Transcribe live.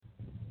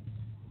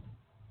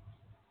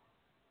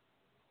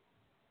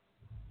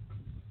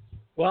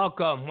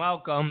Welcome,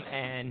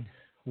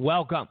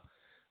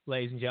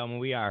 ladies and gentlemen.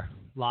 We are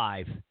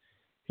live.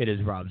 It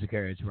is Rob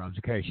Zicari. It's the Rob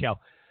Zicari Show.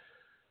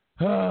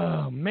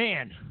 Oh,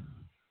 man.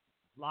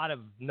 A lot of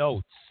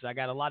notes. I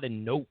got a lot of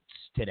notes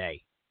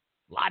today.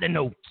 A lot of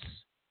notes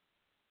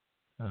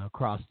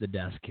across the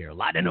desk here. A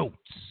lot of notes.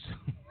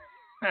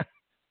 A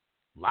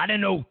lot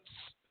of notes.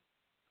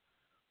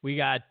 We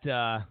got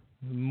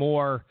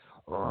more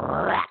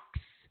Rex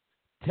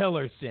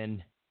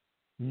Tillerson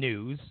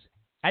news.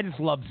 I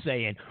just love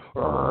saying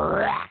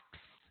Rex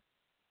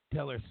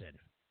Tillerson.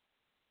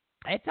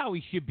 That's how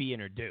he should be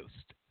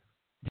introduced.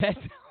 That's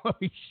how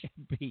he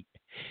should be.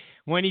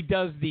 When he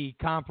does the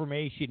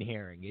confirmation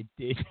hearing,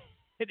 it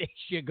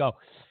should go,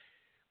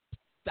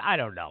 I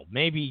don't know,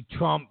 maybe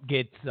Trump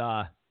gets,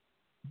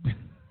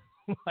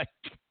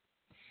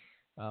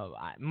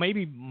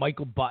 maybe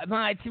Michael Buffer.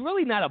 No, it's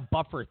really not a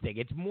Buffer thing.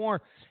 It's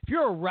more, if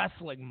you're a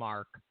wrestling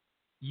mark,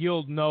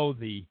 you'll know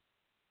the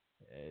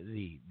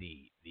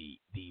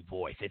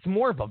voice. It's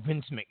more of a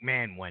Vince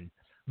McMahon when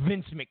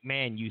Vince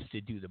McMahon used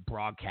to do the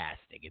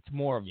broadcasting. It's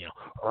more of,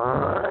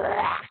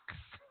 Rex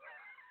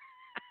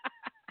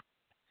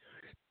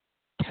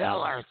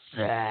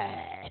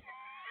Tillerson.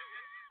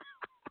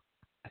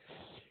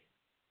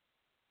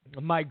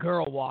 My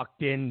girl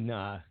walked in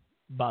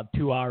about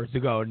 2 hours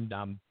ago, and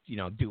I'm,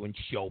 doing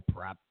show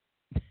prep.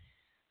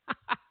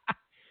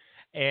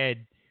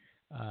 And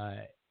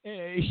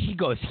she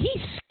goes,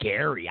 "He's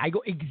scary." I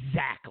go,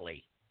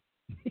 "Exactly."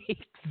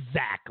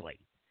 Exactly.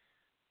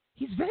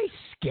 He's very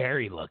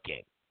scary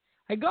looking.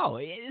 I go,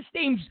 "His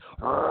name's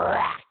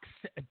Rex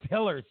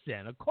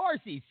Tillerson. Of course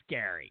he's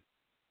scary.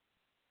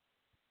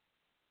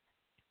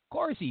 Of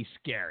course he's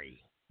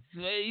scary.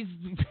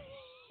 The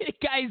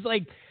guy's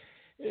like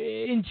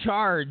in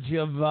charge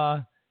of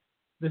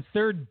the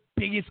third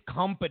biggest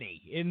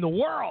company in the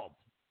world.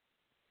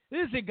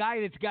 This is a guy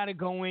that's got to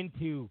go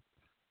into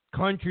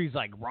countries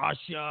like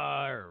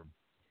Russia or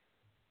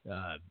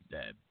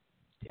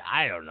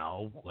I don't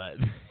know,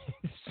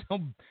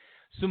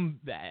 some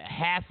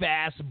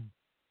half-ass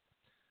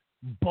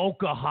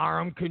Boko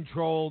Haram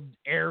controlled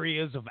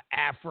areas of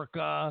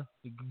Africa,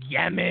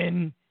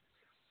 Yemen.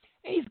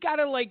 And he's got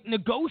to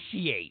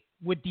negotiate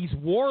with these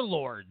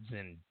warlords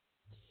and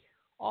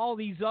all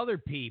these other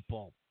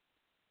people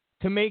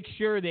to make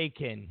sure they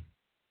can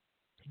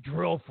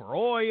drill for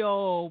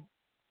oil,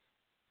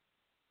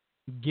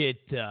 get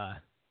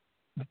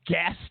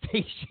gas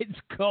stations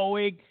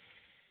going,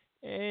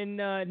 and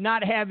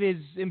not have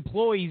his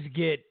employees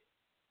get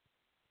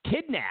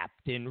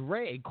kidnapped and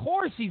raped. Of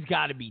course he's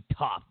got to be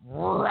tough.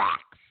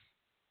 Rex.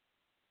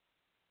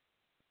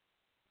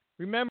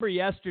 Remember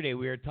yesterday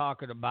we were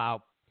talking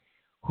about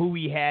who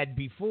he had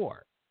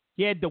before.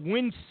 He had the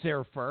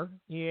windsurfer.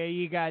 Yeah,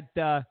 you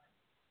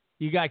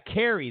got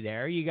Kerry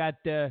there. You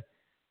got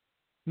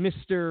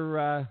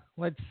Mr.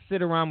 Let's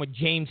sit around with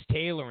James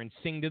Taylor and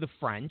sing to the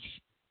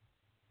French.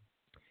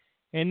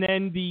 And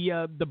then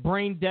the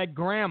brain dead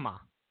grandma.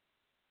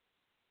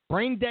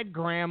 Brain dead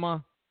grandma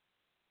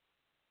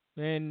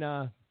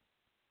and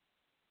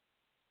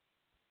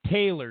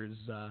Taylor's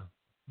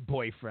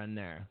boyfriend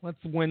there.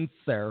 Let's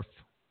windsurf.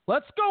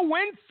 Let's go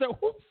windsurf.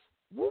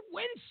 Who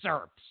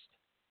windsurfs?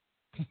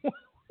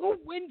 Who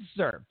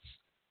windsurfs?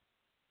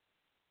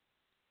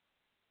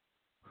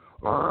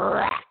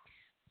 Rex.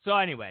 So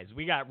anyways,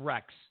 we got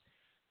Rex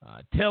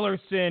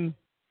Tillerson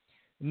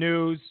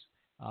news.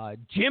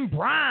 Jim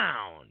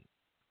Brown.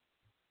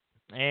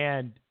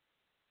 And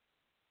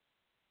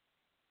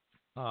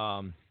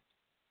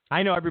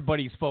I know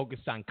everybody's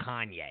focused on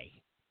Kanye,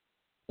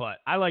 but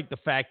I like the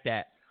fact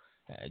that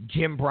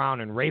Jim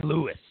Brown and Ray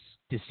Lewis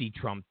to see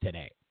Trump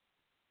today.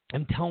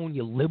 I'm telling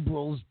you,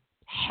 liberals'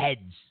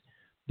 heads,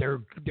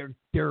 they're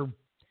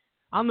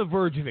on the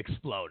verge of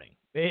exploding.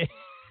 They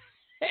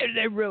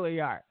really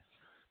are.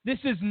 This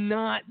is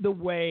not the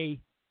way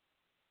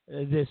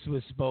this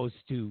was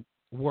supposed to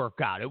work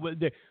out.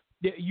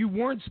 You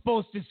weren't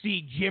supposed to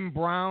see Jim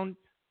Brown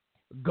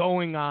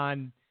going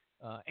on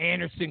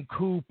Anderson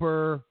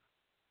Cooper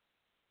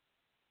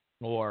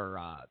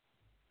or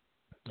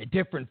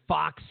different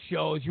Fox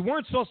shows. You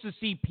weren't supposed to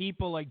see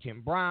people like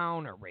Jim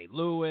Brown or Ray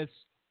Lewis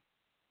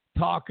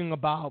talking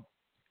about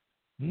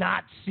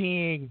not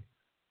seeing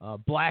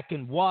black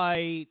and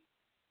white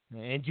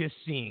and just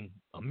seeing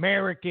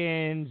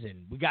Americans,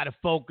 and we got to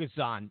focus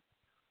on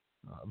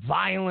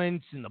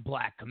violence in the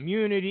black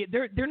community.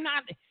 They're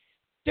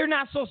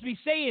not supposed to be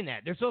saying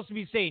that. They're supposed to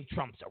be saying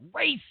Trump's a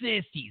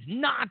racist, he's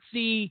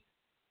Nazi,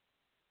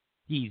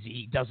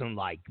 he doesn't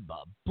like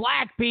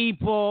black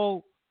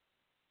people,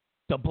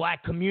 the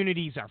black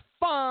communities are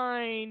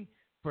fine.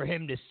 For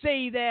him to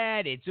say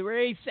that, it's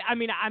racist. I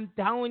mean, I'm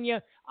telling you,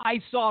 I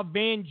saw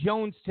Van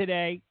Jones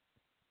today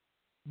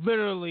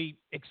literally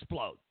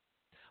explode.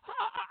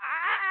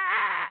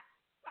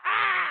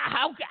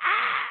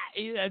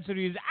 That's what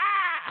he was.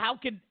 How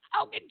can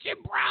Jim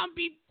Brown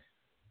be?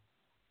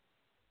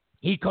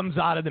 He comes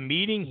out of the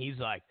meeting. He's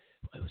like,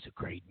 it was a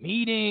great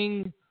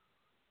meeting.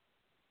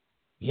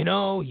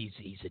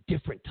 He's a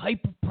different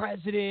type of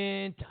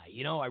president.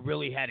 I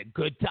really had a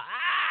good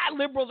time.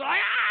 liberals are like,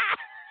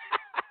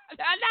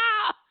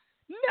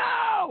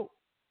 no.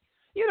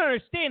 You don't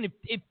understand.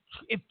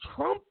 If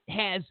Trump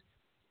has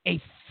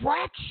a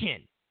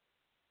fraction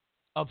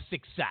of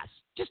success,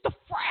 just a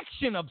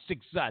fraction of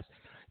success,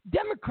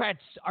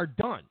 Democrats are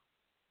done.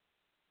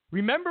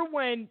 Remember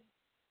when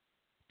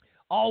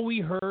all we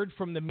heard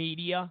from the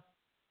media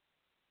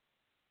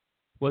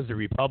was the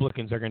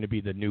Republicans are going to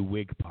be the new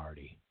Whig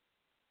Party?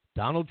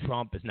 Donald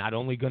Trump is not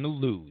only going to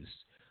lose,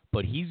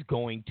 but he's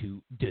going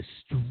to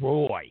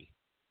destroy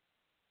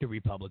the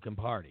Republican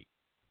Party.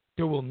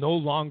 There will no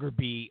longer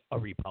be a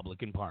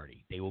Republican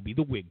Party. They will be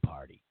the Whig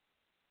Party.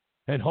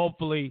 And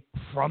hopefully,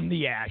 from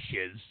the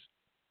ashes,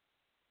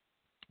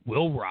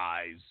 will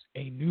rise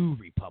a new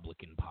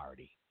Republican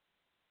Party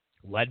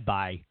led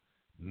by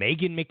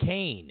Meghan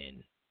McCain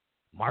and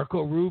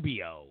Marco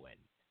Rubio and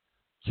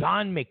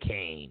John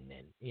McCain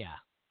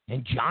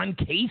and John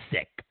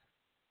Kasich.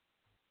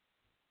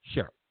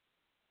 Sure.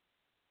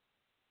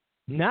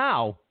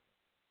 Now,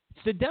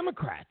 it's the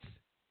Democrats.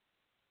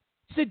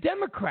 It's the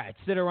Democrats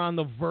that are on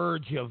the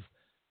verge of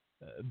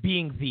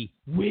being the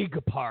Whig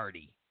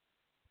Party.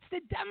 It's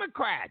the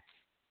Democrats.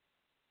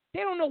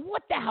 They don't know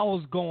what the hell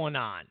is going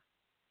on.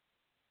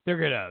 They're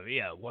going to,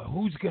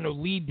 who's going to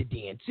lead the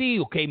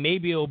DNC? Okay,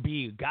 maybe it'll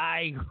be a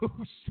guy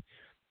who's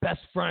best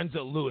friends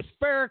with Louis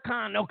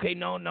Farrakhan. Okay,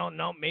 no.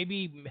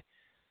 Maybe,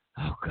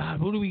 oh, God,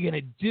 what are we going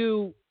to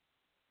do?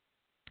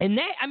 And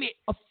that,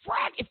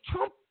 if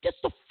Trump, just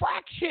a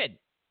fraction.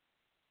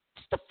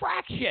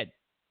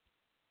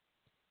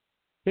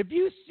 If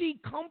you see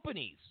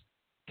companies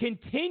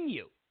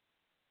continue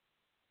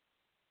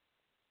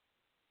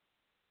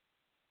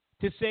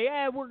to say,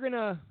 we're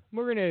gonna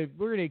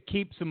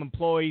keep some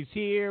employees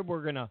here,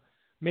 we're gonna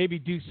maybe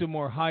do some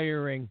more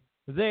hiring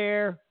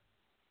there,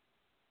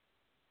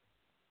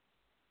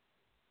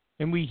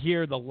 and we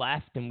hear the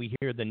left and we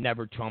hear the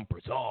never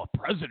Trumpers,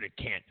 president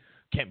can't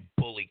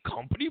bully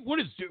company. What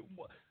is it?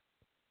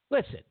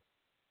 Listen,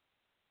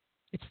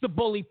 it's the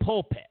bully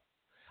pulpit.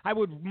 I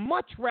would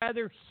much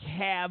rather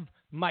have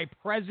my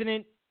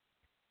president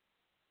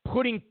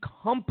putting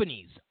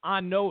companies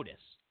on notice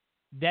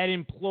that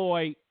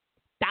employ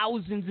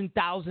thousands and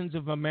thousands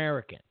of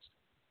Americans.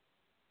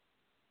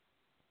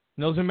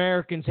 And those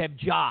Americans have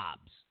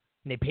jobs,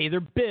 and they pay their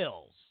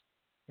bills,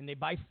 and they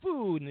buy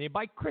food, and they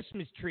buy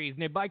Christmas trees,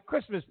 and they buy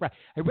Christmas presents.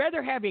 I'd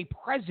rather have a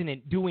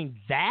president doing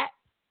that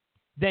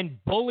than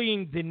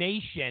bullying the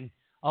nation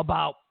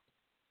about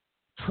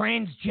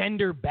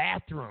transgender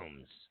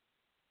bathrooms,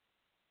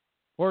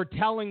 or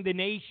telling the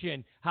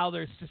nation how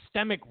there's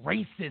systemic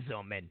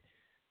racism and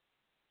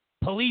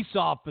police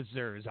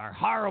officers are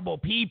horrible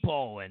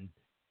people and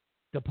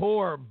the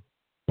poor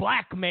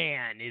black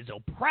man is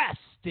oppressed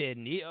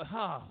and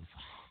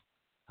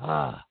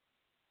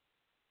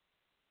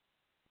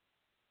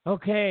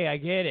okay, I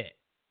get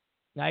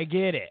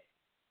it.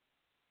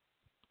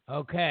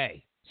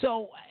 Okay,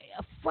 so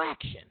a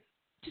fraction,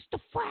 just a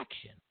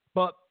fraction,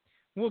 but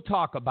we'll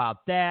talk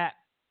about that.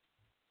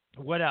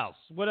 What else?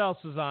 What else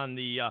is on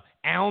the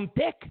Alan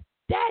Thicke?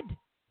 Dead.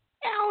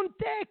 Alan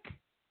Thicke.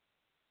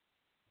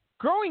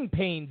 Growing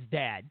Pains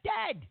dad.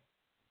 Dead.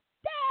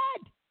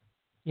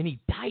 And he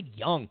died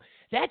young.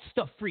 That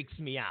stuff freaks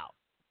me out.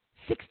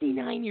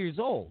 69 years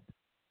old.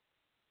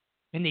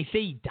 And they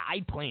say he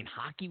died playing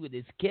hockey with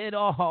his kid.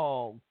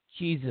 Oh,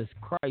 Jesus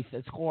Christ.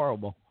 That's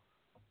horrible.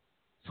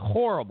 It's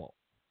horrible.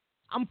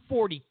 I'm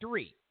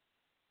 43.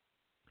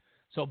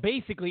 So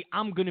basically,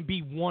 I'm going to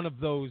be one of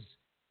those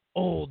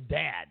old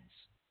dads.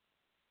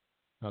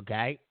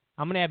 Okay?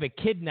 I'm going to have a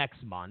kid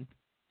next month.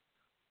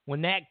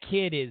 When that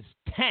kid is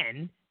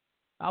 10,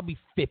 I'll be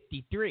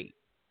 53.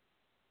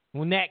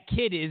 When that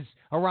kid is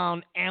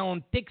around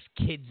Alan Thicke's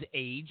kid's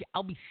age,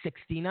 I'll be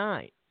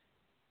 69.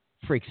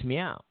 Freaks me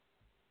out.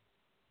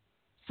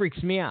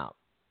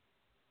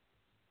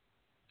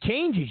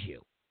 Changes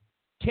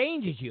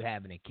you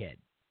having a kid.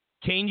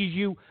 Changes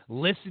you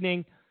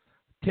listening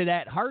to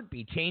that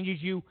heartbeat.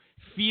 Changes you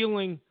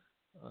feeling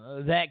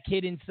that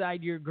kid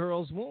inside your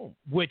girl's womb,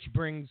 which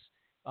brings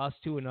us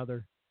to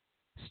another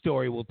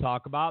story we'll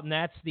talk about, and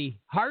that's the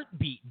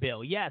heartbeat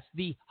bill. Yes,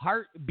 the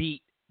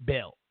heartbeat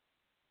bill.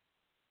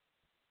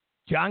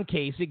 John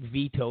Kasich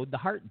vetoed the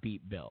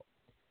heartbeat bill.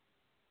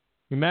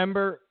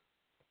 Remember,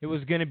 it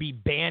was going to be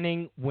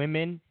banning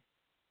women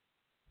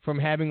from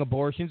having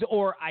abortions,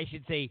 or I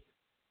should say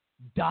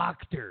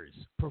doctors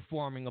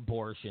performing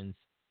abortions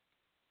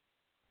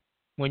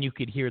when you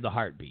could hear the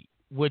heartbeat,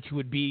 which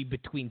would be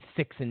between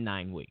 6 and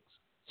 9 weeks.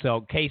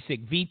 So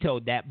Kasich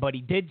vetoed that, but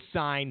he did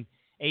sign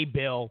a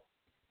bill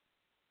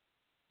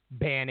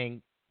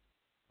banning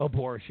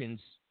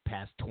abortions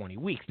past 20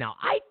 weeks. Now,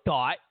 I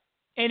thought,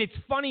 and it's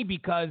funny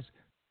because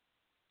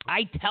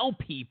I tell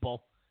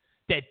people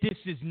that this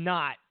is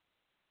not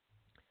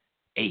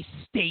a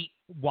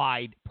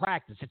statewide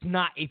practice. It's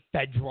not a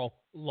federal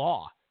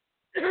law.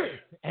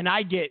 And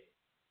I get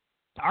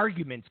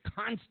arguments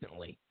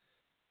constantly.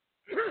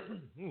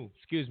 Ooh,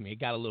 excuse me, it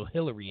got a little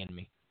Hillary in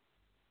me.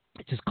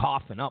 It's just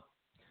coughing up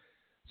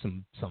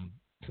some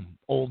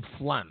old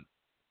phlegm.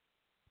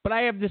 But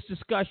I have this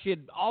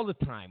discussion all the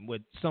time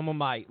with some of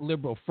my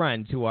liberal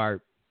friends who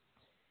are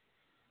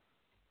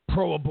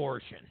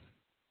pro-abortion.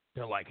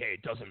 They're like, hey,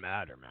 it doesn't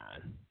matter,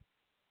 man.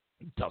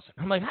 It doesn't.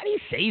 I'm like, how do you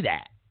say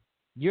that?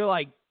 You're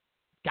like,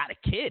 got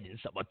a kid and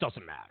stuff. It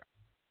doesn't matter.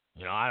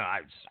 You know,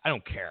 I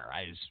don't care.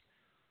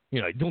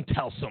 Don't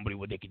tell somebody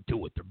what they can do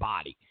with their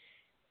body.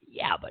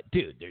 Yeah, but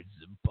dude, there's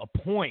a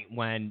point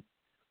when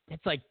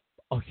it's like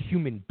a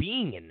human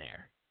being in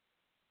there.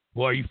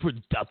 Well, are you for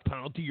the death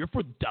penalty? You're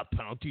for the death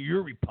penalty.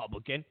 You're a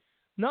Republican.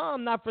 No,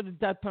 I'm not for the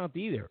death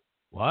penalty either.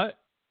 What?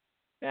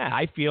 Yeah,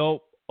 I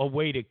feel a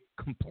way to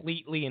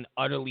completely and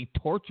utterly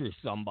torture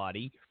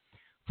somebody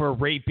for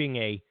raping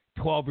a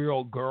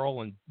 12-year-old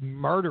girl and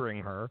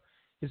murdering her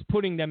is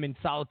putting them in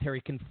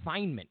solitary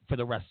confinement for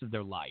the rest of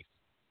their life,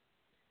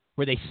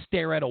 where they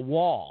stare at a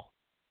wall,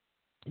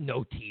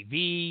 no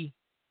TV,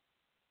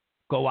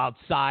 go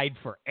outside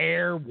for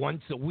air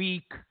once a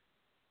week.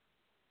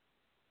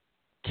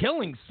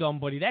 Killing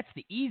somebody, that's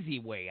the easy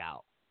way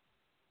out.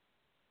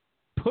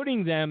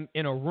 Putting them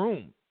in a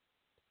room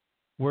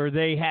where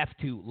they have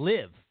to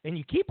live, and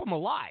you keep them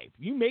alive.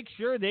 You make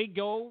sure they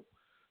go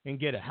and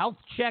get a health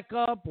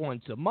checkup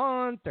once a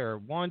month or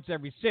once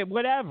every 6,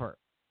 whatever.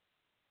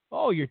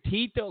 Oh, your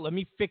teeth, though, let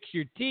me fix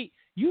your teeth.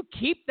 You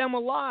keep them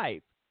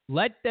alive.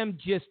 Let them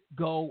just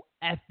go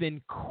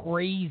effing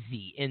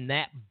crazy in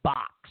that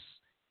box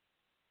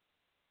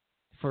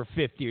for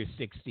 50 or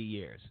 60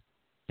 years.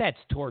 That's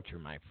torture,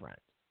 my friend.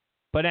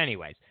 But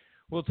anyways,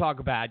 we'll talk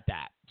about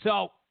that.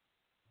 So,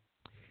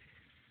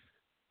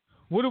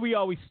 what do we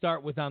always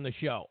start with on the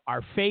show?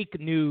 Our fake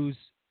news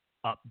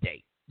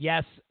update.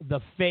 Yes, the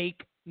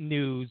fake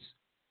news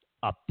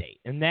update.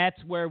 And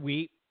that's where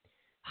we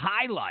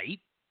highlight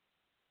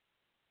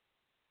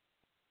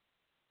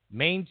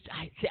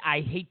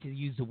I hate to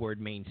use the word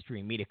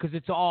mainstream media because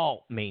it's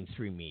all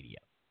mainstream media.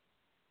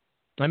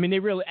 I mean,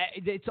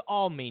 it's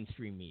all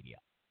mainstream media.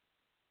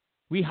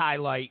 We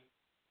highlight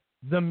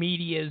the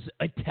media's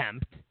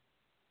attempt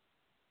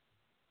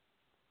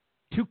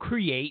to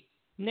create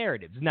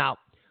narratives. Now,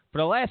 for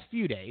the last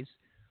few days,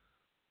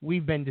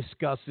 we've been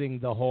discussing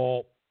the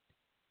whole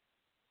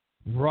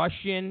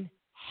Russian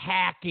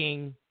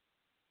hacking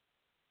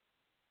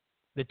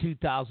the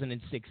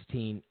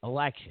 2016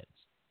 elections.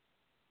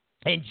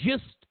 And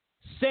just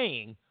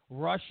saying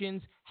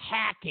Russians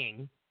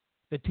hacking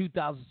the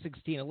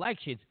 2016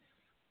 elections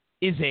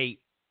is a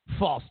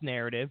false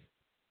narrative.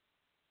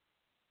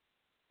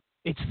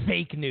 It's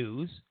fake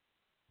news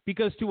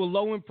because to a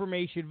low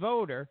information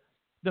voter,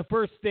 the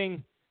first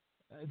thing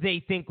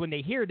they think when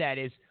they hear that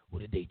is, what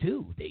did they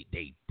do? They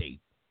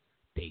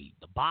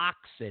the box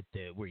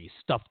where you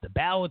stuff the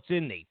ballots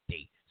in,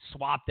 they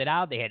swapped it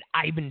out. They had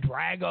Ivan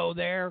Drago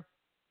there.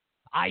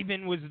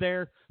 Ivan was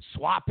there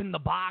swapping the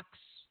box.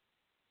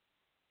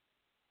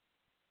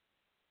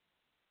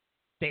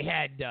 They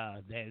had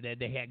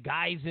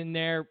guys in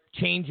there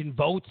changing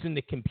votes in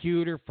the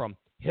computer from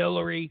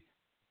Hillary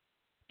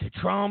to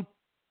Trump.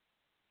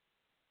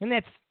 And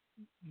that's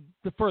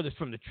the furthest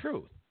from the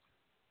truth.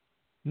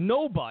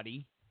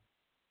 Nobody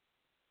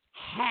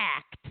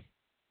hacked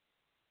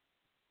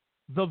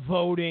the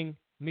voting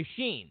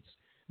machines.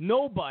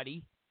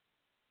 Nobody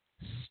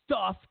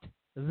stuffed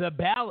the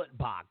ballot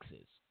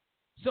boxes.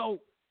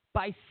 So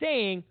by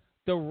saying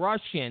the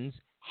Russians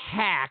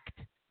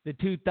hacked the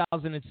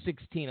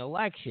 2016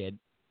 election,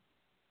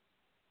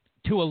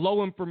 to a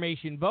low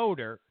information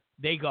voter,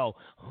 they go,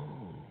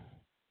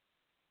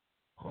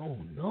 oh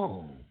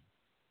no.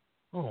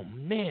 Oh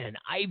man,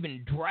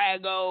 Ivan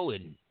Drago.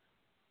 And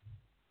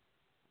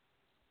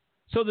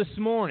so this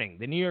morning,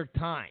 the New York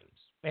Times,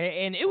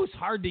 and it was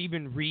hard to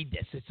even read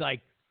this. It's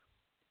like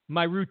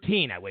my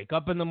routine. I wake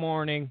up in the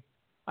morning.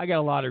 I got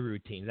a lot of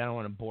routines. I don't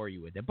want to bore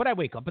you with it. But I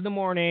wake up in the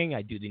morning.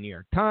 I do the New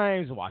York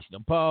Times, the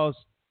Washington Post,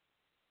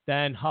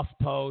 then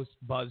HuffPost,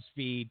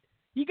 BuzzFeed.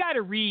 You got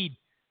to read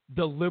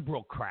the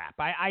liberal crap.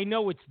 I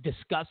know it's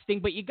disgusting,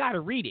 but you got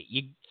to read it.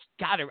 You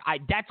got to.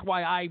 That's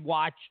why I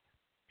watch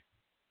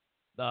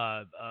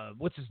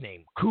what's his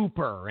name?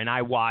 Cooper, and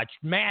I watch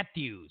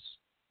Matthews.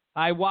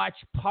 I watch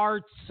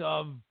parts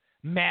of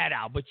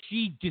Maddow, but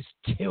she just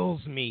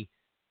kills me.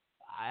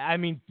 I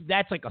mean,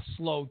 that's like a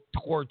slow,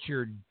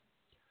 tortured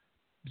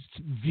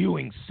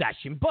viewing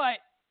session. But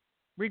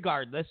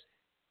regardless,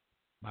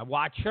 I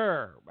watch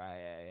her.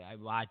 I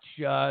watch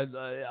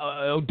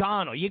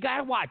O'Donnell. You got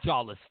to watch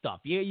all this stuff.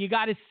 You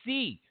got to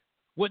see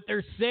what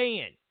they're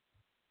saying.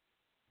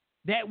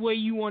 That way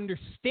you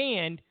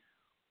understand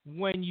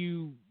when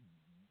you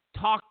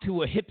talk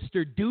to a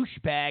hipster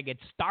douchebag at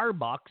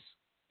Starbucks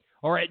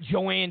or at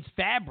Joann's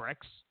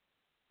Fabrics,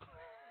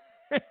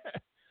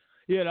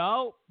 you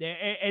know,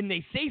 and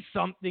they say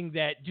something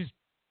that just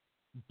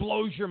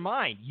blows your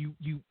mind.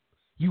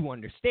 You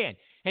understand.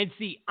 And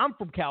see, I'm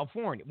from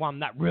California. Well, I'm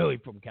not really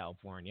from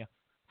California,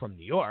 from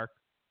New York,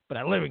 but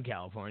I live in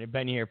California.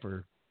 Been here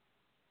for,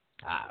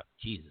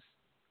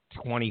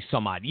 20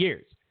 some odd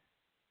years.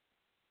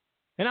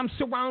 And I'm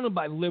surrounded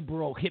by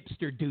liberal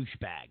hipster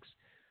douchebags.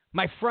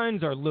 My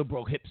friends are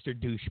liberal hipster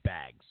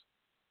douchebags.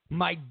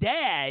 My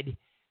dad,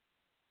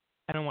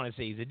 I don't want to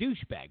say he's a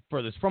douchebag.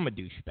 Furthest from a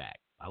douchebag.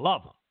 I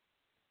love him.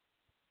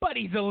 But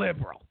he's a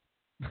liberal.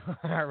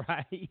 All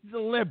right? He's a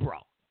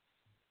liberal.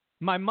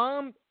 My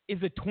mom is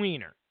a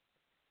tweener.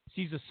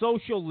 She's a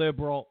social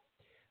liberal,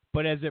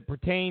 but as it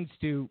pertains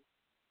to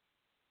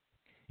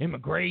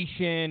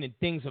immigration and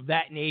things of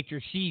that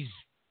nature, she's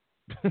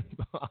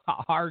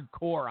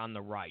hardcore on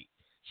the right.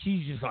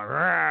 She's just like,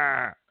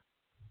 Rrr.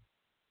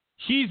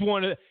 She's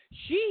one of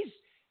she's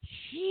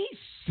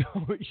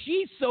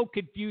so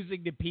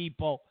confusing to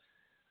people.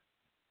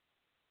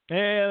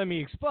 Let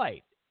me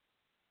explain.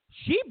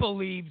 She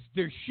believes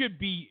there should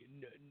be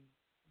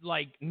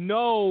like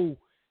no,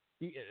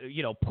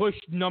 push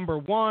number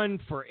 1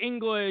 for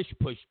English,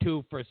 push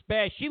 2 for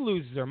Spanish. She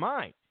loses her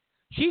mind.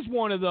 She's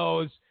one of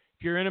those,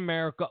 if you're in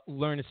America,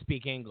 learn to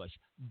speak English.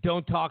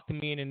 Don't talk to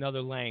me in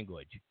another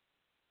language.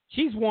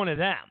 She's one of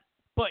them.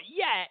 But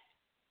yet,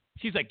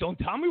 she's like, don't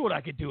tell me what I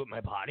could do with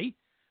my body.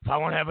 If I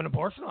want to have an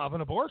abortion, I'll have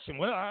an abortion.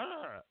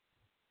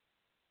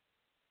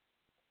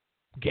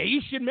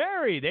 Gays should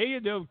marry.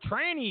 The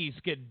trannies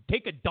could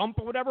take a dump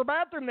or whatever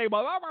bathroom they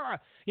want.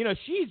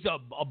 She's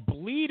a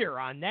bleeder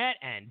on that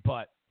end.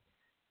 But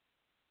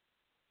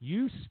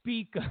you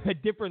speak a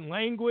different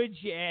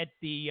language at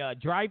the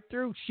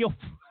drive-thru, she'll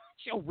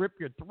rip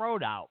your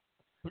throat out.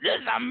 This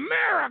is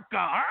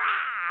America.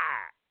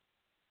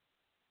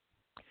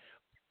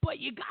 But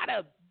you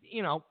gotta,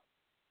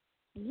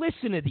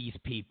 listen to these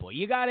people.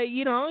 You gotta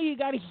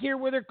hear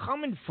where they're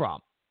coming from.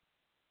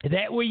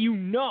 That way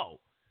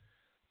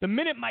The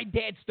minute my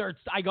dad starts,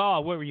 I go,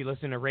 what were you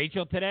listening to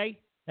Rachel today?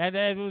 That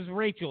was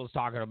Rachel was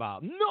talking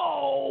about.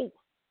 No!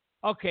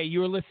 Okay, you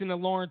were listening to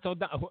Lawrence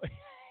O'Donnell.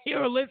 You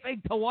were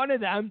listening to one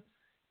of them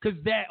because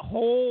that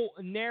whole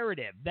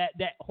narrative,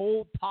 that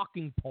whole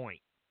talking point,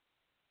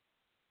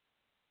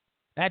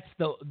 that's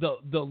the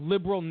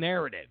liberal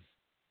narrative.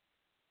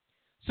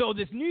 So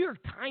this New York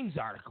Times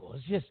article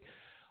is just,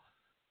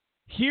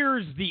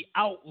 here's the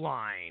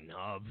outline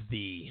of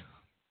the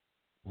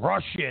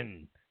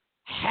Russian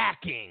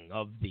hacking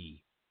of the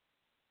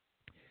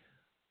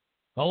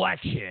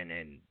election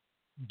and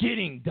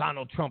getting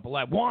Donald Trump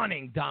elected,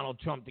 wanting Donald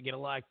Trump to get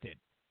elected.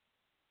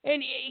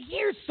 And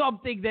here's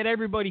something that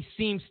everybody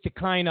seems to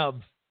kind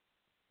of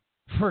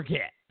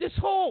forget. This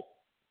whole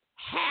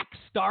hack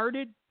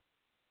started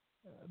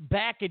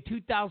back in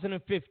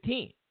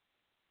 2015.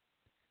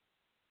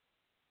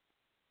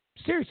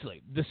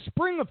 Seriously, the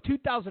spring of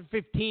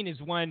 2015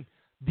 is when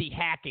the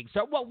hacking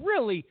started. Well,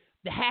 really,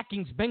 the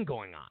hacking's been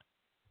going on.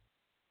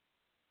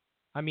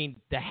 I mean,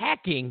 the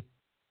hacking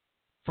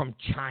from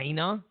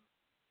China.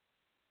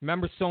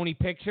 Remember Sony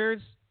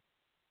Pictures?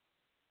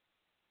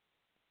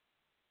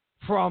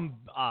 From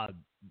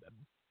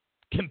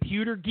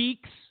Computer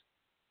Geeks.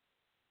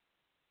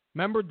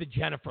 Remember the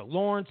Jennifer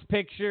Lawrence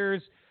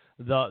pictures,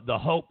 the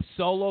Hope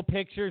Solo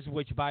pictures,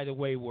 which, by the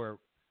way, were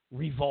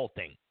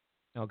revolting.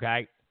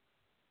 Okay?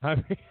 I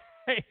mean,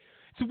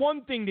 it's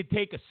one thing to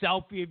take a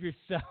selfie of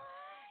yourself.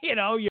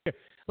 You're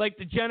like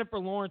the Jennifer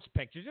Lawrence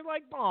pictures. You're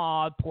like,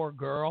 aw, poor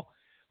girl.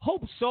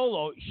 Hope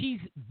Solo, she's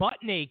butt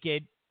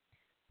naked,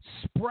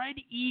 spread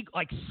eagle,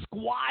 like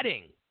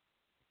squatting,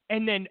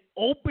 and then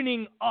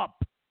opening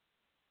up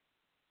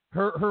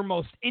her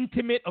most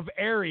intimate of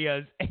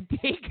areas and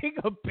taking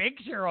a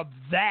picture of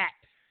that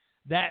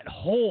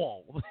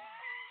hole.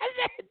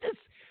 This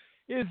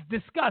is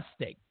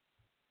disgusting.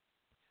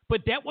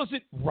 But that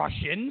wasn't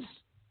Russians.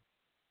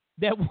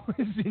 That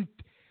wasn't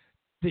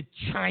the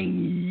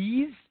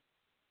Chinese.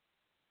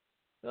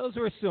 Those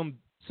were some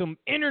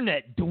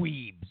internet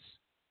dweebs.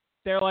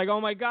 They're like,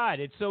 oh my God,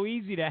 it's so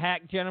easy to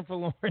hack Jennifer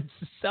Lawrence.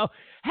 So,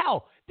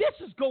 hell, this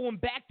is going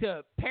back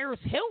to Paris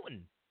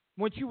Hilton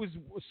when she was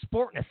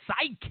sporting a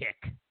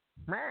sidekick.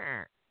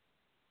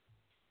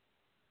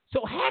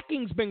 So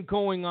hacking's been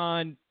going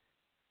on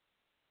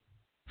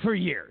for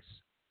years,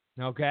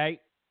 okay?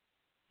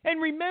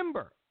 And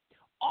remember,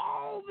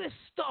 all this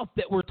stuff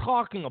that we're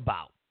talking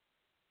about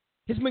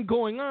has been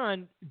going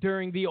on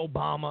during the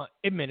Obama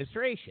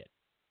administration.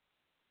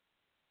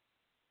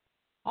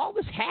 All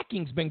this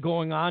hacking's been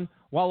going on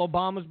while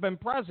Obama's been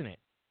president.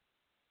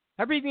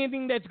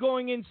 Everything that's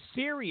going in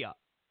Syria.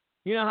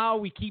 You know how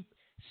we keep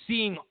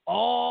seeing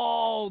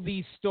all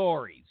these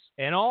stories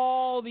and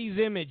all these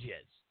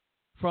images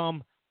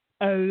from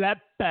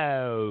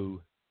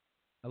Aleppo.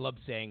 I love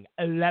saying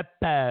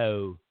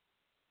Aleppo.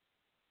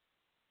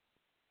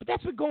 But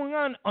that's what's going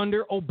on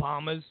under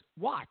Obama's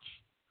watch.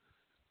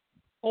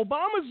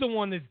 Obama's the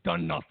one that's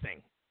done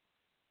nothing.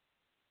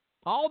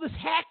 All this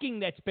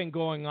hacking that's been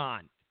going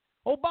on.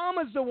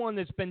 Obama's the one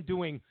that's been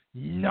doing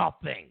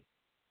nothing.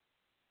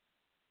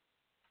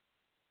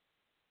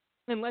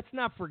 And let's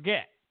not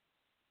forget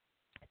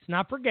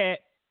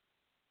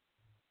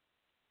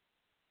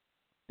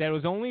that it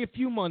was only a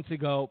few months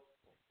ago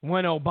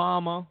when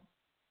Obama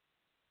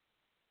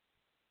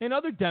and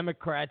other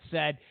Democrats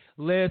said,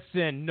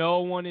 listen, no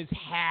one is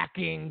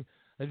hacking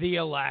the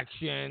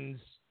elections.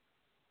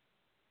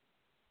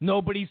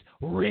 Nobody's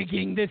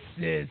rigging the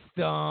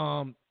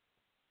system.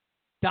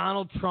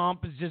 Donald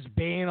Trump is just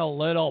being a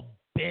little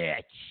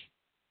bitch.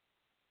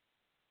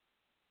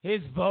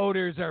 His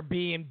voters are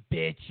being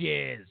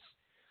bitches.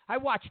 I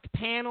watched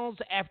panels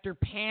after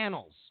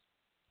panels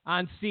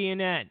on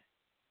CNN.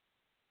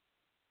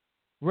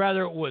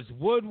 Whether it was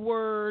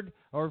Woodward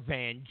or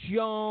Van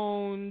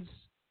Jones,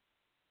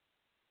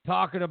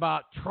 talking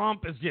about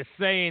Trump is just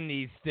saying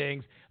these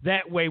things.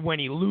 That way when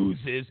he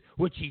loses,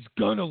 which he's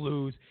going to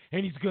lose,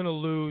 and he's going to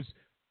lose,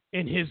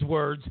 in his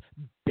words,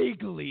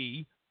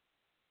 bigly,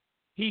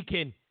 he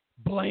can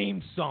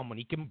blame someone.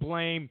 He can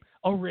blame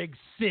a rigged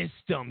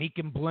system. He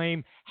can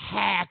blame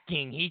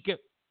hacking.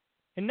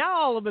 And now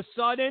all of a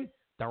sudden,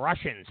 the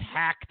Russians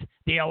hacked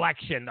the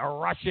election. The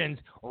Russians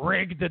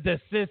rigged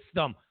the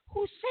system.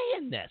 Who's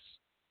saying this?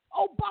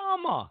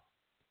 Obama,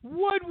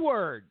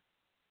 Woodward,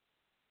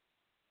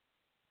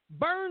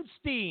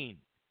 Bernstein.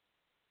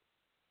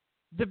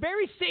 The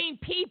very same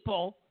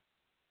people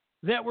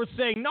that were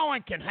saying no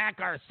one can hack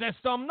our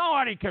system,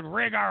 nobody can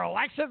rig our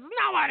elections,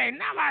 nobody.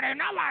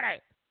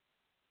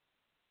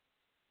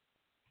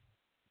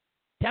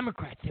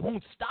 Democrats, they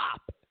won't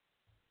stop.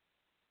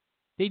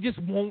 They just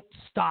won't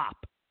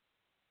stop.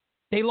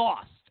 They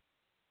lost.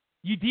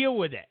 You deal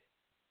with it.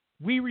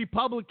 We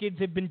Republicans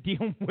have been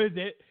dealing with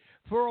it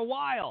for a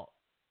while.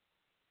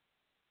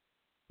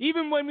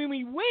 Even when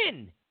we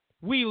win,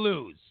 we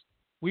lose.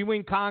 We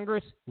win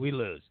Congress, we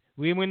lose.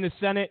 We win the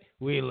Senate,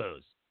 we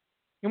lose.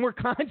 And we're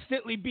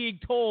constantly being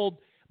told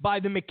by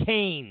the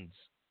McCains,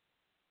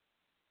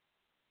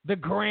 the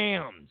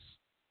Grahams,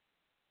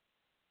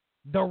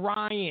 the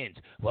Ryans,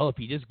 well, if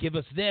you just give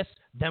us this,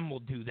 then we'll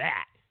do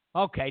that.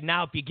 Okay,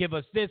 now if you give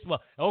us this,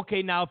 well,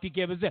 okay, now if you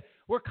give us this.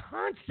 We're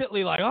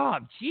constantly like, oh,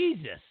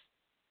 Jesus.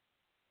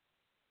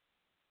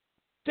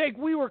 It's like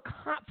we were,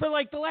 for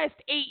like the last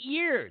 8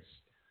 years,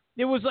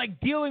 it was like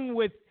dealing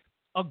with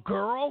a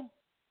girl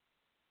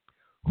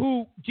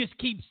who just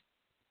keeps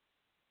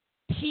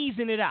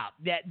teasing it out.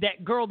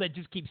 That girl that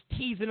just keeps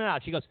teasing it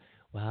out. She goes,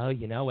 well,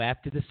 you know,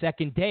 after the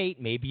second date,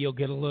 maybe you'll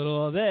get a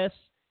little of this.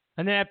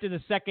 And then after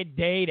the second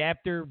date,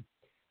 after,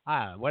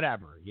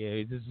 whatever,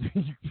 yeah,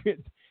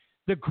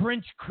 the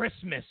Grinch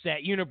Christmas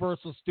at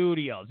Universal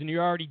Studios, and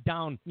you're already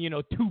down,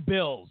 $2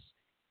 bills.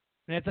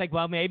 And it's like,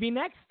 well, maybe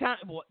next time.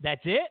 Well,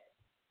 that's it?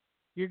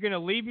 You're going to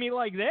leave me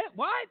like that?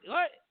 What?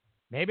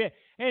 Maybe.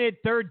 And at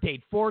third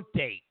date, fourth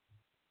date,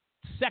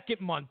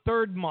 second month,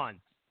 third month,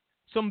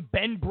 some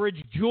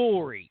Benbridge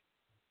jewelry.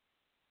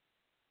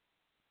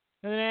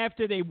 And then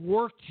after they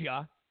worked you,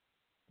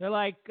 they're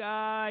like,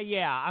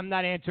 yeah, I'm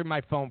not answering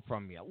my phone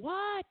from you.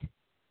 What?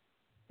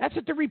 That's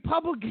what the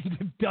Republicans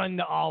have done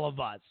to all of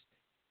us.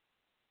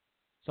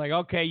 It's like,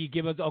 okay, you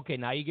give us, okay,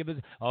 now you give us,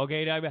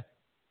 okay. Now.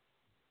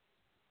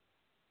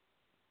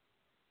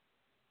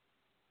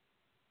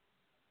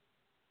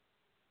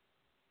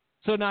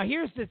 So now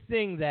here's the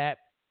thing that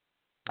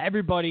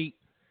everybody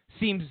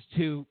seems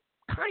to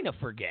kind of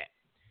forget.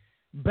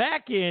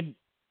 Back in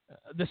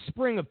the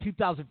spring of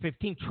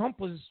 2015, Trump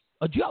was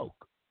a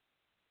joke.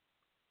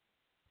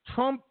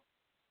 Trump,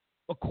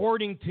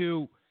 according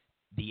to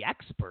the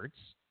experts,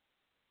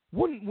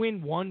 wouldn't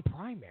win one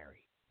primary.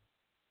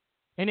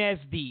 And as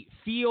the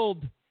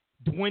field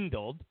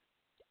dwindled,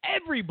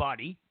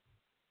 everybody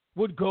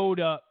would go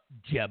to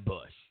Jeb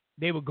Bush.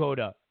 They would go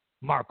to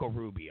Marco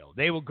Rubio.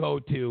 They would go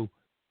to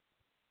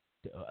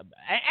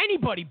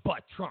anybody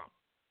but Trump.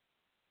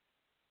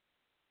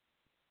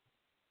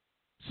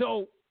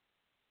 So,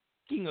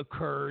 thing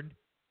occurred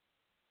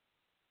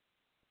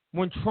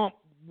when Trump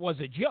was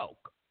a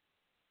joke.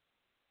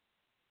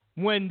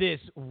 When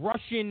this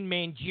Russian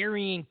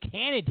Manchurian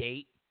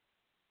candidate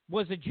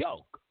was a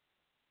joke.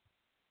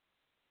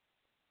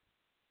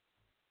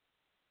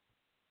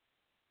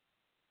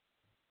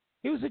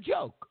 He was a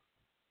joke.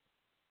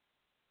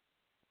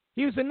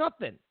 He was a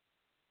nothing.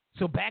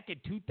 So back in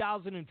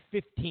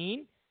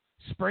 2015,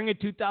 spring of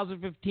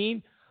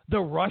 2015, the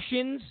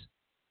Russians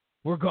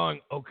were going,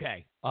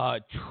 okay,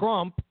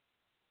 Trump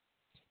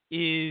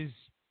is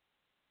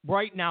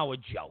right now a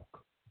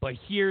joke. But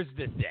here's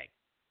the thing.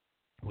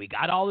 We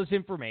got all this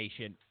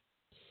information.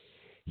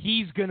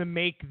 He's going to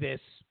make this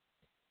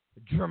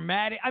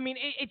dramatic. I mean,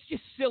 it's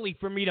just silly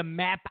for me to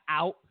map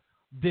out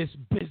this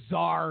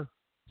bizarre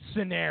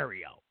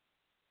scenario.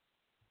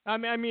 I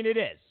mean, it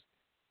is.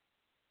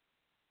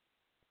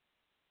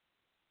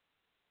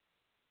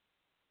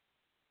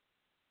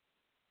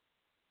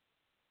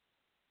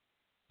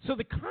 So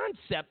the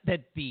concept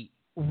that the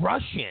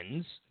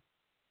Russians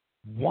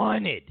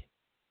wanted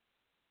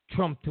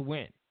Trump to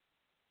win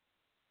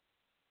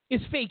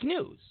is fake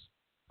news,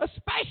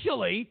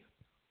 especially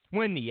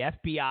when the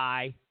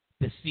FBI,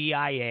 the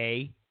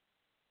CIA,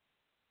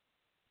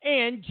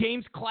 and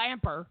James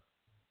Clapper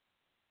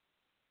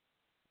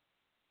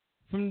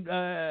from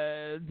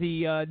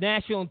the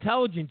National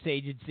Intelligence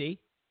Agency,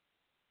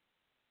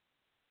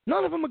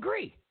 none of them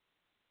agree.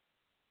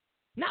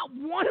 Not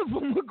one of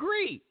them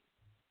agree.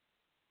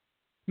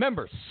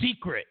 Remember,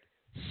 secret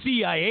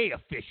CIA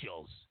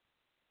officials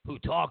who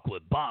talk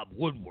with Bob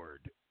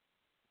Woodward.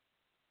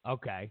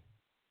 Okay.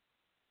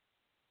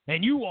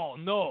 And you all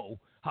know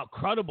how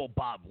credible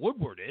Bob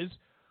Woodward is.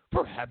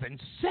 For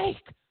heaven's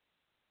sake.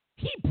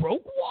 He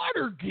broke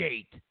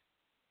Watergate.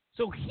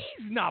 So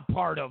he's not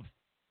part of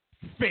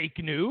fake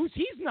news.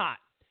 He's not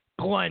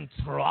Glenn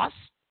Truss.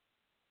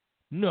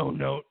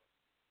 No.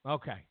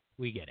 Okay,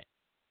 we get it.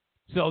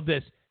 So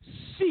this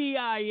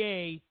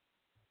CIA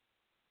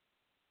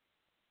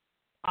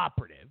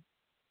operative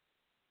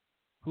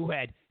who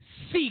had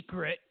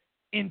secret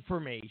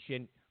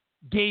information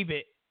gave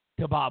it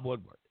to Bob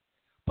Woodward.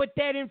 But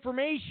that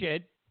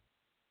information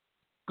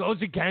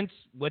goes against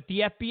what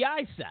the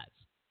FBI says.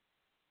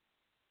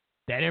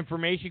 That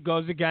information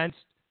goes against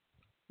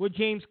what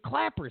James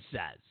Clapper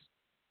says.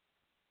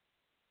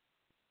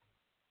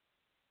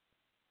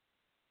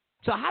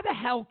 So how the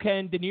hell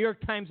can the New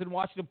York Times and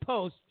Washington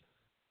Post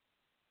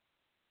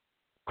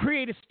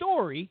create a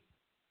story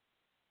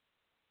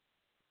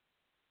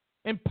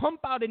and pump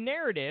out a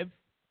narrative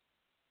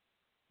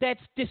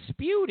that's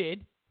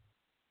disputed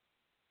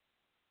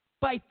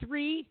by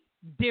 3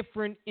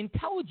 different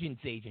intelligence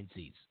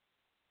agencies?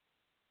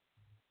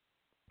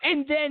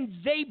 And then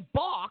they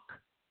balk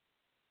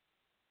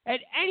at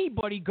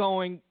anybody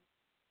going,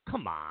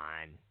 come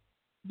on,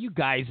 you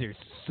guys are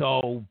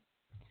so,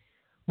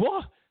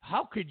 well,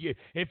 how could you,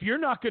 if you're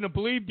not going to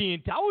believe the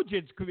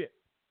intelligence,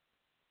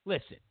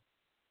 listen,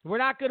 we're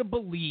not going to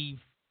believe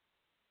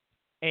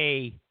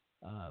a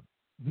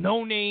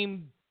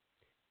no-name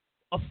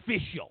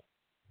official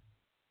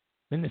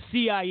in the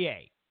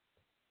CIA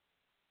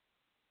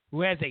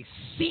who has a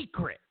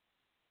secret,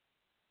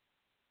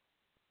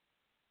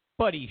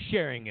 but he's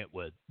sharing it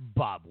with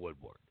Bob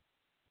Woodward.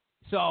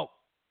 So,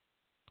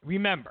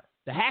 remember,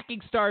 the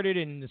hacking started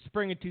in the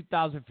spring of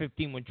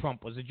 2015 when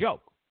Trump was a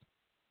joke.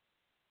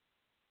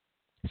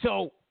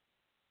 So,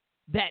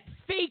 that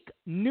fake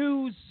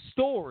news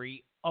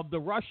story of the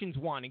Russians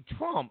wanting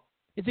Trump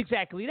is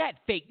exactly that,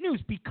 fake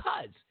news,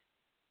 because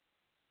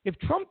if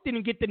Trump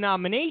didn't get the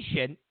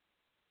nomination,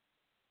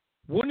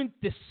 wouldn't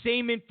the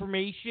same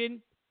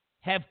information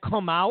have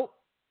come out?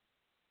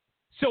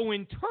 So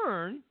in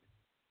turn,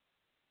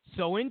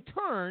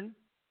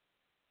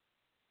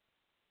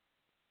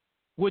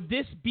 would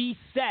this be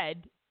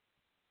said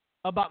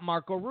about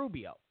Marco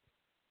Rubio?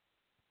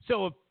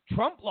 So if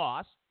Trump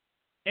lost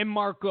and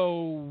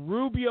Marco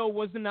Rubio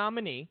was the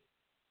nominee,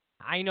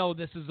 I know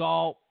this is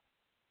all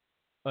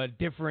a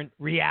different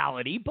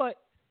reality, but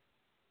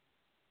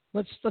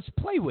let's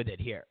play with it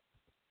here.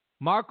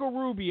 Marco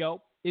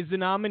Rubio is the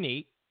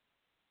nominee.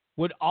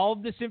 Would all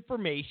of this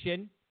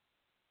information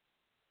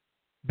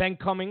been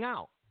coming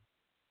out?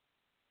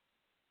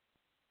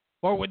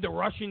 Or would the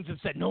Russians have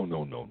said, no,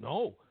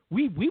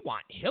 we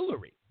want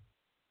Hillary?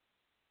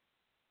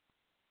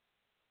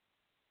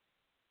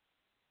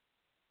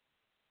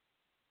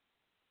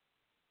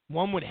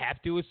 One would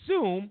have to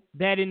assume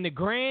that in the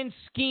grand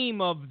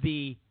scheme of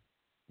the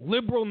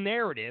liberal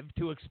narrative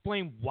to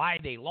explain why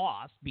they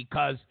lost,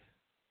 because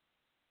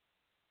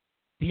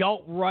the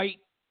alt-right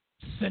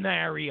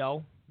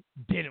scenario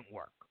didn't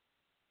work.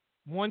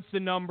 Once the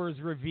numbers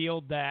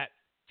revealed that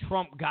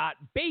Trump got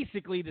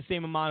basically the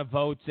same amount of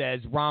votes as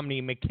Romney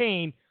and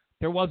McCain,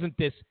 there wasn't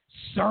this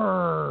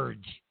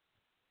surge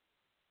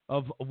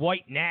of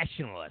white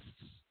nationalists.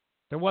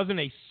 There wasn't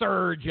a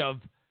surge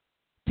of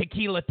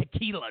tequilas.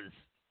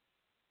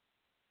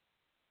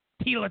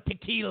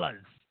 Tequilas.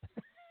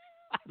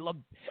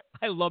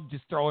 I love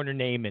just throwing her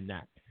name in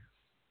that.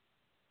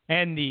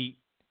 And the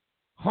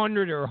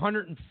 100 or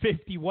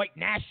 150 white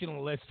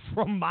nationalists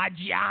from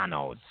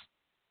Maggiano's.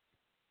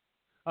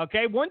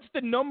 Okay, once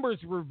the numbers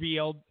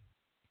revealed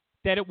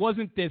that it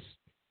wasn't this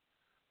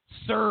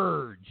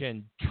surge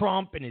and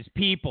Trump and his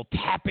people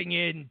tapping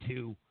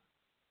into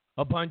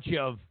a bunch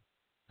of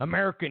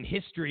American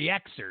history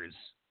Xers,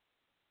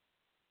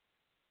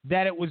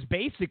 that it was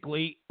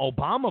basically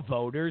Obama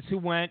voters who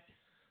went,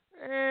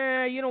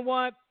 you know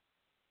what?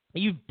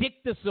 You've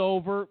dicked us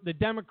over. The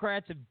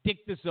Democrats have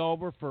dicked us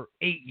over for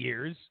 8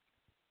 years.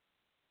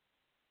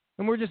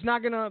 And we're just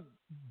not going to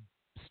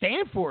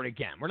stand for it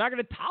again. We're not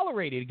going to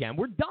tolerate it again.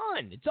 We're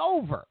done. It's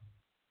over.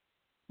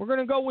 We're going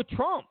to go with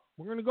Trump.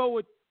 We're going to go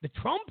with the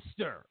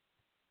Trumpster.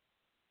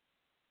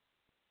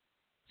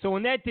 So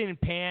when that didn't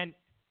pan,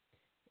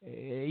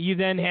 you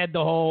then had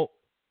the whole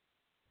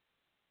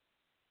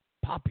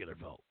popular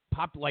vote.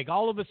 Like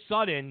all of a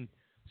sudden,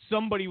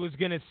 somebody was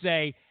going to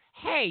say,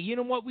 hey, you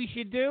know what we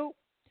should do?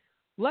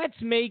 Let's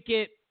make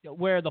it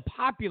where the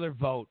popular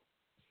vote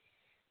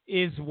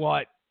is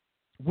what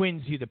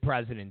wins you the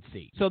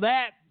presidency. So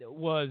that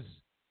was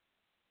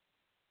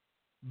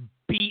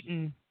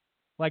beaten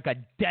like a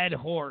dead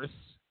horse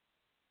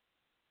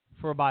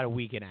for about a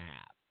week and a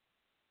half.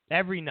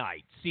 Every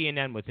night,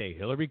 CNN would say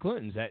Hillary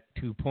Clinton's at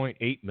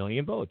 2.8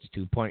 million votes,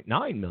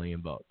 2.9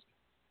 million votes.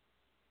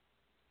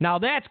 Now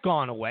that's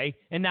gone away,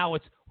 and now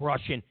it's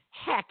Russian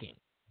hacking.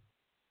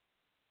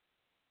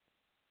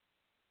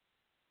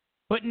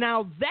 But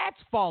now that's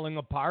falling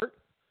apart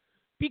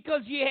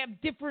because you have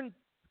different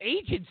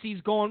agencies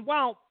going,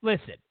 well,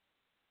 listen,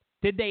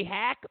 did they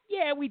hack?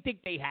 Yeah, we think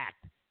they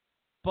hacked.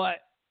 But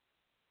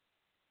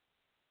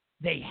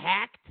they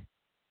hacked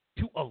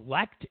to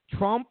elect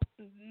Trump?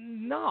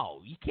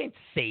 No, you can't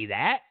say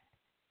that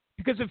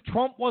Because if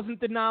Trump wasn't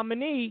the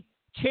nominee,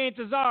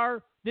 chances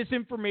are this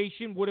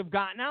information would have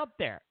gotten out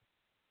there.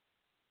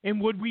 And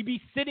would we be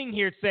sitting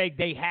here saying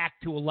they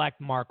hacked to elect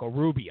Marco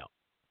Rubio?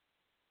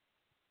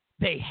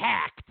 They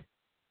hacked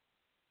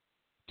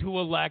to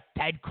elect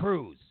Ted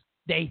Cruz.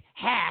 They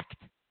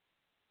hacked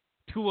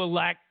to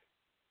elect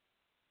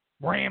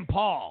Rand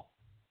Paul.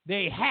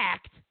 They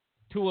hacked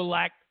to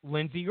elect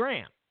Lindsey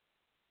Graham.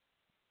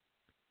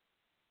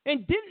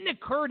 And didn't it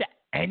occur to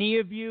any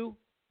of you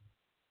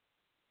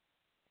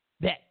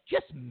that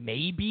just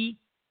maybe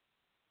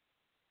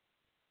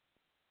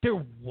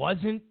there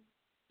wasn't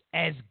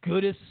as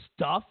good as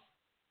stuff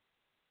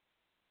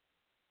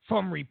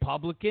from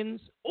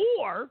Republicans,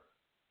 or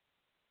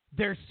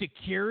their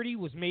security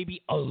was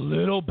maybe a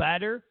little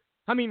better?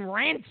 I mean,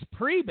 Reince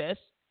Priebus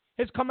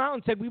has come out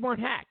and said we weren't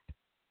hacked,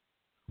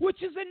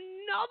 which is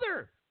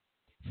another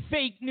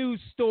fake news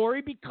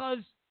story because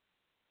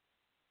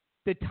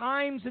the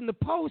Times and the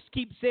Post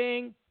keep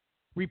saying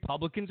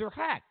Republicans are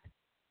hacked.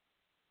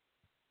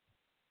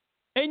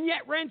 And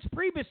yet Reince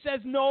Priebus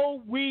says,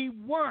 no, we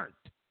weren't.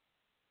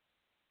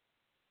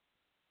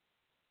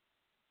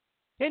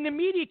 And the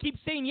media keeps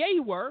saying, yeah,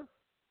 you were.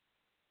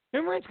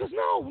 And Reince goes,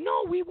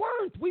 no, we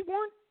weren't. We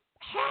weren't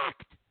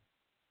hacked.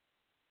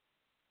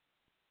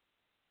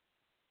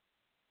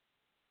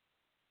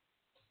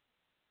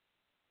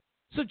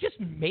 So just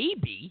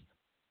maybe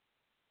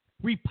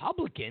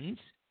Republicans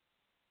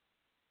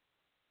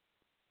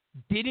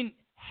didn't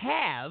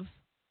have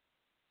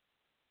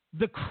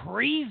the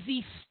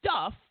crazy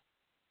stuff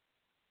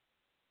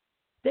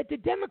that the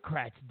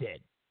Democrats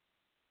did.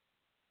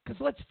 Because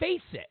let's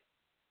face it,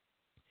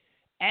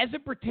 as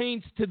it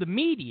pertains to the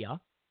media,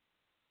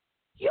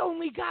 you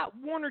only got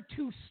one or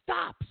two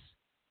stops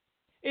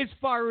as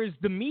far as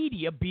the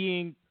media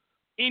being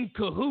in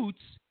cahoots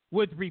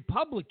with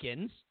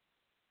Republicans.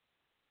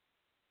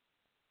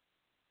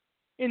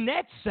 In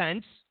that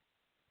sense,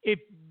 if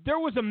there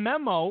was a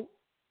memo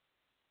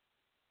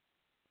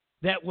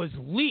that was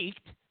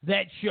leaked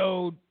that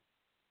showed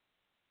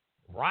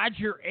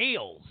Roger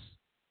Ailes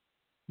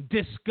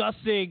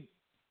discussing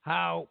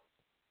how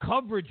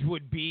coverage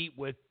would be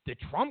with the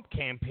Trump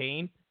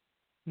campaign,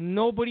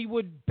 nobody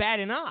would bat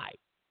an eye.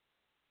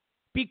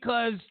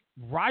 Because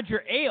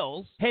Roger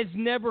Ailes has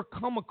never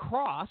come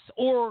across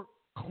or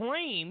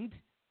claimed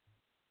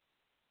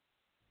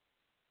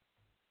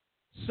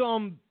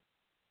some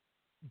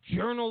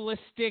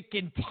journalistic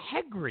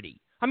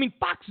integrity. I mean,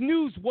 Fox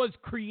News was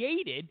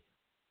created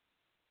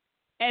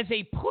as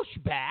a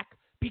pushback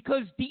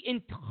because the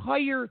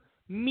entire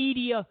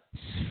media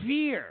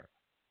sphere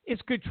is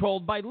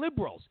controlled by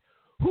liberals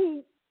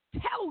who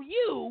tell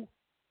you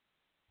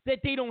that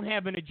they don't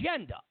have an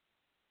agenda.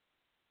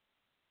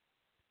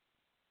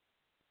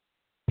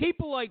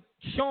 People like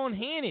Sean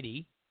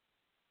Hannity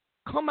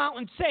come out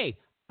and say,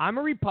 I'm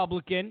a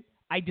Republican,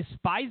 I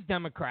despise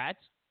Democrats,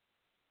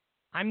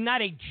 I'm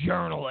not a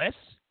journalist,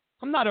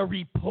 I'm not a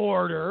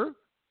reporter,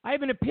 I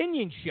have an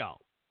opinion show.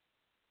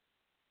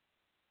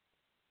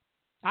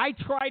 I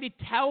try to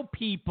tell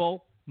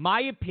people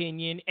my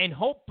opinion, and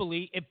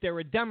hopefully, if they're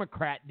a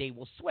Democrat, they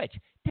will switch.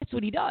 That's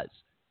what he does.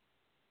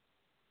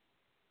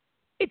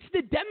 It's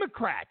the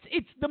Democrats.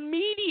 It's the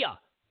media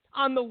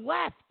on the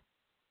left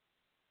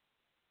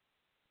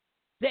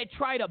that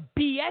try to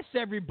BS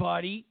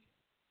everybody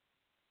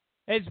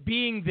as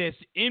being this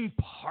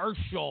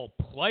impartial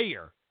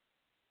player.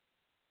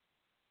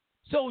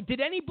 So did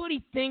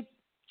anybody think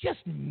just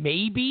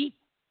maybe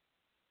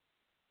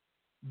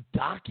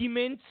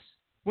documents,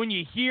 when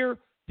you hear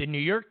the New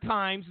York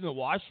Times and the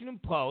Washington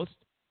Post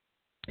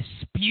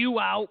spew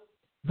out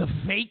the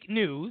fake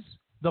news,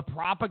 the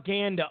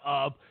propaganda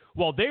of,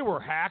 well, they were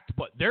hacked,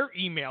 but their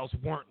emails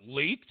weren't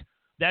leaked,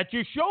 that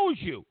just shows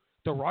you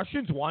the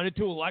Russians wanted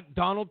to elect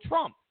Donald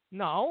Trump.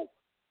 No.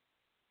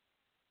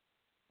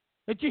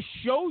 It just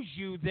shows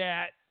you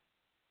that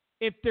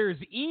if there's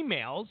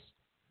emails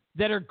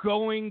that are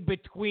going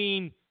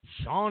between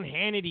Sean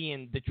Hannity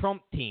and the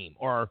Trump team,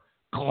 or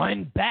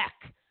Glenn Beck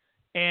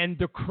and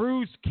the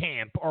Cruz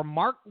camp, or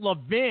Mark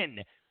Levin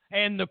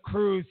and the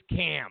Cruz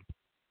camp,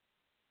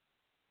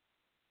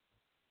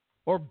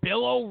 or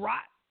Bill O'Reilly,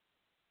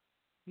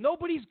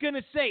 nobody's going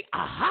to say,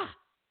 aha.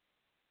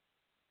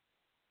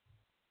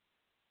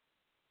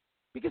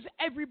 Because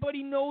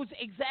everybody knows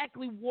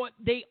exactly what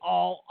they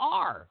all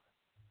are.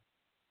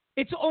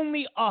 It's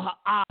only a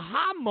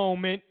aha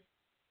moment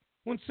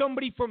when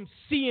somebody from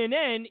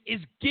CNN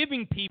is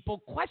giving people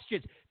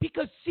questions,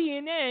 because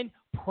CNN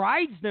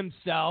prides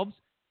themselves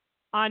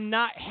on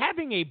not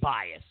having a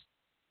bias.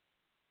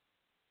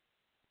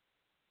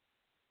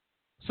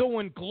 So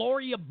when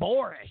Gloria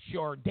Borish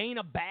or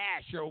Dana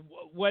Bash or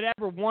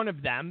whatever one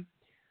of them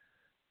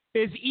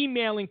is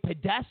emailing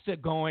Podesta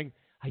going,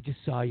 I just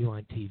saw you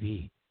on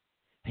TV,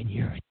 and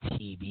you're a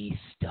TV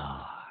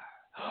star.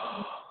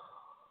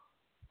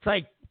 It's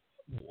like,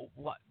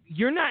 what?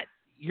 You're not.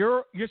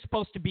 You're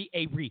supposed to be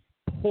a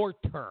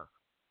reporter.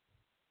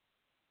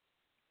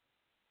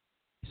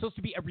 You're supposed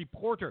to be a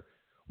reporter.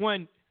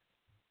 When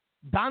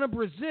Donna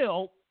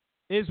Brazile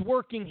is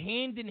working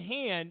hand in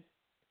hand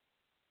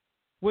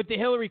with the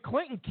Hillary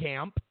Clinton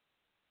camp,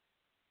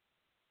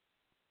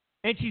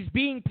 and she's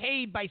being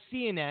paid by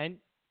CNN,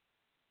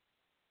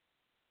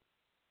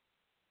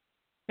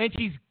 and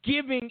she's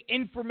giving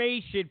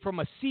information from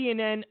a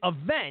CNN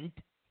event,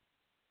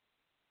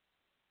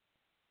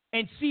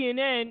 and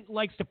CNN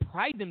likes to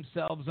pride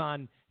themselves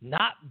on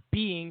not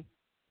being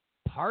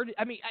part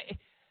of,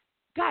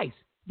 guys,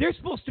 they're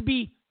supposed to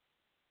be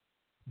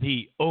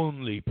the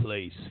only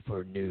place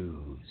for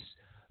news.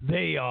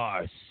 They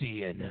are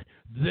CNN.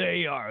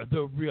 They are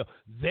the real.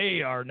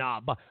 They are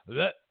not.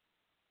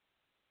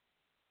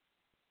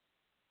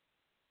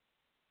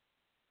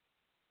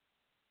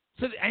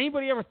 So did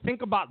anybody ever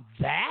think about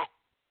that?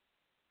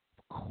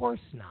 Of course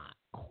not.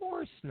 Of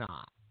course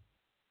not.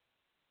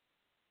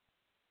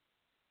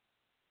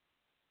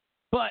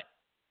 But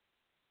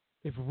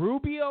if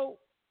Rubio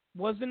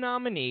was the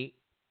nominee,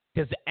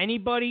 does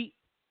anybody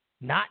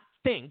not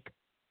think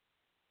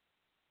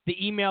the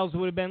emails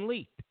would have been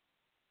leaked?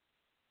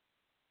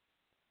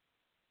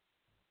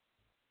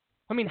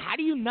 How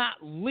do you not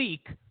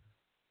leak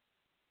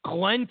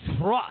Glenn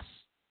Truss?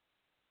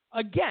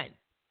 Again,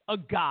 a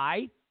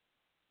guy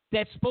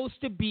that's supposed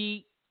to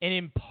be an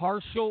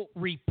impartial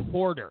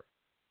reporter.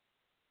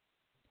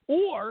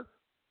 Or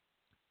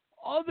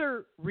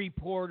other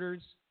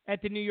reporters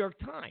at the New York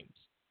Times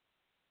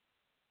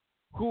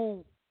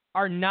who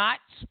are not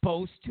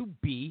supposed to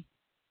be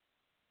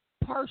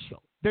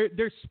partial.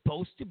 They're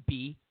supposed to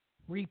be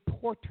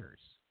reporters.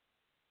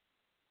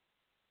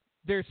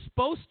 They're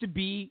supposed to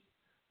be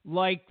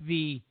like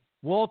the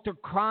Walter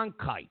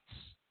Cronkites.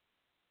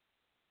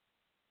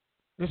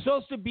 They're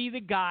supposed to be the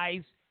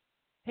guys,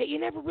 hey, you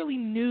never really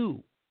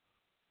knew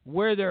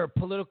where their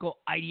political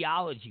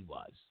ideology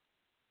was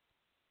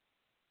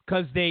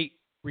because they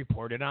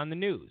reported on the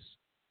news.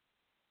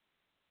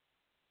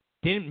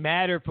 Didn't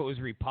matter if it was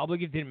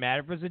Republican, didn't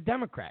matter if it was a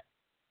Democrat.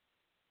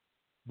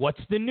 What's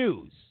the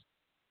news?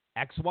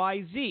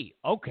 XYZ.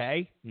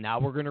 Okay, now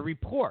we're going to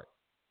report.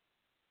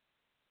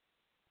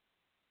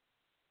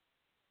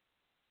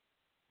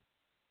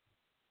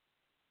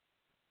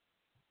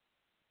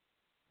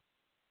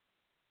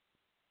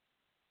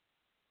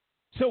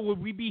 So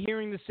would we be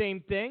hearing the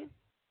same thing?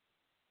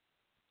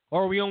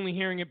 Or are we only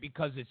hearing it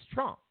because it's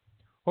Trump?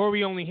 Or are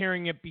we only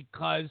hearing it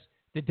because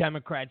the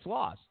Democrats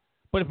lost?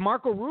 But if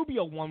Marco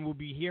Rubio won, we'll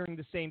be hearing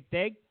the same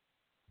thing.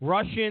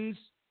 Russians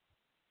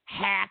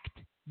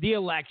hacked the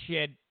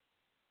election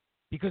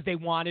because they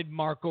wanted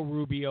Marco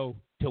Rubio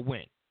to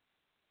win.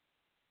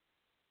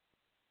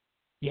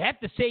 You have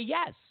to say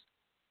yes.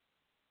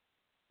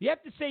 You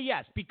have to say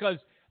yes because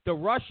the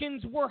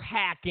Russians were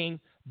hacking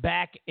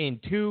back in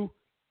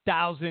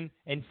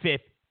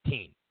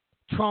 2015.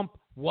 Trump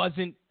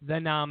wasn't the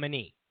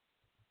nominee.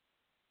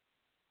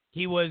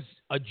 He was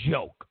a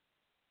joke.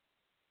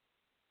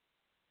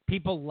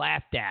 People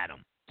laughed at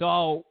him.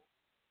 So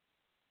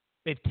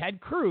if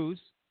Ted Cruz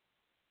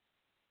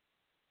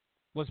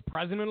was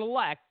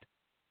president-elect,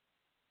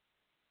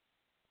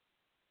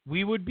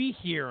 we would be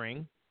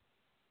hearing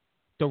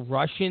the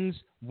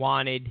Russians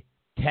wanted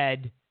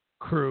Ted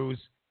Cruz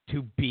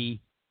to be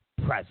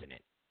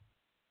president.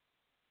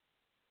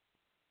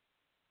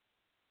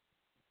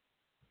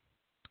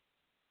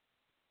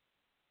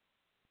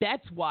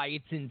 That's why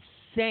it's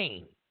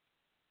insane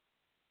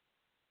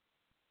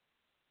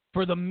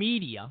for the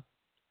media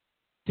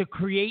to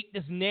create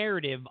this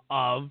narrative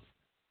of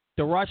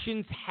the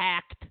Russians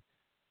hacked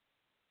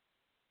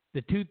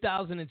the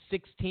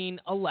 2016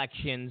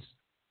 elections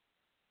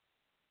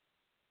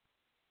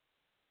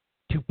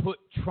to put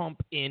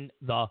Trump in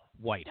the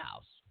White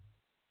House.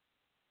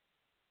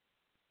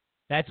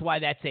 That's why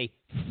that's a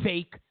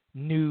fake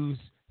news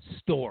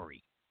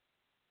story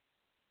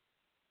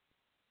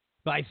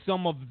by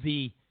some of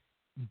the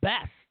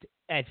best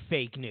at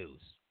fake news.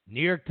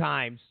 New York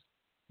Times,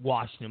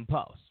 Washington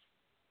Post.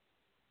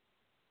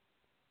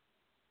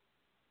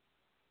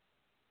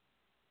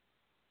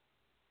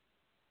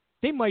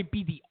 They might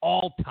be the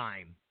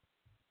all-time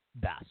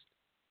best.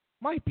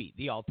 Might be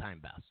the all-time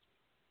best.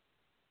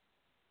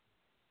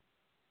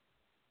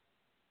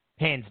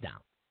 Hands down.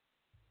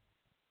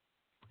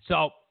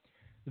 So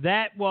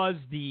that was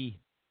the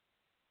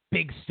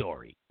big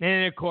story.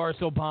 And, of course,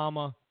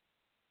 Obama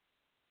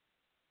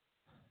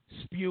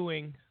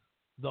spewing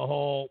the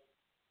whole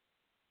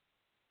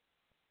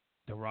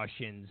the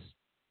Russians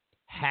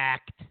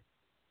hacked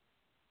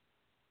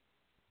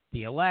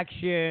the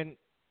election.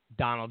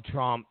 Donald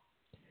Trump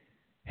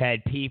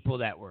had people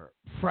that were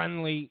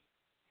friendly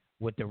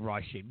with the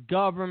Russian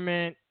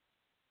government.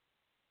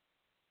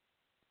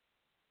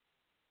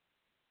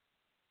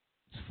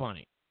 It's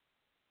funny.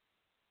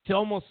 It's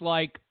almost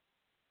like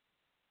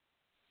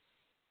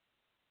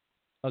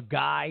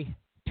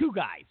two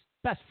guys,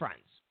 best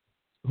friends,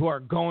 who are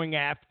going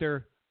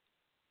after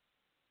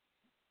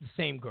the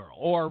same girl.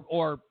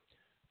 Or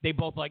they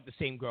both like the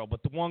same girl,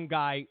 but the one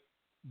guy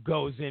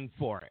goes in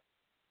for it.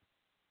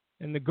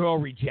 And the girl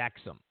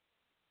rejects him.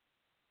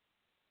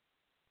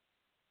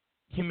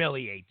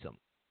 Humiliates him.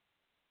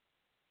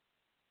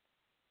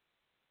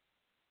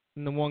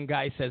 And the one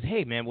guy says,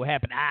 hey, man, what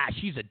happened?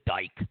 She's a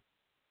dyke.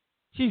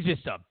 She's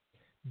just a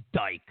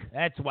dyke.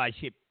 That's why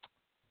she...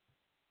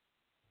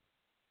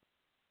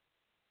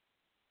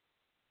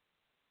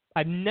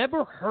 I've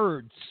never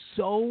heard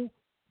so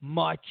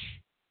much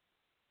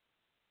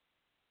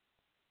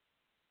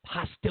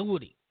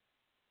hostility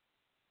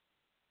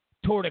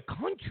toward a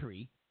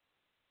country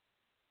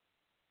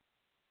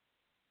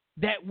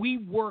that we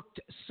worked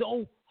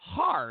so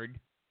hard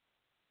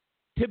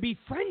to be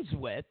friends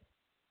with,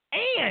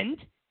 and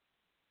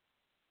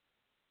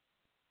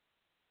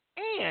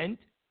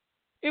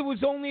it was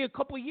only a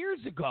couple years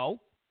ago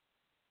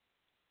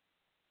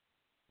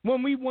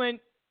when we went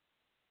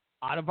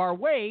out of our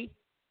way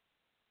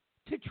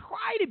to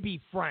try to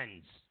be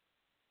friends.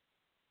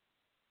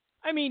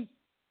 I mean,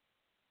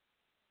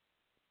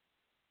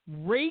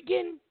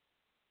 Reagan,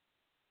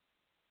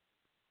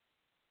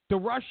 the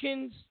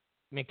Russians,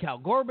 Mikhail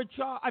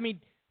Gorbachev, I mean,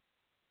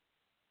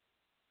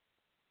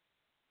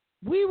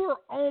 we were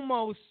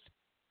almost,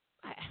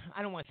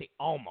 I don't want to say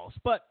almost,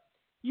 but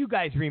you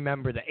guys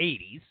remember the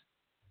 80s.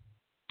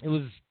 It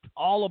was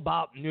all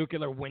about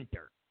nuclear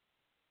winter.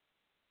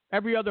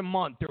 Every other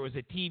month there was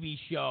a TV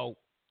show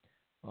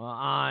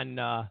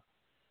on,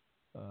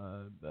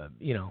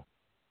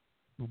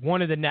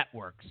 one of the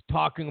networks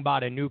talking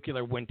about a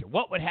nuclear winter.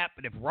 What would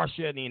happen if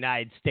Russia and the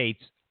United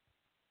States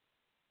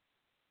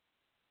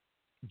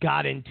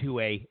got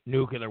into a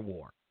nuclear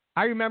war?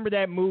 I remember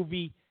that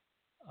movie.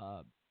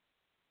 I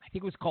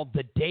think it was called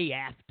The Day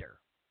After.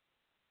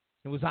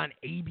 It was on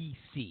ABC.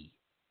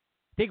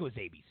 I think it was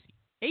ABC.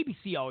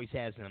 ABC always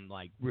has them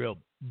like real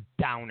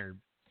downer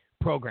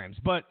programs.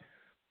 But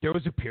there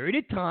was a period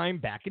of time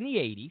back in the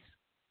 80s.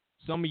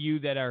 Some of you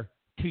that are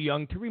too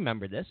young to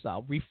remember this,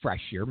 I'll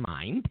refresh your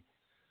mind.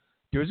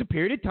 There was a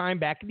period of time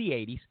back in the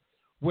 80s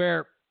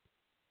where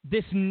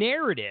this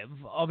narrative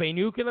of a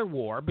nuclear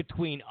war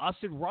between us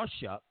and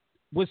Russia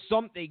was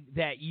something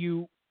that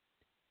you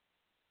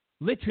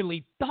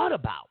literally thought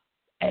about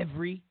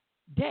every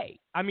day.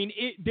 I mean,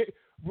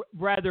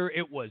 rather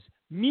it was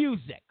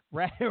music,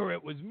 rather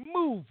it was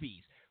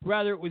movies,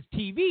 rather it was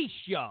TV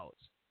shows.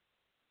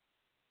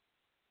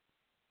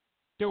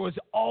 There was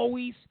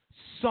always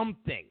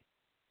something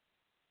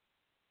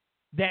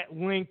that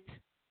linked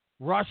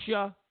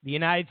Russia, the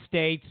United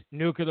States,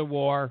 nuclear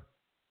war,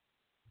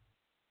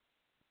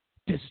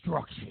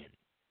 destruction.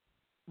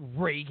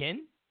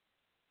 Reagan,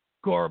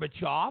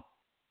 Gorbachev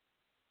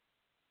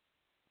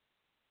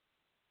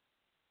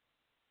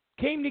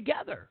came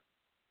together.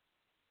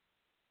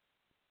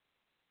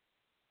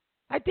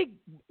 I think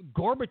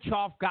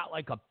Gorbachev got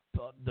like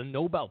the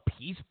Nobel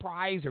Peace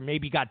Prize, or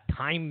maybe got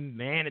Time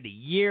Man of the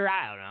Year.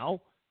 I don't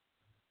know.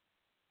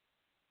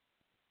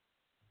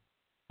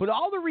 But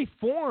all the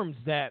reforms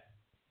that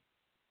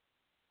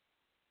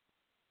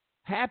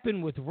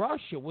happened with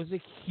Russia was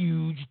a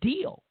huge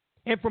deal.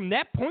 And from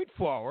that point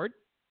forward,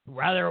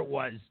 whether it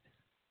was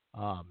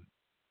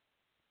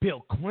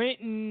Bill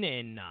Clinton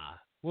and,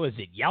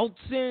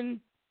 Yeltsin,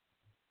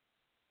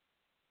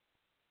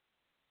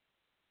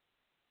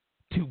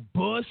 to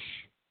Bush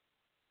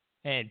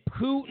and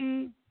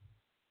Putin,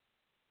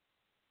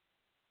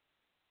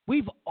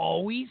 we've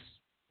always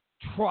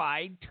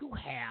tried to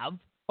have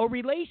a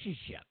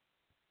relationship.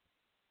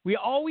 We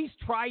always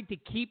tried to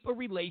keep a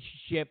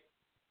relationship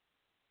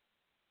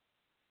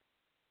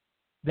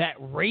that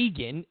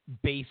Reagan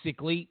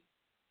basically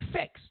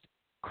fixed,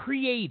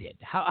 created,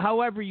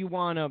 however you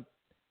want to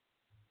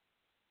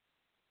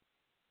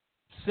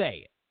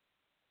say it.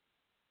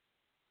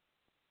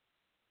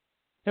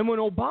 And when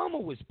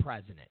Obama was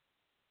president,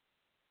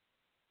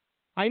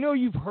 I know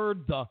you've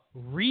heard the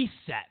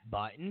reset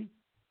button,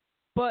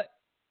 but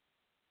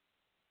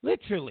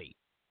literally,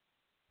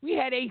 we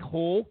had a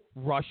whole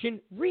Russian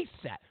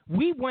reset.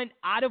 We went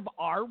out of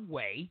our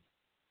way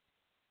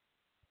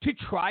to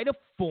try to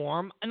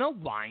form an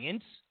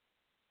alliance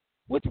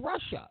with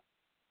Russia.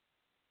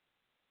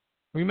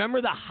 Remember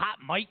the hot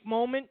mic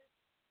moment?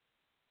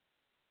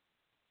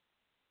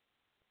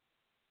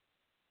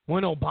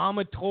 When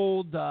Obama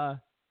told,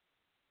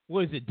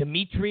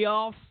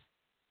 Dmitriev?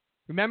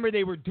 Remember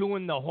they were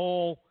doing the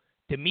whole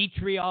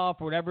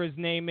Dmitriev, whatever his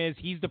name is.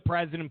 He's the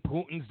president.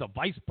 Putin's the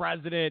vice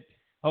president.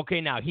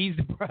 Okay, now he's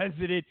the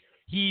president.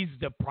 He's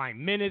the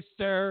prime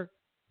minister.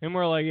 And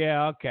we're like,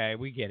 yeah, okay,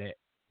 we get it.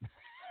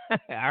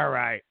 All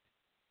right.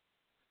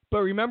 But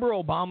remember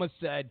Obama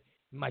said,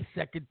 in my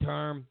second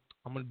term,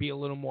 I'm going to be a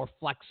little more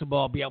flexible.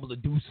 I'll be able to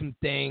do some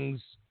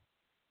things.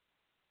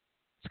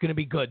 It's going to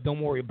be good. Don't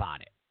worry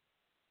about it.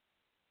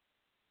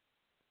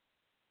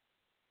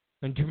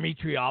 And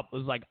Dmitriev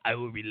was like, I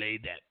will relay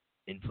that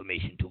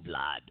information to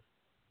Vlad.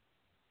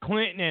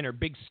 Clinton and her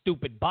big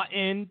stupid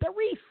button, the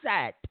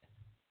reset.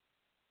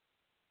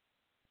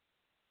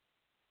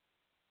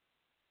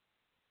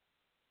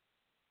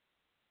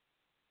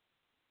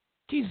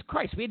 Jesus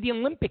Christ, we had the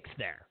Olympics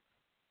there.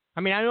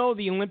 I mean, I know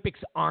the Olympics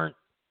aren't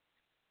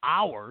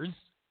ours,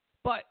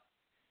 but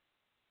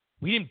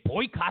we didn't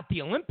boycott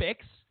the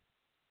Olympics.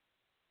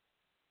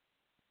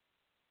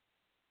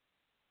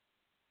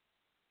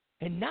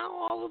 And now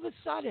all of a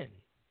sudden,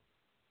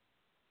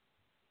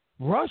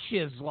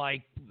 Russia's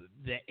like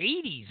the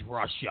 80s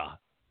Russia.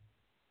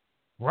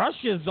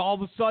 Russia's all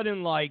of a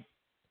sudden like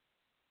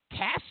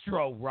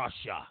Castro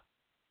Russia.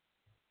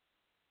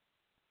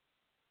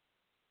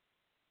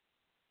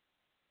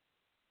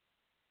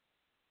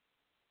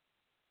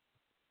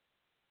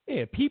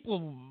 Yeah,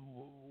 people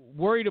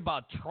worried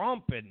about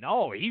Trump and,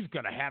 he's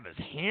going to have his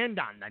hand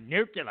on the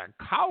nuclear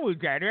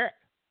code.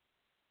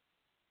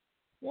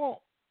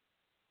 Well,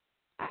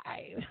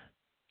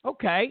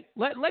 okay.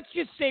 Let's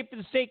just say, for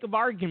the sake of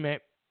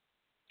argument,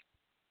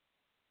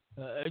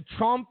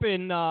 Trump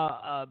and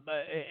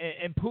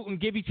Putin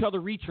give each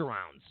other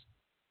reach-arounds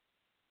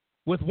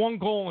with one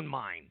goal in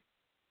mind,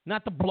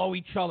 not to blow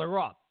each other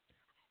up.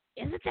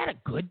 Isn't that a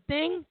good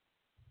thing?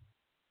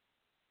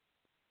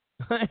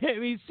 I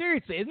mean,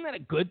 seriously, isn't that a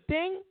good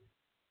thing?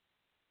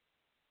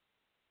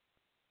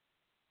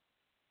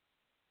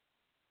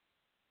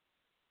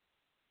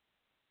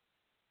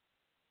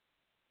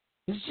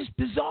 It's just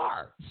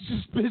bizarre. It's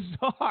just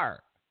bizarre.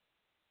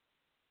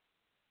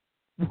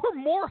 We're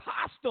more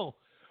hostile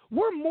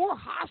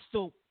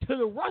to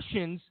the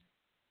Russians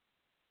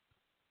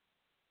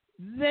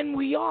than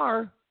we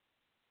are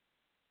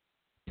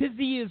to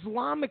the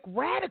Islamic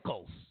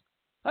radicals.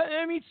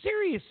 I mean,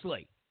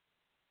 seriously.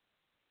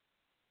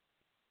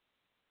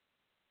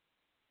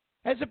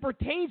 As it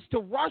pertains to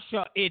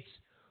Russia, it's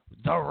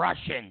the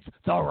Russians,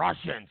 the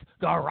Russians,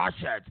 the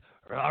Russians,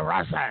 the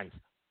Russians.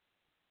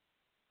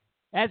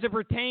 As it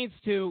pertains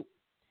to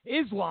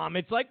Islam,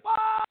 it's like,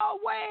 whoa,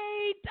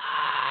 wait,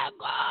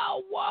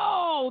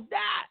 whoa,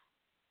 that.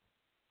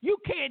 You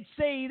can't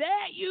say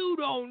that. You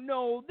don't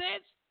know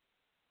this.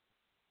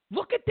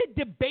 Look at the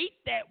debate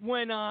that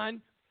went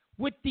on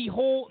with the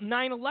whole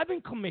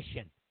 9/11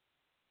 commission.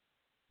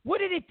 What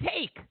did it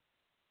take?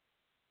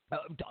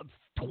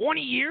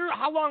 20 years?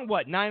 How long?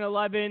 What?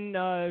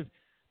 9/11,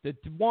 the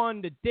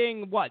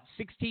thing, what?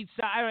 16?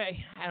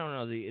 I don't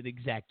know the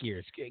exact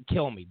years.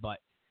 Kill me, but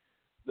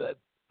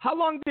how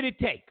long did it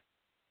take?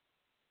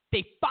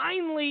 They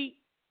finally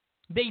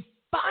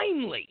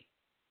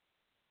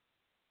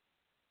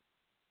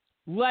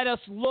let us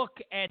look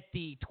at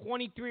the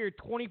 23 or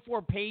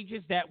 24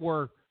 pages that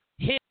were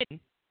hidden.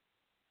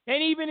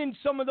 And even in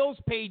some of those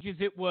pages,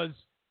 it was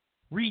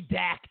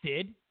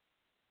redacted.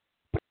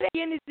 But at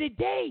the end of the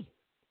day,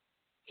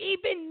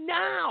 even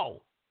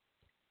now,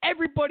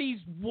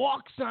 everybody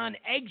walks on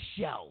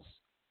eggshells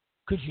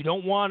because you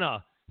don't want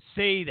to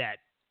say that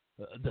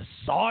the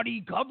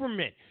Saudi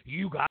government,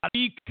 you got to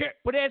be careful.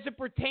 But as it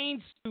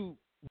pertains to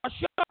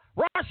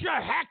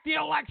Russia hacked the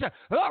election.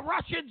 The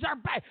Russians are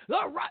bad.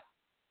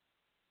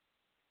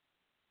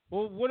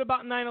 Well, what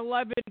about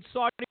 9/11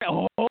 Saudi?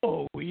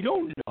 Oh, we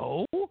don't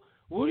know.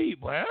 Wait.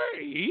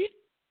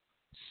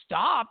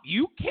 Stop.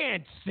 You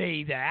can't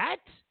say that.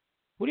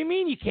 What do you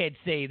mean you can't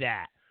say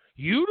that?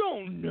 You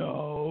don't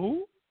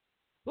know.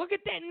 Look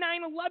at that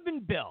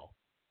 9/11 bill.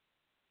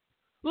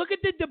 Look at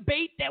the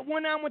debate that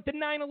went on with the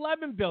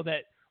 9/11 bill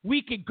that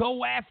we could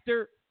go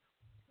after,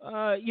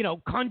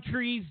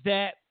 countries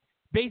that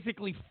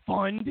basically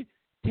fund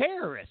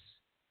terrorists.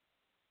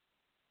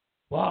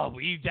 Well,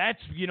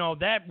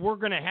 that we're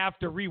going to have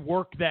to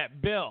rework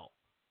that bill.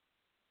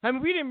 I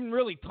mean, we didn't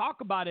really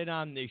talk about it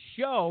on this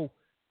show.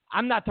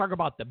 I'm not talking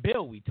about the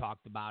bill. We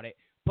talked about it.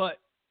 But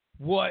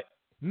what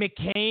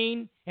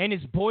McCain and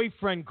his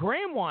boyfriend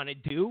Graham want to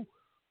do,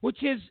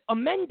 which is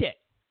amend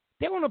it.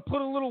 They want to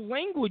put a little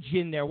language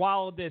in there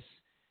while this,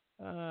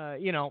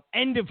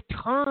 end of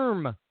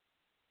term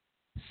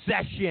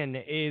session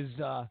is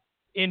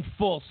in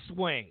full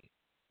swing,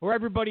 where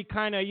everybody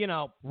kind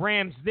of,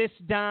 rams this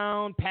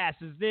down,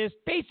 passes this,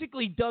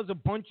 basically does a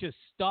bunch of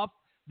stuff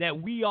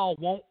that we all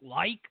won't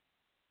like,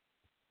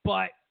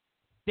 but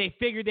they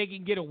figure they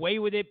can get away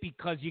with it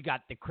because you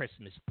got the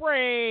Christmas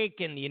break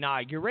and the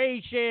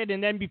inauguration,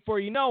 and then before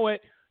you know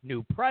it,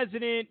 new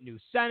president, new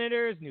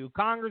senators, new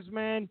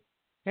congressmen.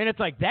 And it's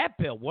like, that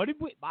bill, what did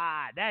we,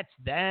 that's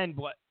then,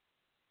 but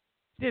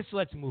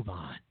let's move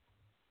on.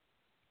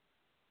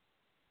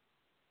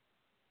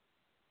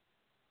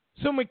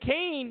 So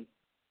McCain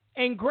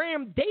and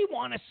Graham, they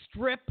want to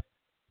strip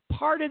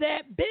part of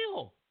that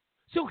bill.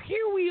 So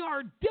here we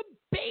are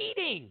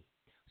debating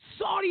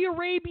Saudi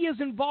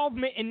Arabia's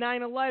involvement in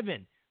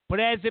 9/11. But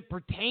as it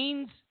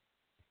pertains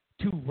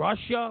to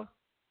Russia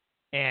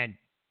and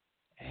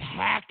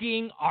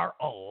hacking our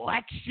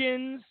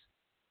elections,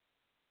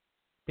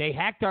 they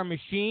hacked our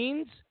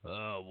machines?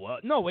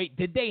 What? No, wait.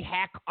 Did they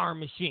hack our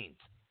machines?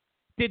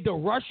 Did the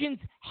Russians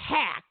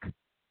hack?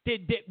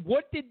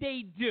 What did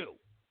they do?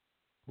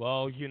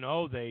 Well,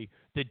 the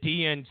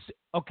DNC.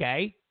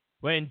 Okay.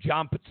 When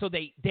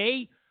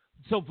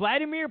so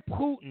Vladimir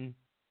Putin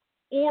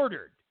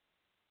ordered.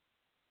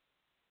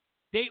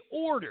 They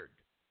ordered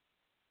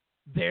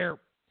their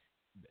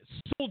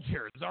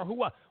soldiers or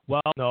who?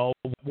 Well, no.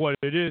 What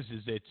it is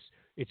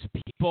it's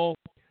people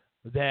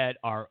that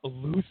are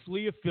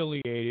loosely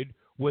affiliated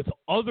with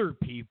other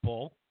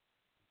people,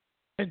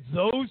 and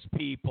those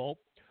people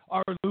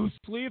are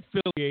loosely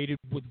affiliated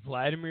with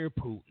Vladimir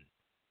Putin.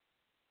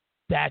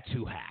 That's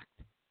who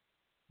hacked.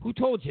 Who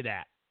told you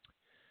that?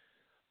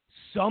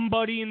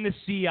 somebody in the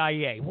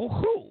CIA. Well,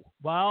 who?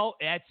 Well,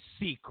 that's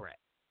secret.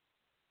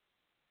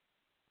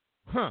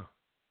 Huh.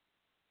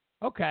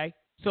 Okay.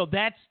 So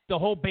that's the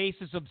whole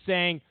basis of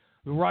saying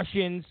the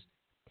Russians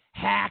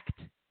hacked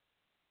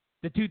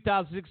the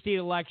 2016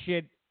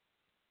 election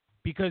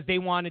because they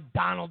wanted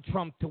Donald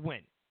Trump to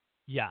win.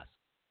 Yes.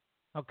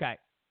 Okay.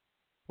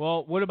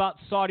 Well, what about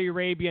Saudi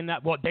Arabia and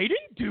that? Well, they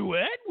didn't do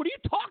it. What are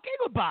you talking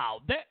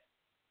about?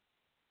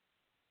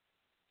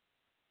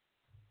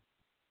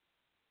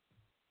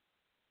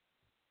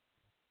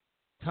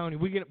 Tony,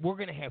 we're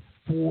gonna have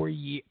 4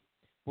 years.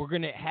 We're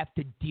gonna have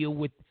to deal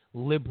with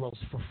liberals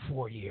for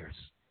 4 years.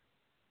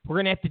 We're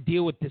gonna have to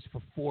deal with this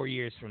for 4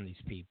 years from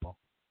these people.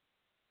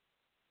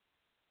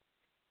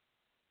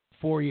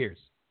 4 years.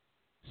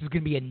 This is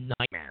gonna be a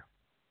nightmare.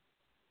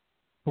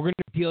 We're gonna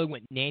be dealing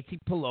with Nancy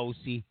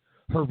Pelosi,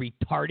 her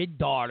retarded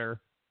daughter,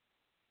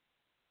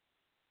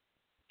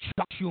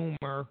 Chuck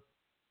Schumer,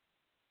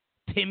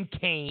 Tim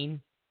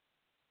Kaine,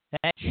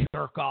 that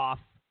jerk off.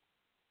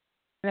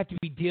 I have to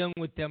be dealing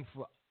with them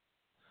for.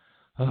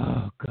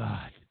 Oh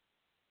God!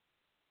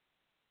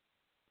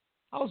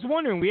 I was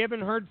wondering. We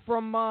haven't heard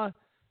from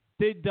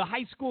the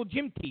high school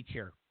gym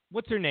teacher.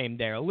 What's her name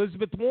there?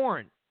 Elizabeth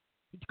Warren.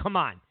 Come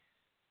on.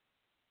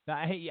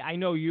 I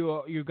know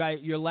you guys.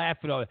 You're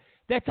laughing over.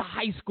 That's a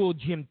high school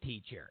gym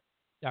teacher.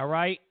 All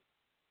right.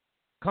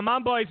 Come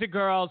on, boys and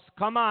girls.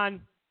 Come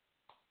on.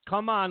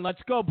 Come on.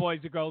 Let's go,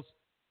 boys and girls.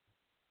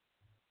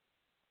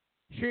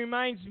 She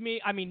reminds me.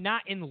 I mean,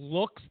 not in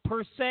looks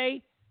per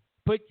se.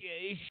 But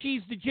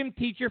she's the gym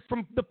teacher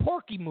from the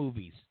Porky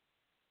movies.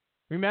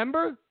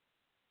 Remember?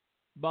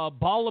 Bull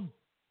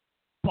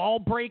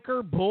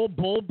breaker.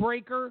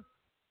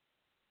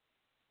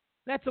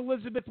 That's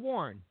Elizabeth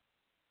Warren.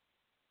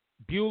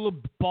 Beulah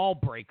ball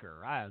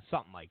breaker.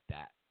 Something like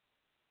that.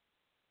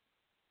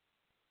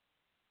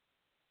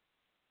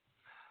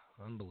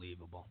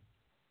 Unbelievable.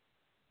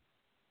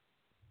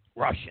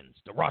 The Russians.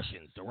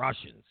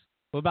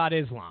 What about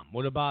Islam?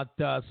 What about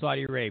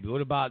Saudi Arabia?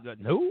 What about...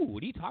 No,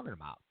 what are you talking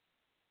about?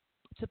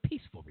 It's a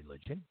peaceful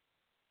religion.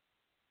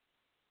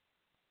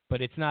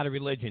 But it's not a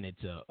religion.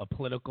 It's a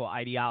political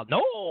ideology.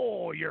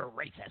 No, you're a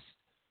racist.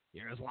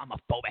 You're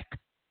Islamophobic.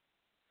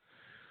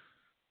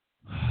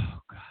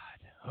 Oh,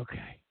 God.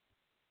 Okay.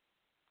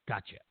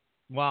 Gotcha.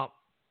 Well,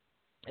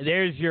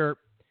 there's your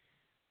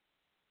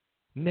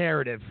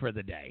narrative for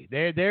the day.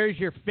 There's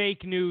your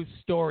fake news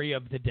story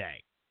of the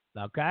day.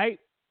 Okay?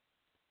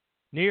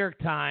 New York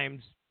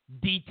Times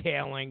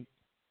detailing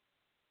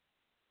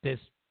this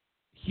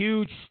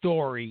huge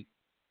story.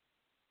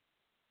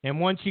 And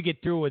once you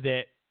get through with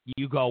it,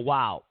 you go,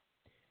 wow.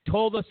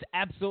 Told us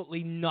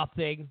absolutely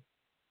nothing.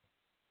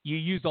 You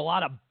used a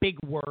lot of big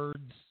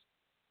words.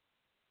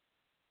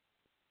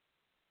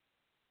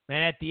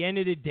 And at the end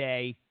of the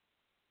day,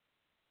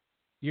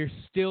 you're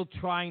still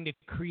trying to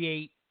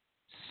create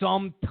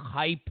some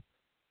type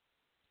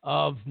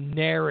of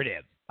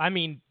narrative. I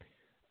mean,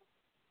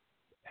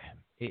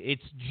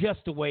 it's just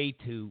a way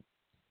to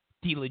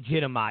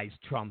delegitimize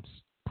Trump's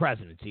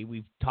presidency.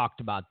 We've talked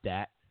about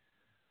that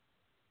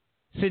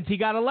since he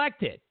got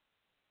elected.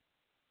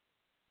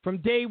 From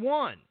day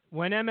one,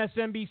 when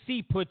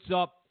MSNBC puts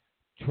up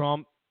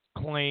Trump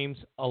claims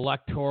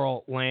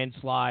electoral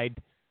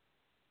landslide,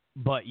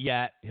 but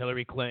yet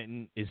Hillary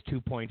Clinton is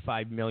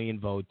 2.5 million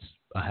votes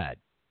ahead.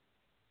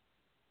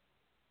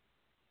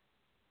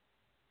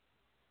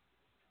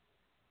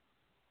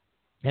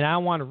 And I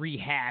don't want to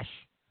rehash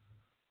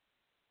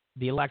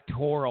the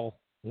electoral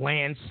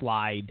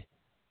landslide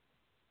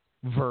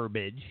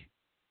verbiage.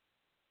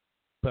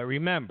 But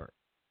remember,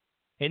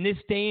 in this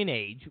day and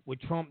age, what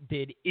Trump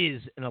did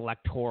is an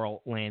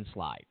electoral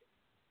landslide.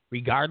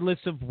 Regardless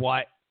of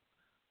what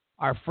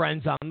our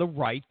friends on the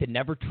right, the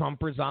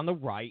never-Trumpers on the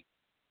right,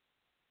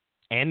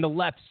 and the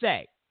left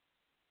say.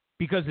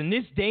 Because in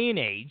this day and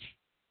age,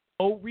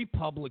 no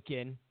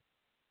Republican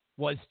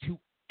was to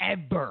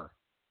ever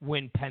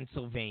win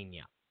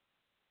Pennsylvania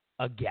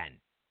again,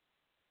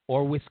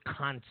 or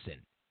Wisconsin,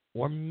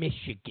 or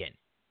Michigan,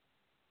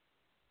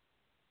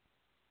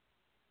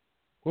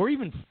 or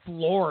even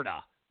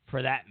Florida,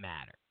 for that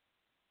matter.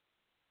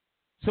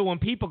 So when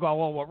people go,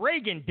 well, what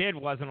Reagan did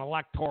was an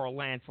electoral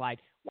landslide,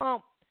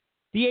 well,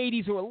 the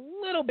 80s were a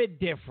little bit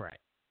different.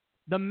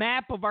 The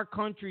map of our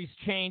country's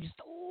changed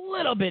a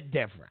little bit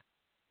different.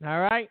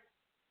 All right?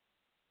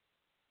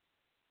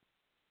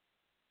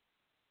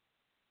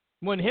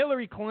 When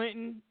Hillary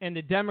Clinton and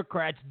the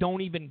Democrats don't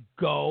even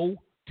go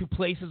to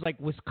places like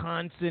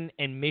Wisconsin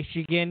and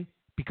Michigan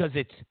because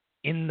it's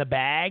in the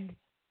bag,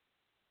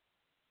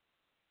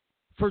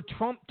 for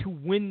Trump to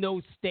win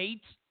those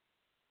states,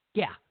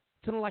 yeah,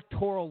 it's an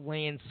electoral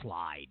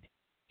landslide.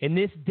 In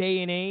this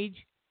day and age,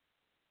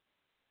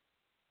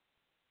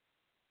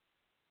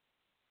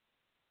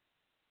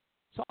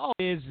 so all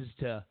it is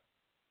to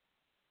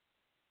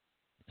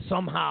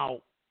somehow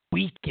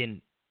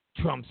weaken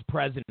Trump's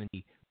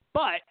presidency.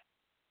 But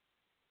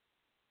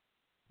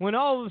when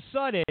all of a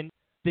sudden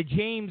the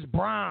Jim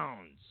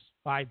Brown,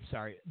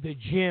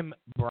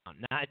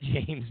 not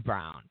James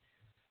Brown,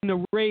 and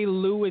the Ray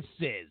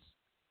Lewises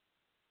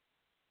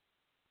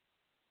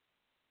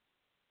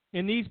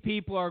And these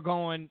people are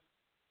going,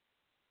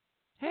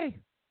 hey,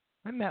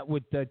 I met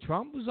with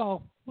Trump. It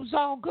was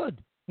all good.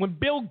 When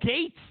Bill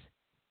Gates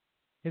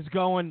is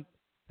going,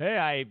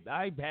 hey,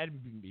 I had,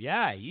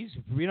 yeah, he's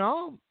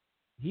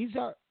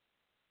our,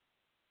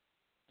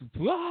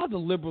 the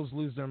liberals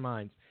lose their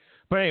minds.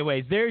 But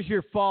anyways, there's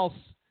your false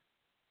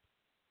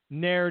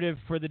narrative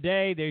for the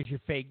day. There's your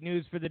fake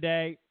news for the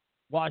day.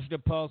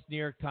 Washington Post, New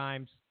York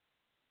Times.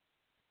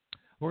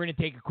 We're going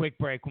to take a quick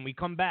break. When we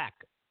come back,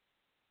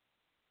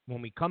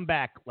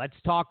 let's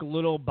talk a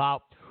little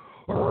about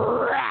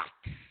Rex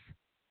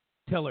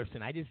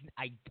Tillerson.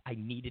 I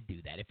need to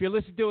do that. If you're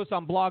listening to us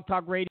on Blog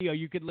Talk Radio,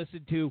 you could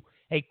listen to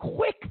a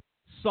quick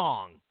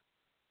song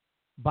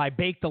by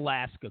Baked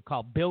Alaska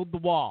called Build the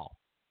Wall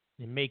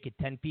and Make It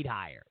 10 Feet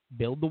Higher.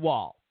 Build the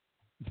wall.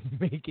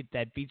 Make it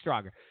 10 feet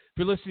stronger. If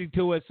you're listening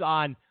to us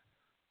on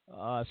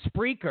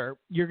Spreaker,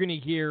 you're going to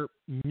hear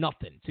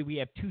nothing. See, we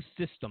have two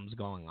systems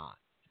going on.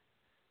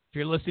 If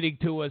you're listening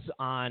to us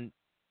on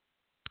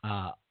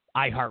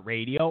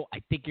iHeartRadio,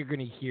 I think you're going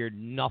to hear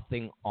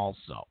nothing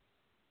also.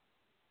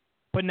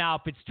 But now,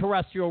 if it's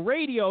terrestrial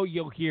radio,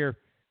 you'll hear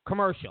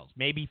commercials,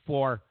 maybe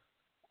for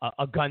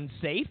a gun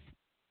safe,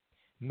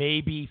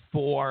 maybe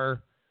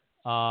for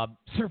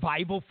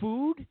survival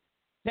food.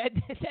 That's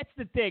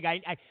the thing.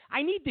 I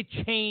need to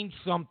change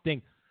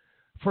something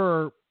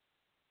for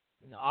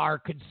our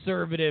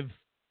conservative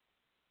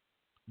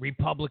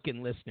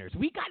Republican listeners.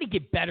 We got to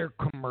get better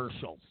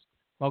commercials,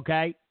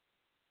 okay?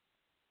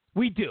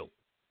 We do.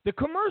 The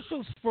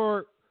commercials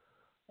for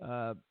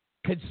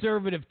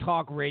conservative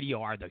talk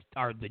radio are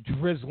the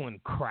drizzling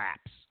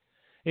craps.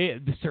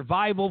 The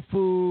survival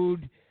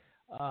food,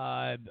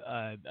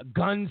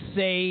 gun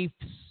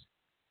safes,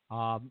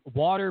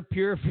 water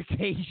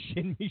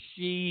purification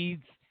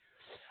machines.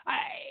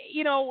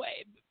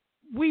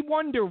 We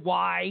wonder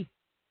why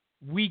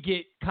we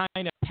get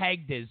kind of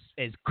pegged as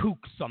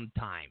kooks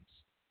sometimes.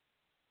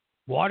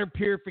 Water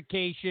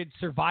purification,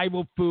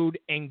 survival food,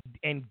 and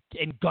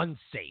gun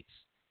safes.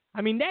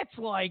 I mean, that's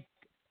like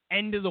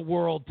end of the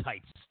world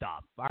type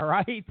stuff, all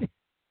right?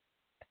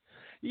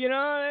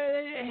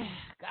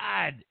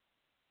 God.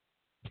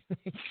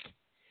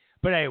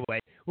 But anyway,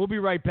 we'll be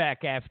right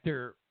back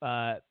after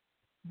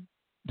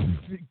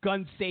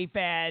gun safe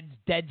ads,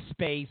 dead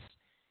space,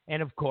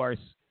 and of course,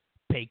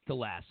 Baked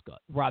Alaska.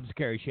 Rob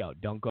Zicari Show.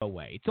 Don't go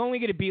away. It's only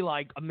going to be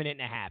like a minute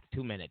and a half,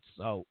 2 minutes,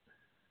 so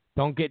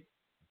don't get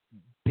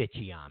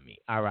bitchy on me.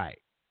 All right.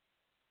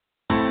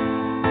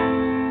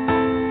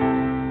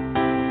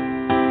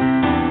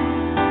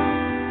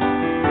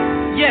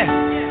 Yeah,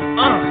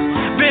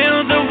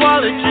 build the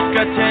wall, it just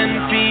got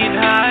 10 feet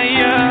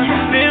higher.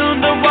 Build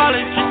the wall,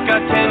 it just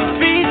got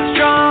 10 feet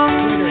strong.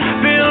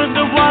 Build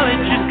the wall, it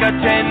just got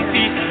 10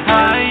 feet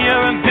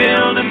higher. And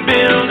build and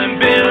build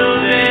and build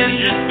and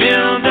just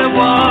build the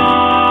wall.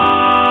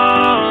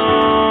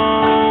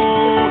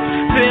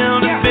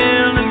 Build and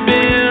build and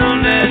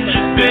build and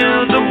just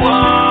build the wall.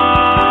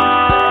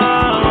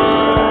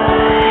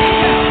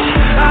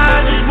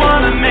 I just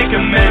wanna make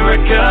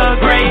America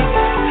great.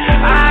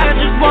 I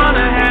just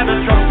wanna have a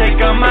Trump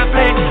take on my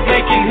plate,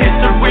 making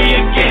history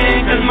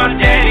again, cause my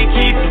daddy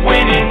keeps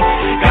winning.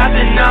 Got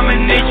the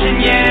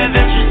nomination, yeah,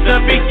 that's just the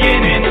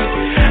beginning.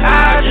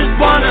 I just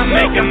wanna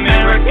make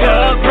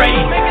America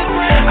great.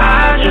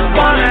 I just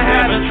wanna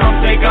have a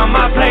Trump take on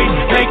my plate,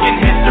 making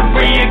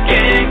history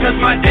again, cause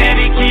my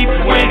daddy keeps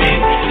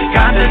winning.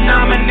 Got the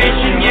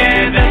nomination,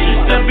 yeah, that's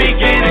just the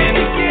beginning.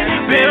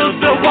 Build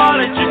the wall,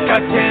 it just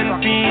got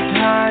 10 feet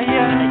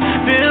higher.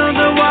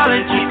 Build the wall,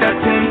 it just got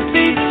 10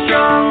 feet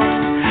strong.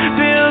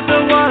 Build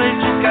the wall, it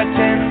just got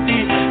 10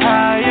 feet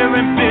higher.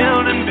 And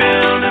build and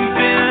build and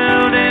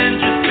build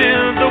and just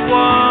build the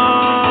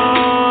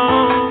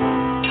wall.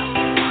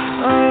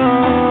 Oh,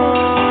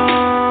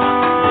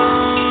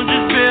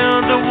 just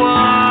build the wall.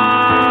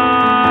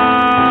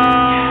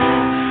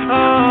 Oh,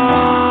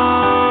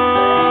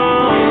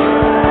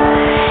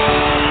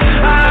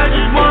 I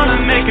just wanna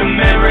make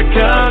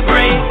America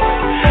great.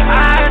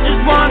 I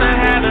just wanna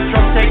have a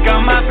Trump take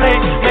on my plate,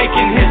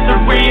 making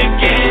history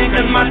again,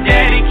 cause my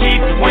daddy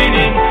keeps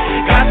winning.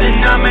 Got the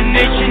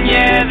nomination,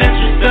 yeah, that's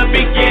just the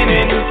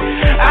beginning.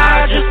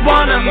 I just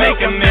wanna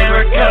make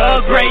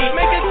America great.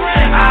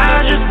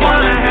 I just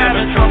wanna have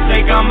a Trump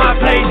take on my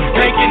plate,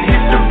 making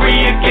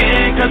history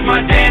again, cause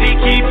my daddy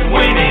keeps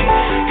winning.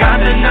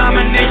 Got the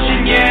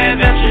nomination, yeah,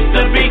 that's just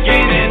the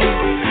beginning.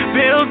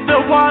 Build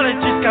the wall, it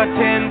just got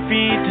 10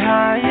 feet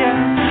higher.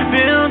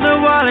 Build the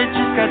wall, it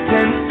just got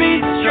 10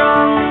 feet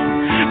strong.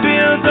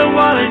 Build the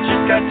wall, it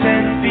just got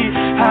 10 feet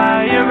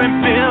higher.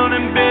 And build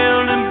and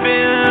build and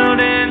build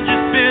and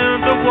just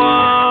build the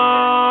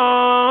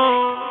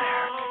wall.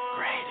 America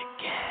great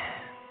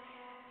again.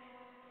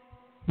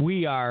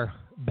 We are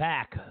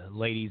back,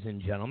 ladies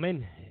and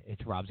gentlemen.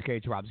 It's Rob Zicari.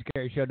 It's Rob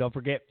Zicari Show. Don't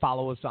forget,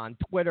 follow us on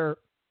Twitter.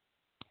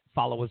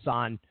 Follow us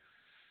on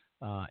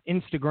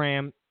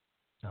Instagram.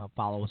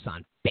 Follow us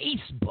on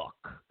Facebook.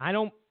 I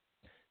don't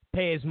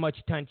pay as much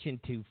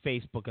attention to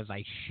Facebook as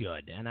I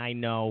should, and I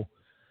know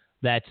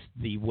That's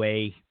the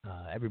way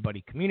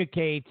everybody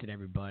communicates, and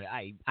everybody.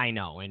 I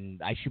know,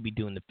 and I should be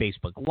doing the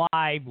Facebook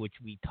Live, which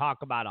we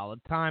talk about all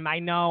the time. I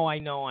know.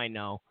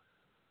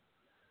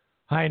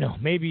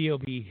 Maybe it'll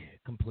be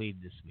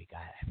completed this week.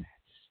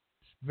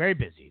 It's very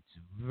busy.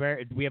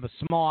 We have a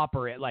small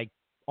like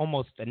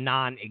almost a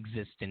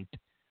non-existent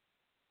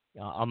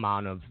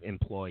amount of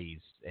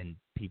employees and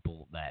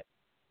people that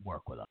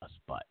work with us.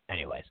 But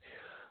anyways,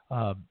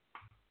 update.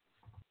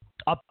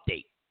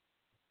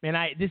 And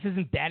this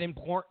isn't that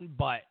important,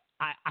 but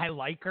I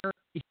like her.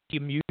 She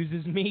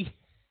amuses me.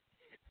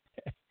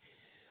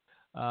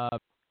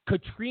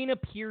 Katrina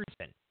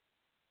Pearson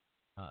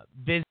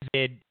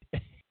visited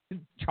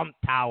Trump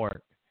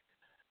Tower.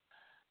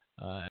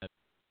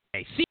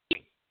 See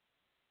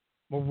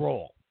a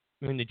role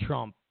in the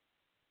Trump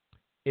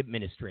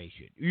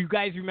administration. You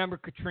guys remember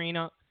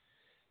Katrina?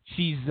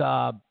 She's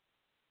the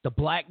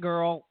black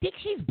girl. I think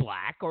she's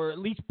black, or at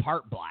least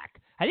part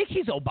black. I think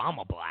she's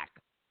Obama black.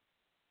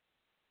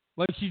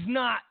 Like, she's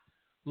not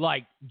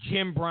like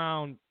Jim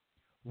Brown,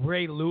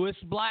 Ray Lewis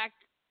black.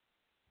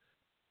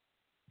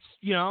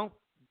 You know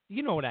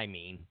what I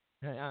mean.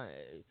 But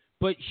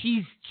I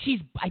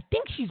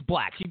think she's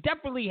black. She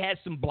definitely has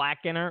some black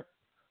in her,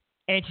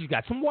 and she's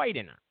got some white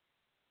in her.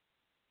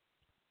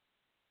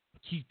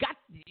 She's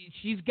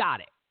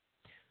got it.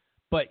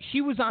 But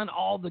she was on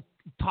all the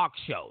talk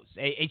shows,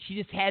 and she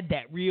just had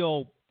that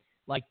real,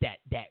 like that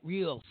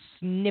real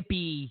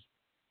snippy,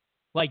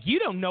 like, you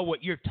don't know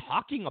what you're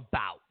talking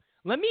about.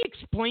 Let me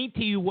explain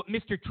to you what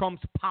Mr.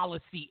 Trump's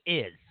policy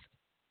is.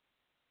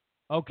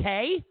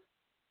 Okay?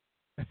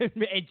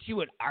 And she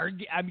would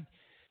argue. I mean,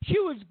 she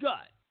was good.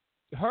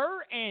 Her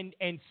and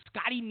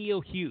Scotty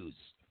Neal Hughes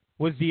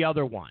was the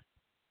other one.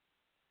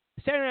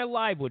 Saturday Night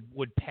Live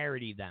would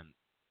parody them.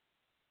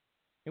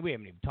 And we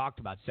haven't even talked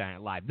about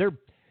Saturday Night Live.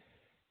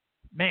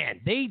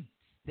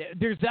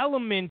 There's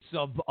elements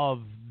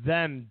of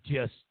them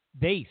just,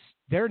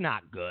 they're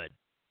not good.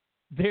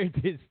 They're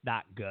just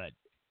not good.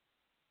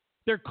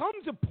 There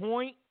comes a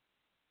point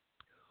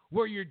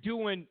where you're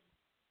doing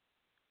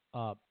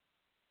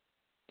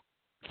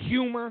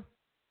humor,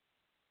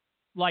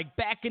 like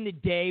back in the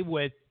day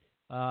with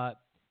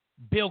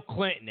Bill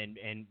Clinton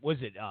and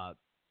was it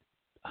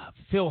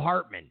Phil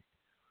Hartman?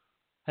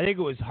 I think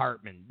it was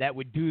Hartman that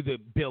would do the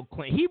Bill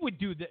Clinton. He would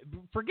do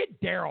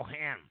forget Daryl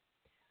Ham.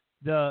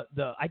 I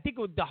think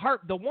it was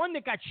the one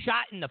that got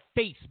shot in the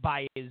face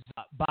by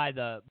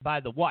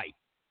the white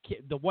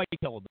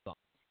killed him.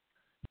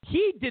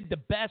 He did the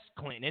best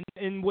Clinton,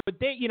 and what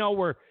they,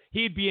 where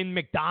he'd be in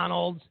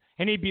McDonald's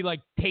and he'd be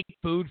like take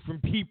food from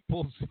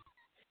people's.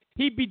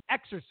 He'd be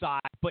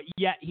exercised, but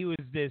yet he was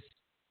this,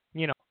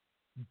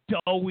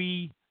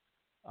 doughy,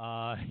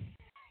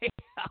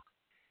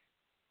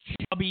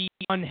 chubby,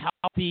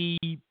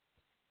 unhealthy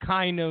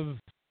kind of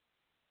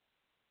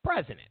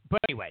president.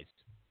 But anyways,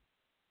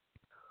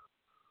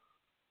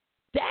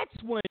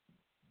 that's when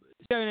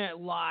Saturday Night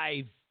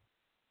Live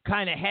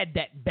kind of had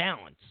that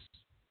balance.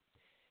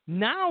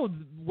 Now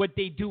what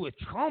they do with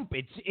Trump,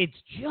 it's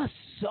just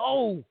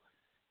so.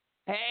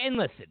 And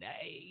listen,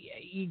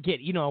 you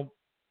get, you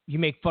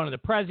make fun of the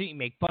president, you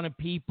make fun of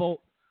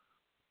people,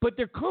 but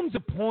there comes a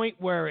point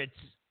where it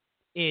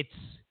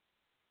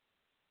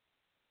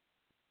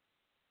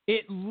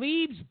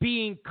leaves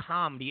being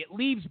comedy. It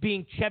leaves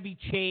being Chevy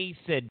Chase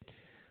and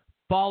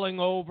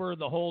falling over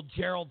the whole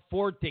Gerald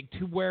Ford thing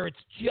to where it's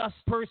just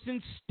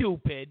person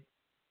stupid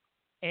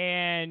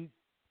and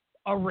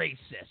a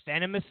racist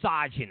and a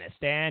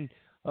misogynist and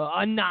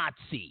a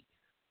Nazi.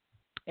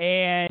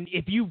 And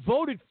if you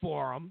voted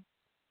for him,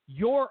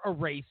 you're a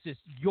racist,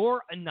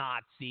 you're a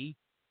Nazi,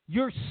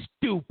 you're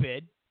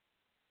stupid,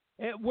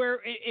 where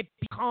it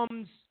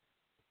becomes,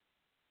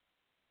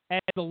 as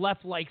the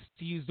left likes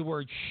to use the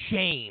word,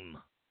 shame.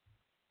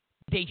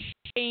 They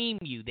shame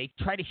you. They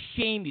try to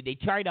shame you. They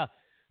try to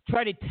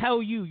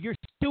tell you you're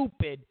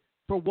stupid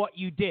for what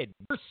you did.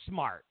 We're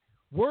smart.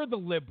 We're the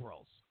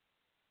liberals.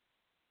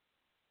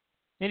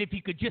 And if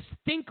you could just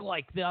think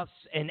like us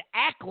and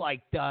act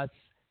like us,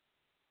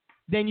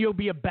 then you'll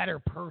be a better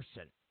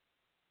person.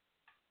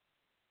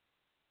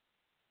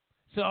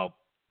 So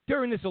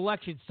during this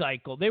election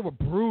cycle, they were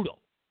brutal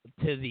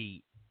to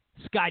the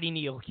Scotty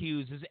Neal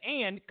Hugheses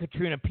and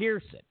Katrina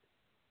Pearson.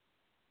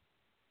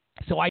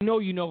 So I know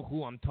you know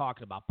who I'm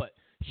talking about, but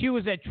she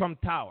was at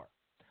Trump Tower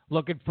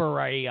looking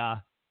for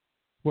a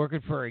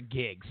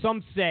gig.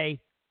 Some say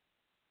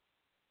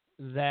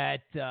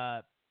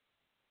that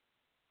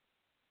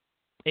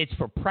it's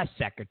for press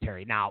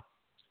secretary. Now,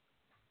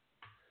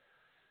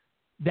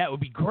 that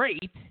would be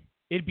great.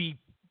 It'd be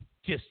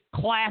just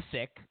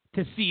classic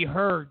to see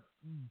her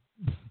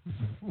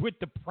with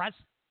the press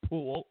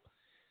pool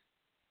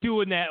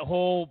doing that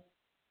whole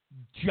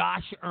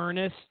Josh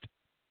Earnest,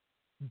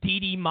 Dee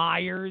Dee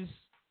Myers,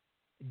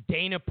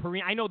 Dana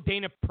Perino. I know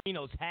Dana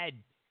Perino's head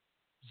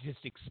just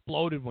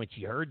exploded when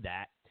she heard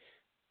that.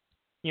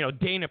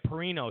 Dana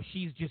Perino,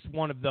 she's just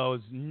one of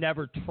those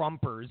never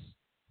Trumpers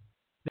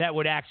that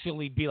would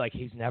actually be like,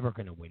 he's never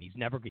going to win.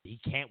 He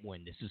can't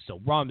win. This is so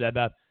wrong.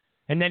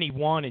 And then he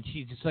won, and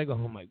she's just like,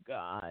 oh, my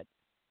God.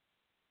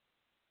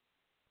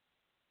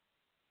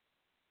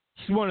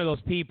 She's one of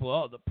those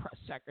people, the press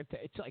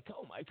secretary. It's like,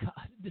 oh, my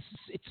God, it's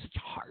such a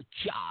hard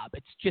job.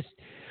 It's just,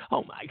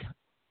 oh, my God.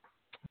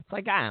 It's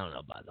like, I don't know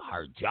about the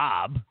hard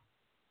job.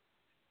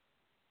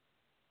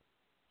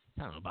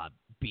 I don't know about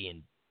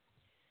being,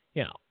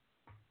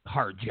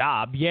 hard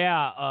job.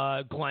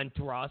 Yeah, Glenn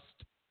Thrust.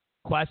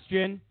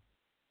 Question.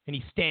 And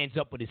he stands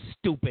up with his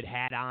stupid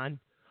hat on.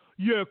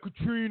 Yeah,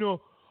 Katrina,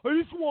 I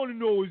just want to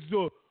know, is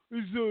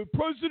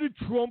President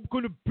Trump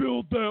going to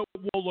build that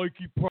wall like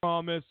he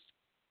promised?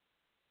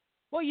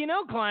 Well,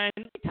 Glenn,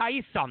 let me tell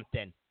you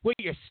something with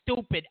your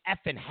stupid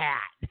effing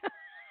hat.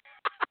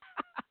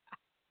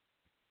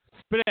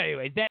 But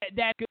anyway,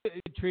 that's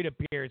Katrina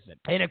Pearson.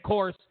 And, of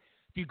course,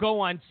 if you go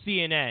on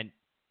CNN,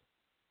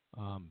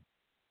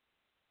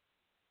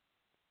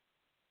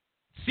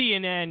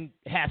 CNN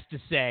has to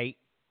say,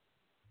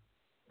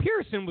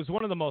 Pearson was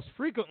one of the most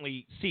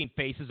frequently seen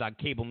faces on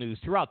cable news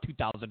throughout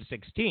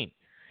 2016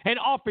 and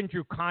often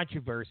drew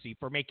controversy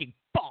for making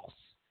false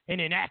and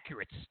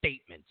inaccurate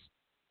statements.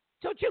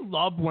 Don't you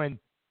love when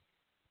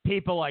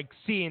people like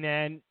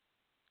CNN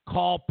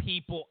call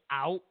people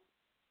out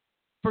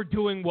for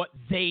doing what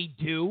they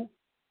do?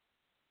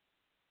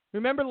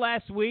 Remember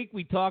last week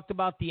we talked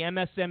about the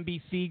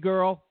MSNBC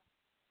girl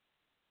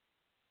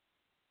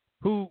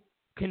who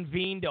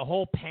convened a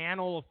whole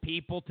panel of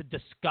people to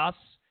discuss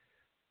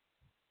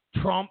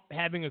Trump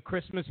having a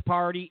Christmas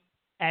party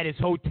at his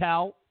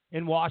hotel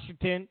in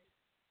Washington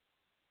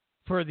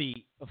for the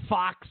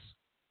Fox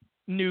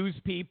News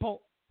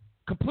people.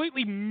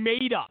 Completely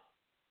made up.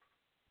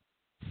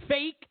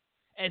 Fake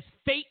as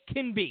fake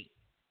can be.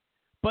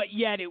 But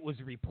yet it was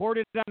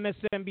reported on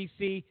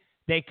MSNBC.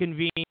 They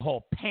convened a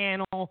whole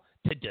panel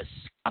to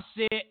discuss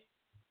it.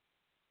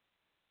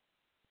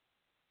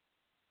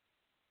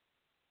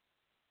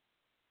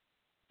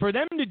 For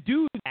them to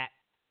do that,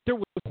 there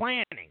was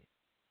planning.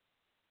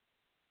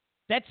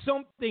 That's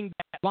something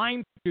that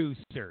line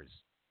producers,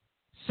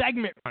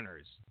 segment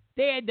runners,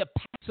 they had to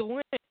pencil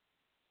in.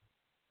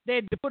 They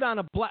had to put on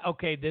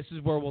okay, this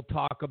is where we'll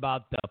talk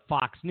about the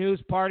Fox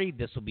News party.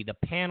 This will be the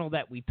panel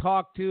that we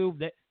talk to.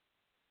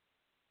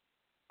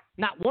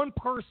 Not one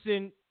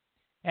person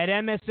at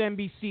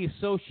MSNBC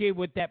associated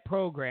with that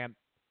program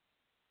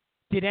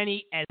did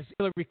any, as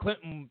Hillary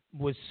Clinton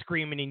was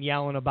screaming and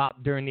yelling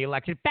about during the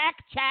election,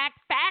 fact check,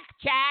 fact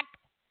check.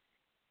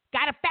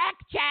 Got to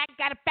fact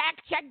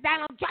check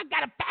Donald Trump,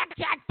 got to fact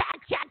check.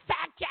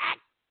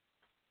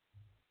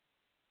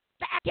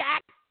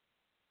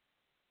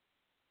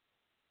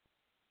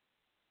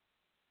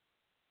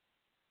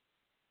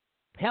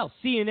 Hell,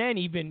 CNN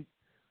even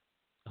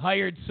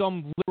hired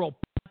some liberal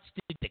putz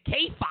to do the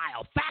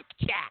K-File fact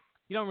check.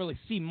 You don't really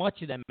see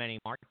much of them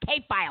anymore.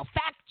 K-File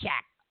fact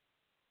check.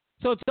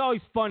 So it's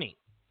always funny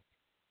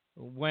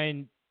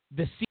when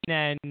the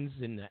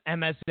CNNs and the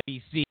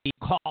MSNBC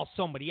call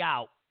somebody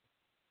out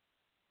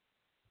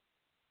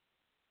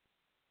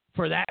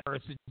for that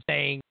person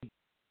saying,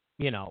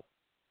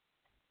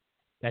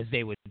 as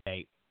they would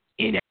say,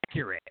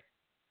 inaccurate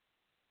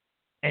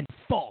and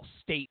false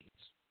statements.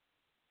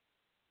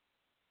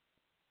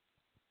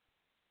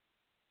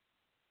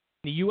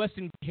 The U.S.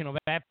 invasion of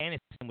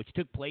Afghanistan, which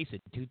took place in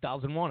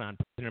 2001 on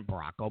President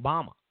Barack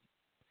Obama.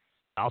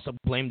 Also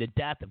blamed the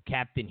death of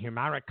Captain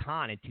Himara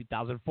Khan in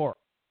 2004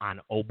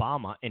 on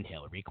Obama and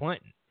Hillary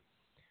Clinton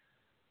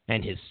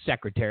and his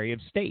Secretary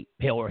of State.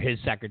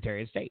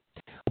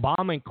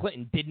 Obama and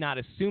Clinton did not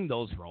assume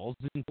those roles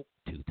until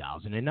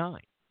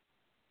 2009.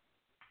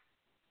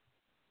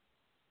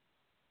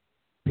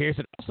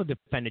 Pearson also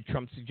defended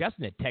Trump's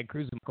suggestion that Ted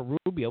Cruz and Marco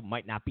Rubio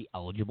might not be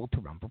eligible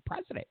to run for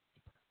president.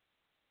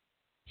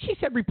 She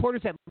said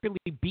reporters have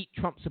literally beat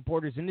Trump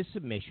supporters into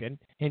submission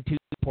and to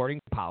supporting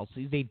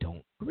policies they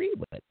don't agree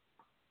with.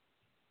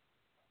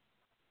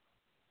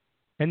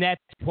 And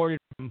that's reported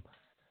from,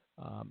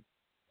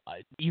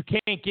 you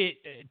can't get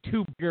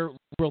two bigger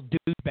liberal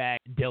douchebag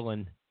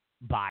Dylan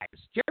Byers.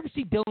 Did you ever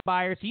see Dylan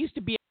Byers? He used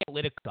to be at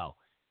Politico.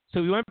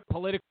 So he went from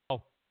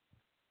Politico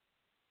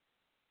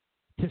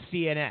to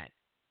CNN.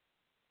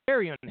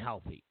 Very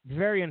unhealthy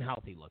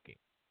looking.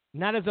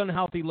 Not as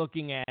unhealthy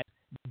looking as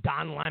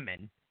Don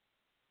Lemon.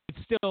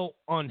 It's still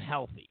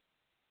unhealthy.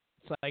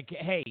 It's like,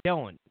 hey,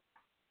 Dylan,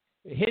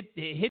 hit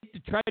the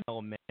treadmill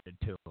a minute or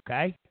two,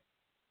 okay?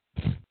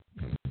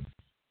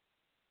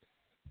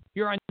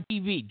 You're on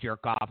TV,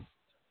 jerk off.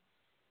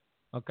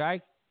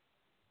 Okay?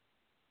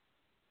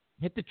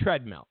 Hit the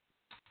treadmill.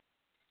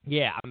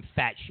 Yeah, I'm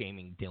fat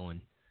shaming Dylan.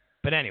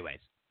 But anyways,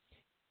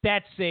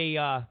 that's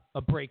a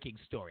breaking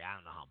story. I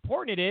don't know how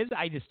important it is.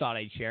 I just thought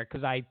I'd share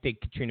because I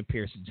think Katrina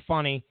Pearson's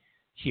funny.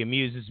 She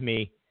amuses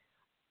me.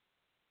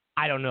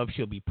 I don't know if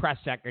she'll be press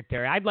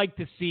secretary. I'd like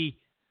to see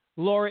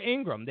Laura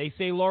Ingraham. They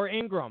say Laura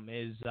Ingraham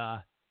is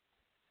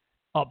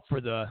up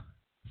for the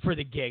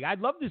gig. I'd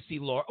love to see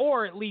Laura,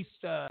 or at least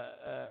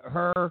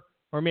her,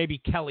 or maybe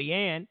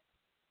Kellyanne.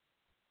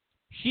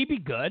 She'd be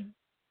good.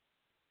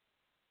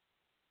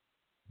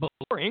 But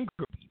Laura Ingraham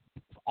would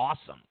be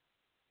awesome.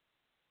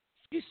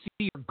 you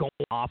see her going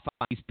off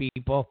on these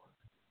people?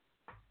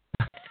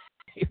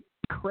 It's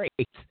great.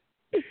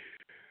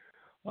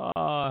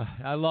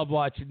 I love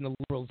watching the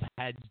liberals'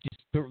 heads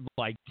just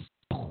like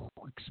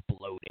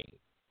exploding.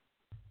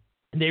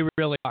 And they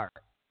really are.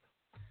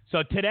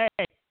 So today,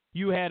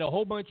 you had a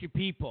whole bunch of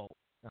people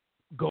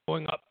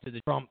going up to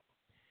the Trump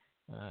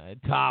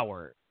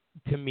Tower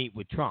to meet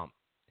with Trump.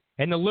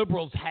 And the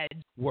liberals'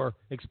 heads were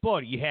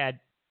exploding. You had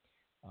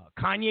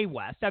Kanye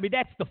West. I mean,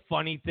 that's the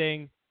funny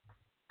thing,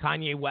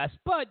 Kanye West.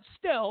 But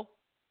still,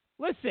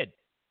 listen,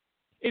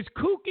 as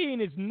kooky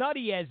and as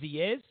nutty as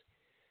he is,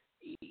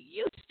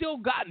 you still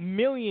got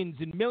millions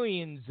and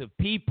millions of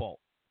people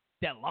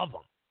that love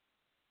him.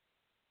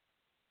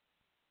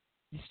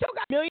 You still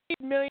got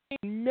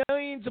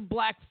millions of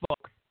black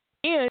folk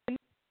and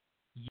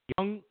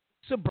young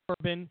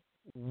suburban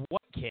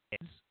white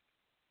kids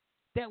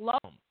that love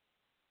him.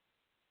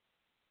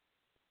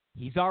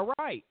 He's all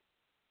right.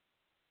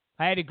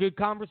 I had a good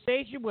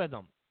conversation with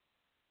him.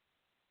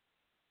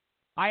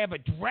 I have a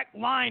direct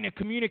line of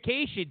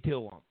communication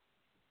to him.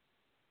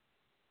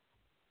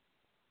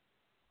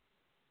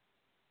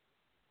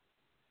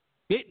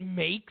 It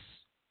makes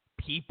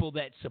people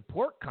that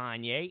support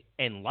Kanye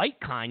and like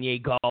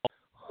Kanye go,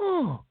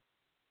 oh,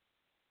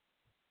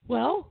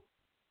 well,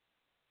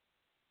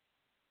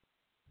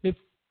 if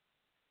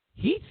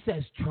he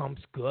says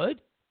Trump's good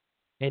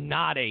and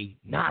not a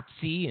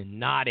Nazi and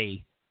not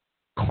a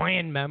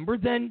Klan member,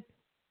 then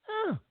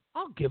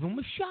I'll give him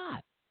a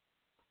shot.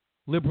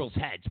 Liberals'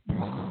 heads,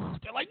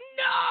 they're like,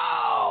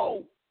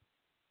 no!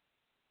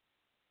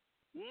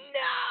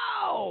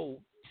 No!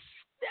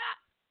 Stop!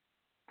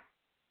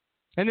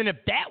 And then if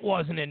that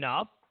wasn't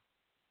enough,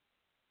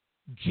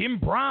 Jim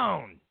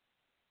Brown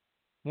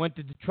went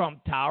to the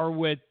Trump Tower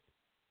with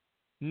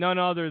none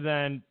other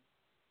than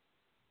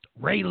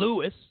Ray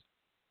Lewis.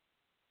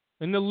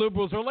 And the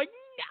liberals are like,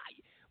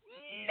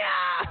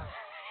 nah.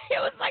 It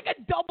was like a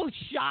double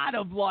shot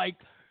of like,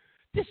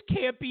 this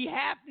can't be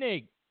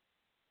happening.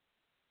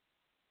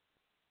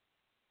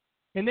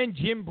 And then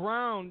Jim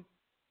Brown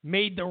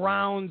made the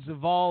rounds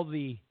of all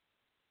the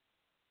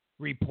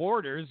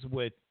reporters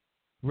with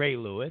Ray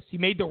Lewis. He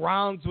made the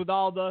rounds with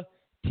all the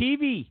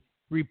TV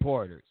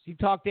reporters. He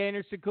talked to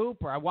Anderson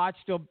Cooper. I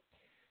watched him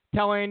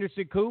tell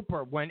Anderson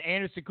Cooper when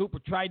Anderson Cooper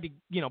tried to,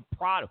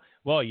 prod him.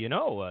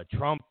 Well,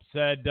 Trump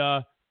said,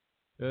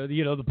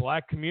 the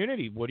black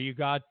community, what do you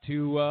got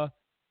to,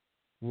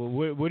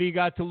 what do you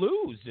got to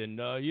lose? And,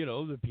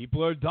 the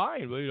people are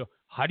dying. Well,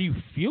 how do you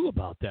feel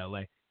about that?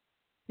 Like,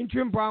 and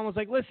Jim Brown was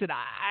like, listen,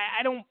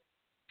 I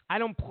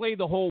don't play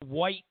the whole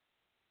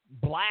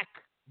white-black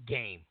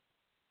game.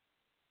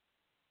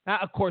 Now,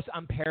 of course,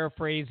 I'm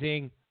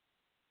paraphrasing.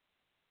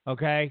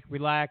 Okay,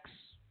 relax.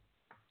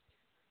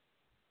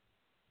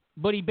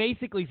 But he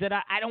basically said,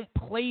 I don't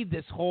play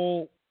this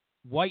whole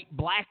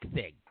white-black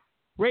thing.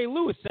 Ray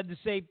Lewis said the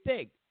same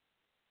thing.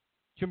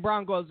 Jim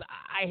Brown goes,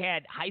 I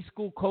had high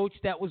school coach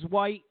that was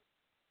white.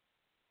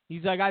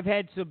 He's like, I've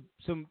had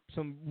some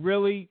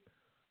really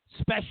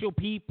special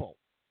people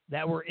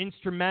that were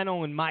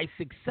instrumental in my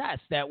success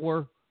that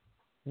were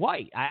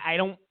white. I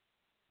don't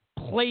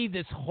play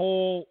this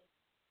whole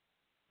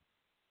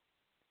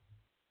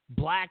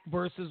black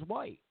versus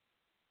white.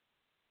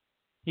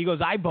 He goes,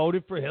 I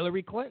voted for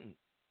Hillary Clinton.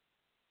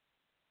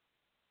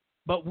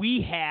 But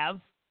we have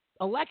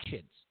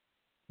elections.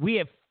 We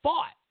have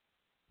fought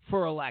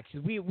for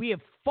elections. We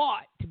have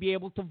fought to be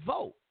able to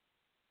vote.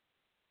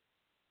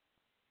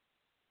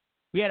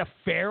 We had a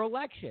fair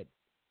election.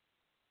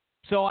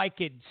 So I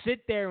could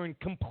sit there and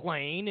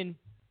complain and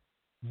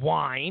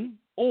whine,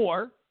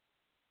 or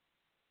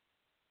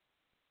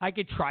I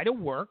could try to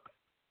work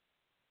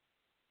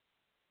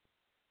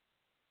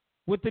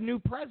with the new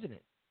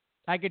president.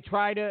 I could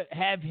try to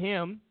have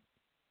him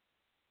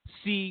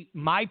see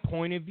my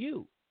point of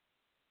view.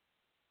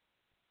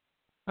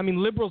 I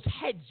mean, liberals'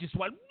 heads just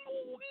went,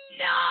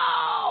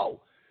 no!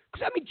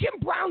 Because, Jim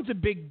Brown's a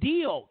big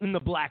deal in the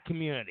black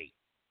community.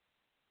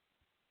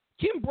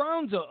 Jim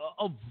Brown's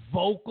a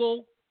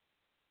vocal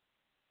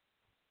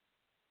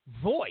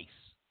voice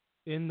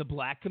in the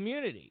black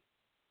community.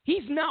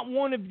 He's not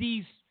one of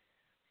these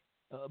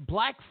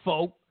black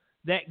folk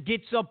that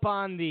gets up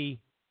on the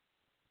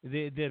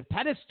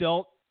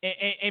pedestal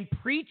and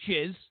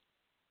preaches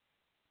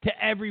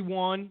to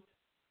everyone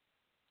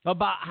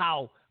about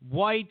how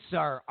whites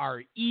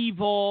are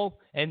evil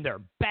and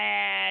they're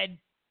bad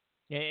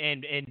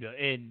and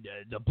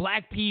the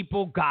black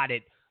people got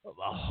it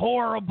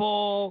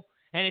horrible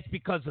and it's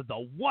because of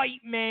the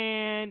white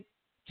man.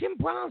 Jim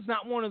Brown's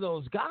not one of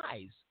those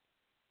guys.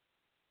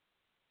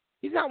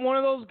 He's not one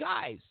of those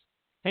guys.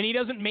 And he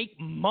doesn't make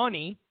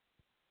money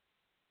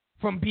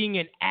from being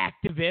an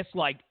activist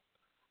like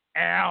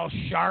Al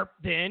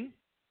Sharpton.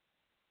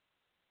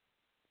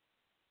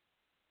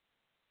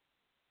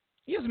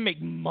 He doesn't make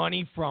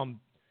money from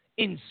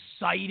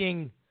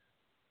inciting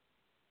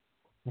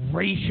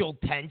racial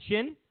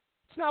tension.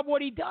 It's not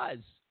what he does.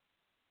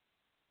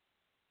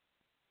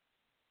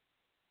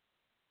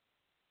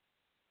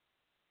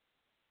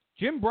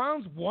 Jim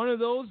Brown's one of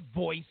those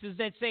voices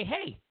that say,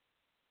 hey,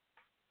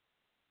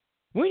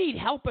 We need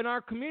help in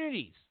our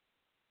communities.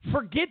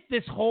 Forget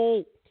this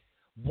whole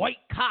white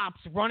cops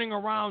running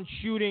around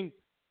shooting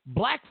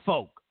black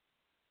folk.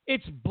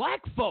 It's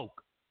black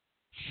folk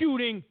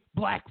shooting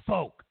black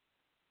folk.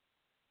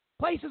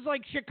 Places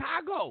like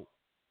Chicago.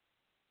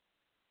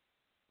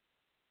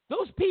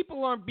 Those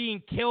people aren't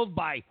being killed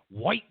by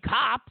white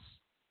cops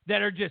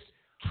that are just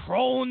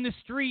trolling the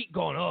street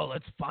going, oh,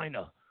 let's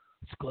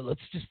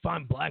just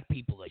find black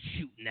people that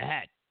shoot in the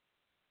head.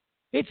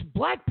 It's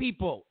black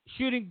people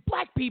shooting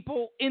black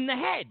people in the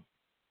head.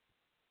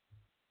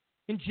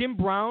 And Jim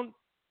Brown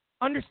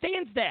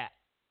understands that.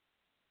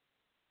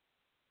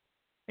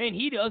 And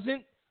he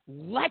doesn't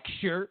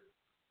lecture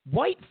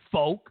white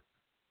folk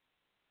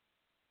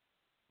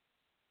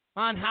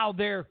on how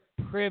they're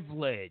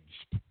privileged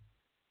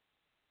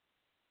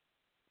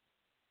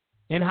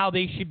and how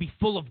they should be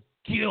full of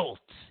guilt.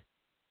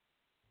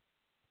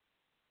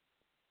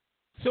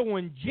 So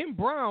when Jim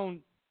Brown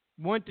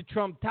went to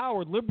Trump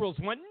Tower, liberals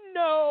went,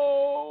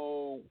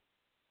 no.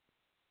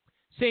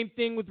 Same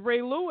thing with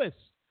Ray Lewis.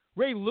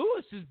 Ray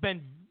Lewis has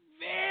been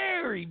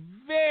very,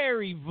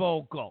 very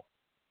vocal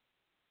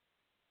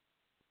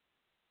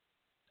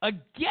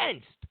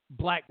against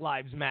Black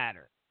Lives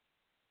Matter.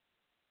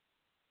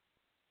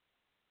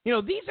 You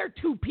know, these are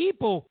two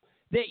people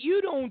that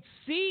you don't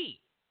see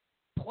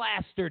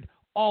plastered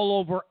all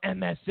over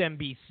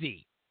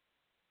MSNBC.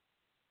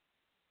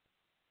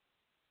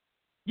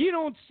 You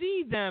don't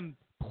see them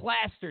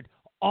plastered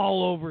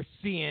all over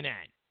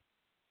CNN.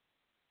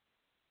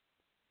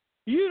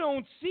 You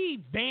don't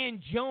see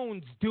Van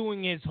Jones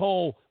doing his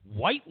whole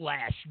white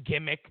lash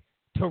gimmick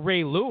to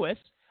Ray Lewis.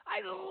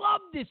 I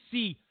love to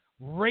see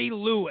Ray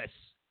Lewis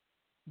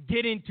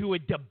get into a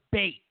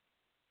debate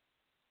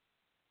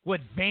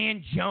with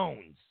Van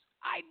Jones.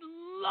 I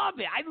love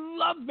it. I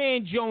love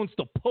Van Jones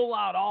to pull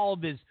out all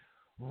of his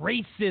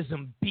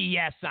racism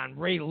BS on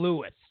Ray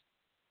Lewis.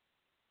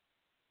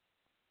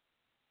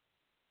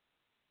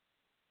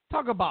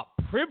 Talk about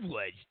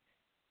privileged.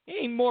 He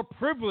ain't more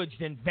privileged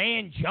than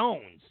Van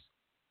Jones,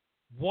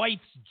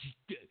 wife's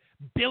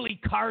Billy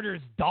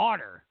Carter's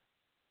daughter.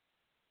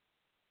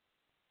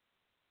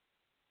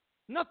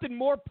 Nothing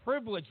more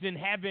privileged than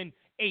having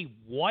a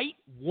white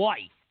wife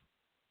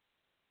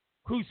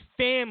whose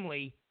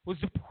family was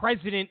the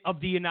president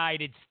of the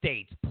United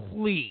States.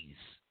 Please.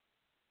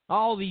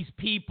 All these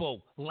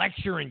people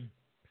lecturing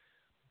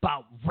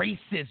about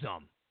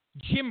racism.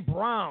 Jim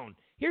Brown.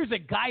 Here's a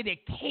guy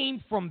that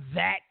came from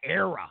that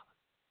era.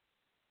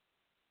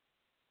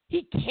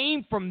 He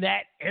came from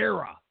that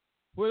era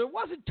where there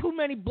wasn't too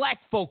many black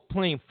folk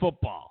playing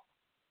football.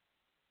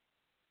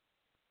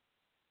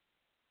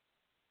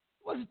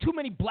 There wasn't too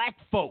many black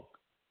folk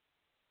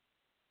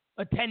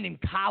attending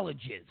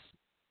colleges.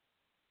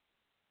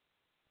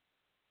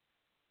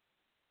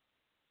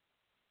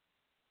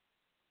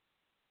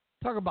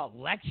 Talk about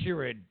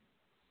lecturing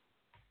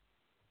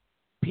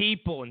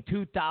people in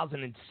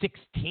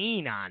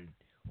 2016 on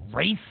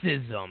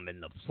racism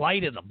and the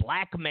plight of the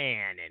black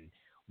man and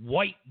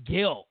white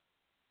guilt.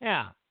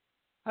 Yeah.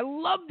 I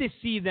love to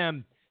see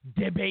them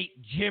debate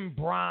Jim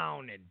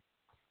Brown and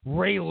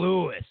Ray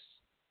Lewis.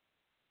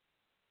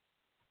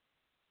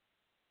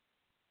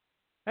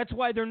 That's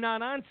why they're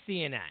not on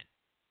CNN.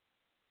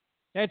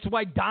 That's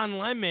why Don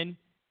Lemon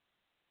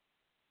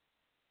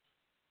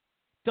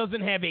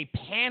doesn't have a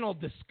panel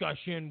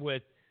discussion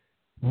with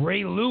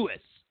Ray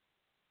Lewis.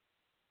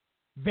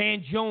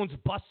 Van Jones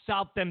busts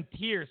out them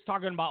tears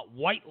talking about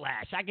white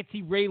lash. I could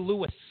see Ray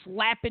Lewis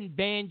slapping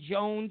Van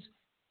Jones,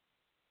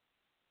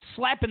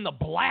 slapping the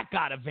black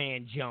out of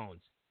Van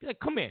Jones. Be like,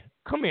 come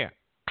here.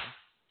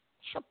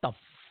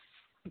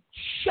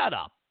 Shut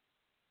up.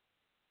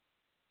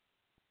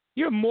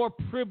 You're more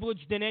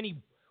privileged than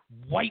any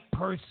white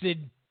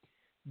person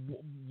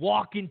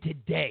walking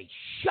today.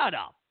 Shut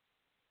up.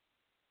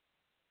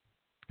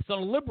 So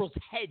the liberals'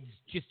 heads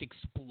just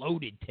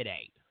exploded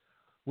today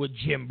with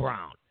Jim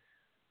Brown.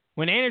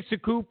 When Anderson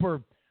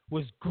Cooper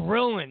was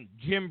grilling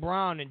Jim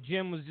Brown, and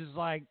Jim was just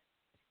like,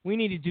 we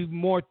need to do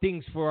more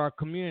things for our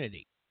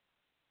community.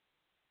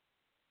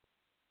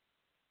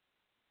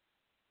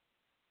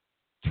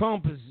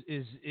 Trump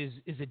is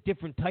a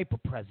different type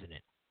of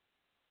president.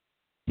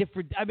 That's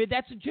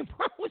what Jim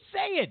Brown was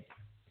saying.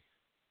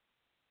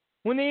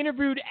 When they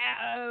interviewed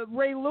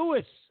Ray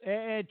Lewis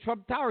at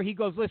Trump Tower, he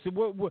goes, listen,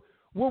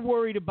 we're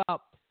worried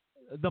about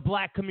the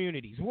black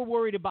communities. We're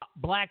worried about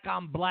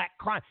black-on-black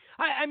crime.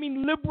 I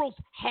mean, liberals'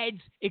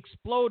 heads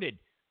exploded.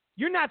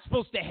 You're not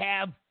supposed to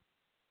have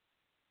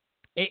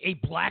a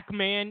black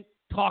man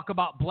talk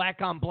about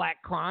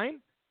black-on-black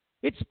crime.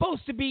 It's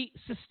supposed to be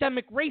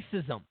systemic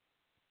racism.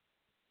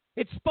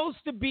 It's supposed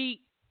to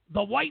be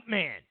the white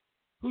man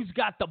who's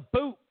got the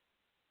boot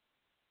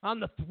on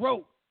the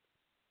throat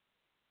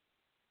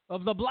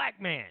of the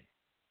black man.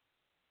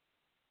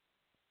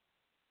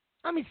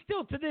 I mean,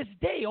 still to this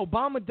day,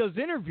 Obama does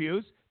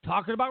interviews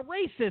talking about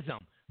racism.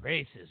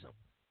 Racism.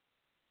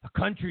 A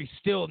country's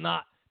still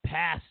not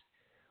past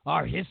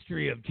our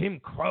history of Jim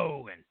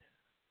Crow and,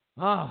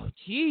 oh,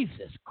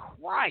 Jesus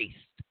Christ.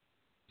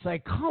 It's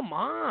like, come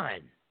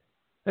on.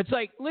 It's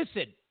like,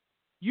 listen,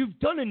 you've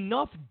done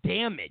enough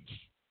damage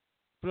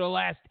for the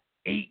last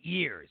 8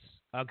 years,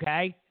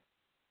 okay?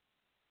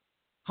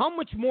 How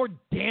much more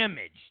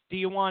damage do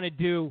you want to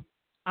do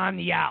on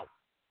the out?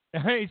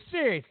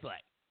 Seriously.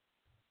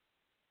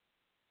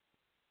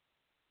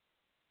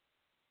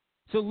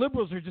 So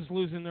liberals are just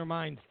losing their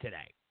minds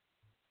today.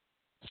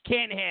 You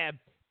can't have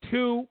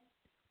two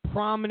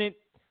prominent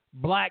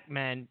black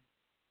men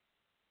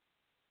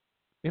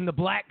in the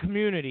black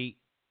community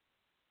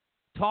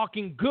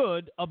talking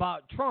good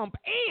about Trump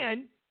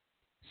and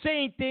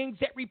saying things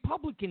that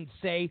Republicans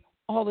say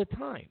all the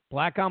time.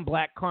 Black on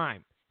black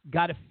crime.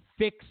 Got to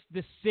fix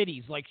the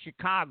cities like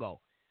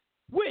Chicago,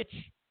 which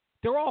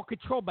they're all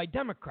controlled by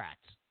Democrats.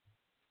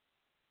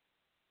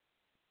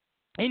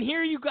 And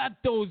here you got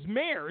those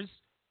mayors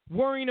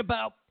worrying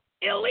about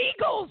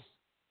illegals.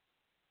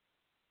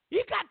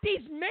 You got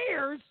these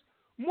mayors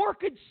more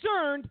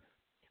concerned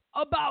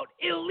about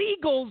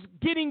illegals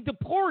getting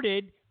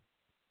deported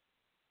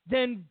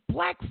than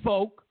black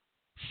folk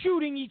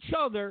shooting each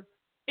other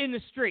in the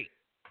street.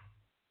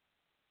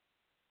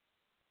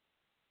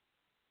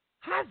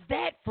 How's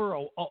that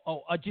for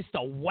just a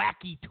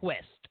wacky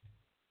twist?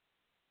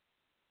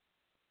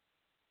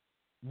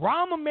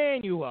 Rahm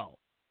Emanuel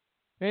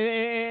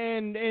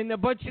and a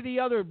bunch of the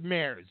other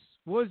mayors.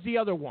 What was the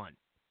other one?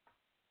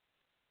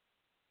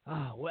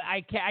 Oh,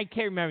 I can't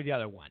remember the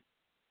other one.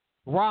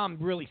 Rahm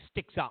really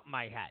sticks out in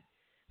my head.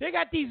 They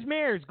got these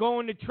mayors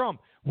going to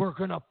Trump. We're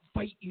going to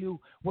fight you.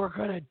 We're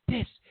going to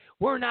this.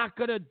 We're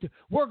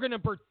going to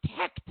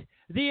protect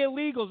the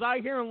illegals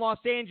out here in Los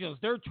Angeles.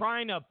 They're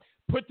trying to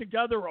put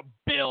together a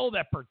bill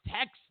that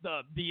protects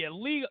the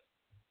illegal.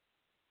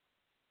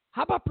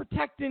 How about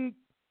protecting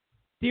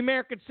the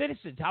American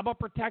citizens? How about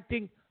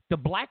protecting the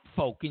black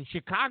folk in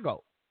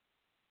Chicago?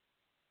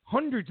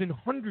 Hundreds and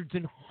hundreds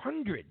and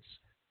hundreds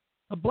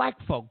of black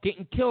folk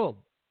getting killed.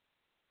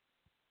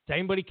 Does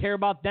anybody care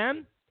about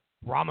them?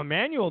 Rahm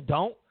Emanuel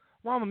don't.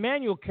 Rahm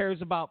Emanuel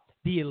cares about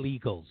the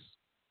illegals.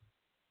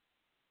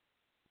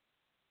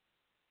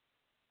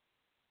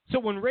 So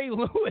when Ray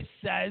Lewis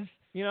says,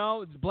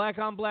 it's black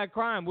on black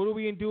crime, what are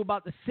we going to do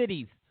about the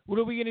cities? What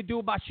are we going to do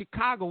about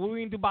Chicago? What are we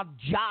going to do about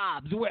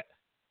jobs?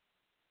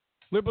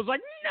 Liberals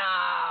like,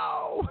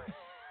 no!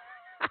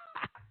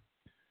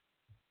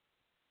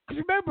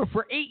 Because remember,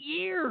 for 8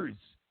 years,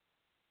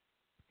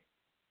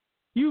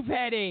 you've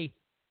had a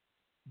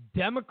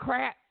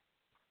Democrat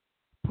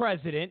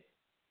president,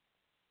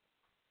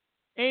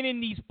 and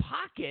in these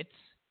pockets,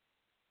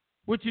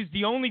 which is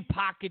the only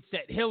pockets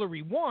that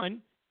Hillary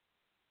won,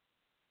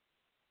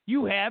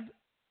 you have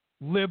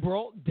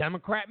liberal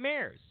Democrat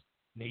mayors.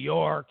 New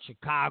York,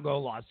 Chicago,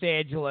 Los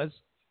Angeles.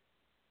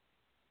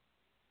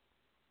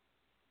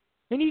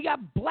 And you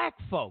got black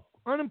folk.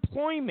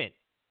 Unemployment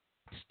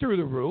is through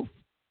the roof.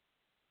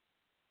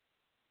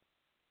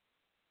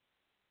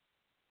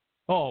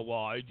 Oh,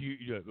 well,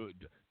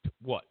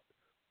 what?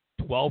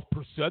 12%?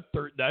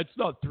 That's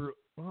not through.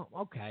 Well,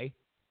 okay.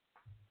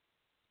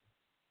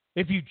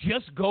 If you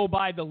just go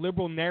by the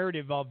liberal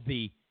narrative of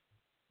the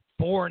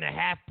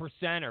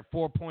 4.5%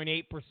 or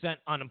 4.8%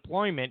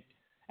 unemployment,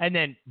 and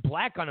then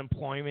black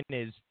unemployment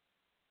is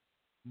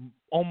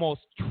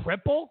almost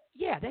triple,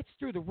 yeah, that's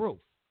through the roof.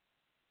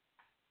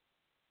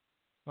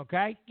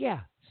 Okay? Yeah,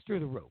 it's through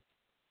the roof.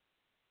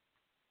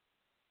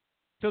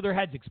 So their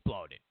heads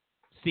exploded,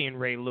 seeing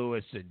Ray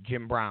Lewis and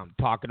Jim Brown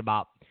talking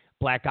about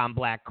black on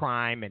black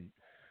crime and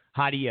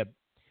how do you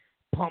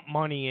pump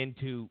money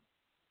into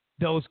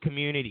those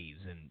communities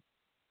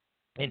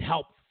and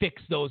help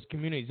fix those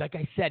communities. Like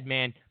I said,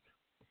 man,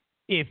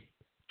 if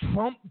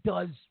Trump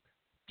does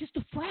just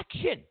a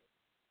fraction,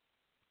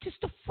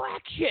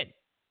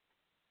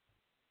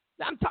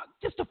 I'm talking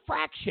just a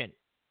fraction,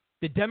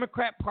 the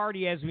Democrat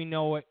Party as we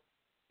know it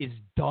is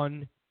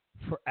done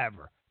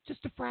forever.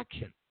 Just a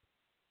fraction.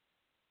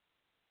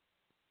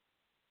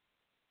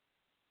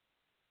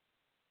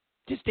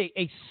 Just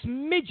a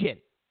smidgen.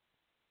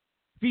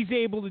 If he's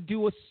able to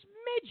do a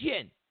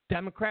smidgen,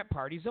 Democrat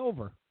Party's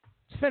over.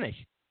 It's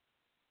finished.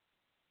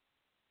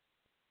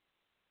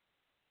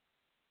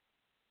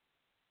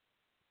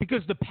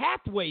 Because the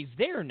pathway's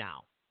there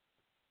now.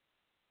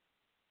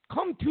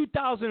 Come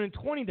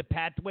 2020, the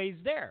pathway's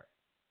there.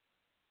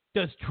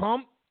 Does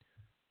Trump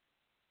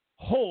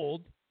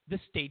hold the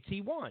states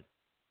he won?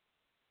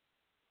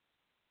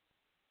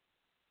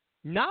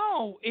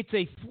 Now it's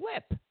a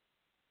flip.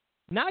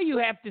 Now you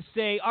have to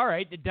say, all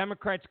right, the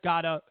Democrats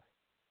got to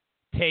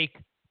take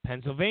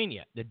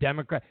Pennsylvania.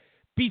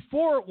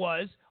 Before it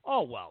was,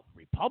 oh, well,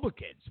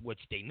 Republicans, which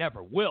they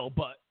never will,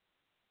 but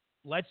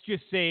let's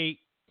just say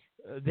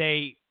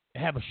they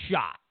have a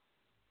shot.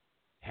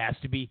 Has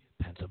to be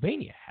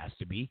Pennsylvania, has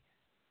to be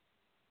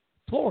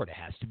Florida,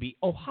 has to be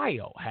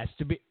Ohio, has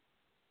to be.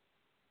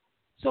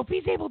 So if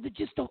he's able to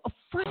just a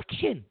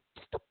fraction,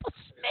 just a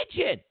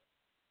smidgen.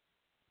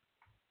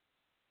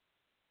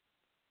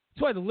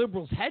 That's why the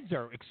liberals' heads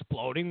are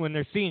exploding when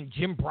they're seeing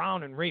Jim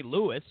Brown and Ray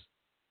Lewis.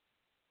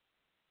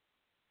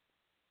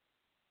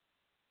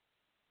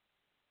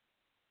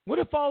 What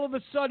if all of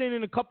a sudden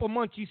in a couple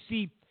months you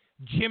see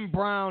Jim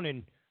Brown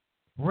and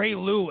Ray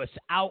Lewis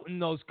out in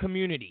those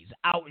communities,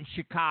 out in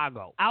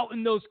Chicago, out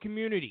in those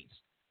communities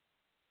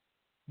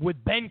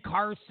with Ben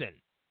Carson,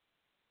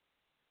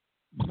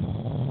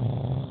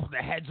 the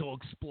heads will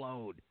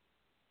explode.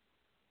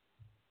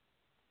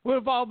 What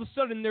if all of a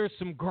sudden there's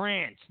some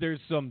grants, there's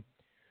some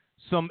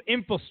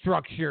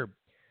infrastructure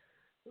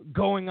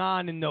going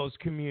on in those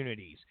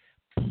communities?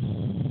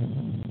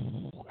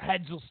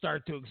 Heads will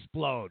start to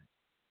explode.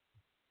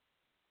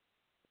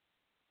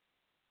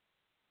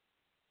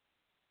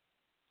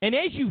 And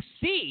as you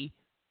see,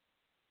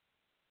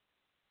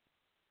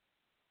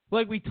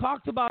 like we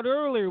talked about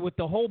earlier with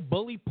the whole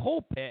bully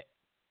pulpit,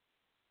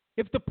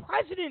 if the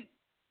president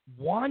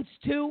wants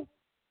to,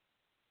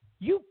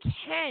 you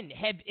can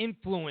have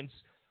influence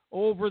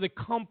over the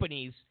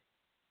companies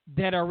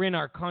that are in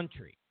our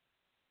country.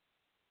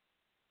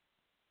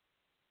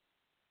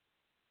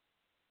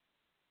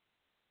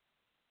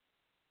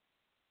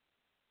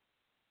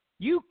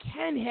 You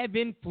can have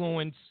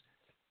influence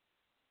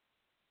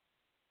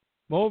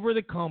over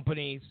the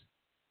companies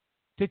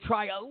to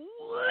try a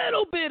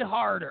little bit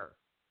harder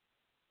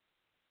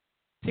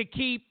to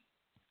keep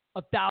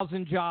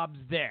 1,000 jobs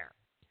there,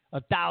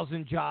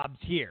 1,000 jobs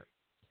here,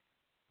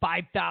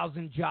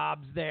 5,000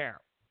 jobs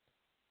there,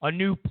 a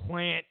new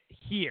plant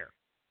here.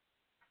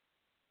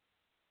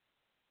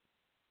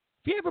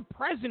 If you have a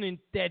president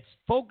that's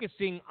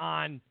focusing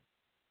on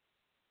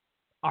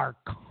our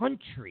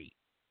country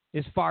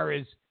as far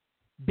as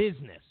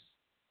business,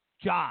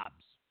 jobs,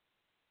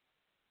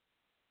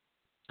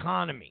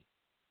 economy,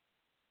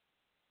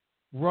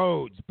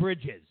 roads,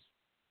 bridges,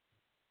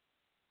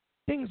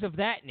 things of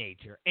that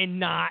nature, and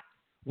not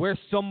where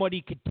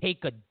somebody could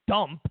take a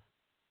dump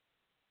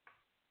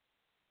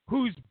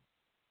who's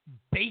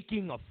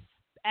baking a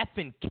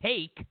effing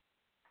cake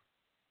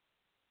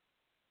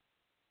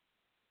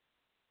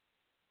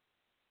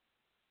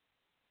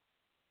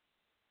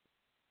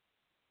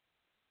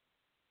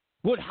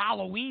would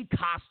Halloween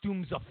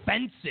costumes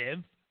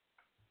offensive?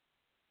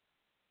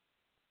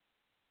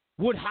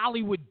 Would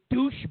Hollywood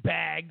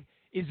douchebag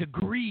is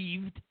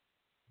aggrieved?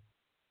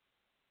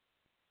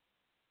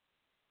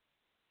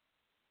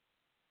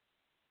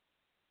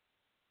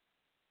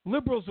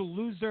 Liberals will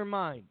lose their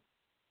mind.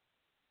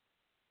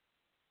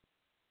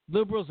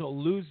 Liberals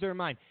will lose their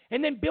mind.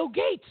 And then Bill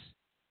Gates.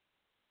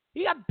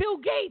 You got Bill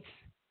Gates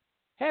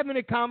having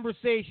a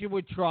conversation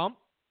with Trump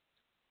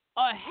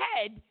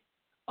ahead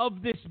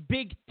of this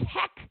big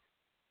tech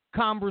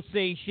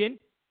conversation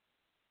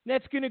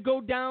that's going to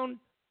go down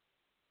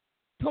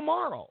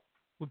tomorrow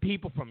with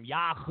people from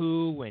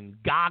Yahoo and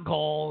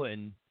Goggle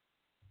and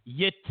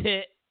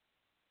Yitit.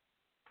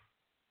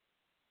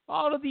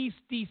 All of these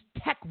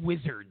tech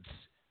wizards.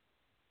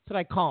 That's what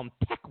I call them,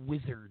 tech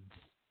wizards.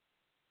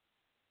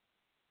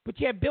 But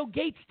you have Bill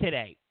Gates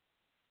today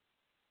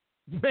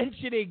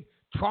mentioning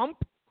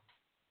Trump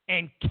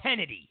and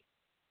Kennedy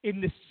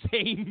in the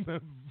same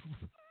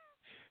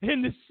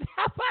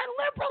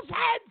liberals'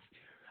 heads.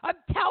 I'm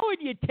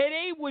telling you,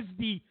 today was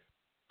the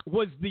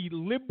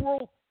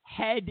liberal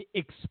head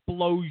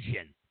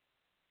explosion.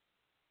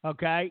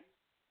 Okay?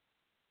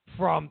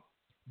 From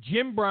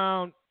Jim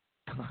Brown,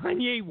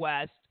 Kanye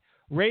West,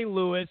 Ray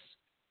Lewis,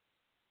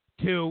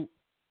 to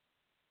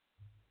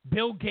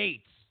Bill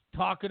Gates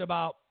talking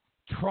about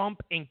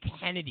Trump and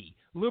Kennedy.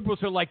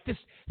 Liberals are like, this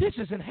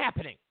isn't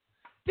happening.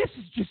 This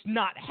is just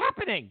not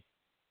happening.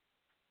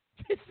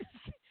 This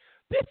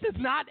is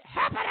not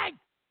happening.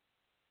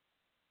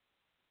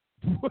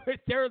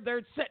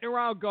 They're sitting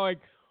around going,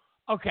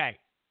 okay,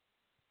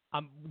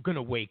 I'm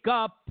gonna wake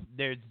up.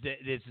 This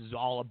is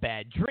all a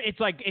bad dream.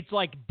 It's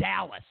like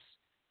Dallas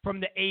from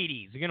the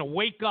 80s. You're gonna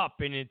wake up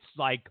and it's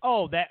like,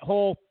 oh, that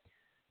whole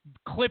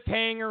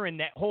cliffhanger and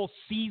that whole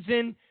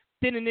season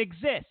didn't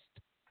exist.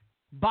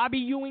 Bobby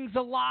Ewing's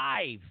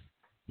alive.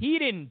 He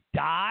didn't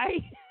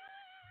die.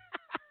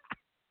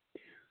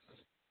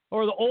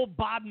 Or the old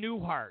Bob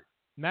Newhart.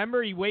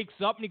 Remember, he wakes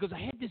up and he goes, I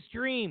had this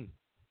dream.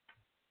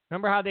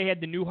 Remember how they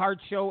had the Newhart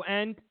show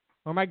end?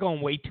 Or am I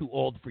going way too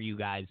old for you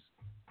guys?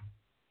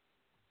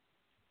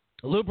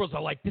 The liberals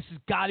are like, this has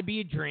got to be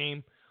a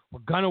dream.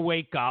 We're going to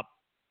wake up.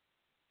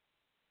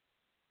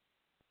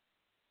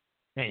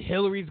 And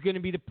Hillary's going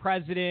to be the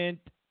president.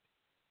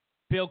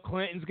 Bill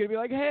Clinton's going to be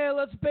like, hey,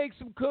 let's bake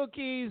some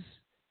cookies.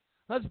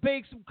 Let's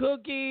bake some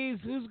cookies.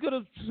 Who's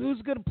gonna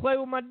play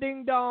with my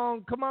ding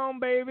dong? Come on,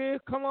 baby.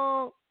 Come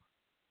on.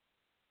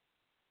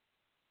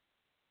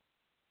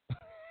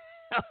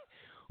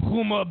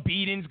 Huma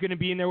Beaton's gonna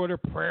be in there with her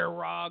prayer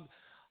rug.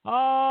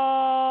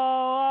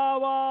 Allah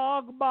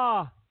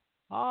Akbar.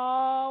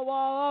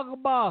 Allah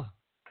Akbar.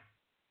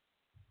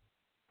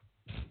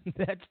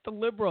 That's the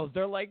liberals.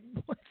 They're like,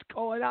 what's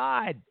going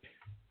on?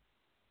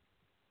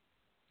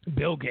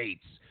 Bill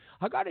Gates.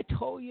 I got to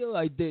tell you,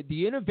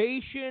 the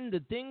innovation,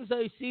 the things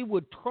I see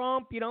with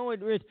Trump,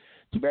 it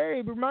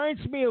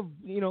reminds me of,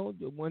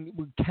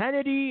 when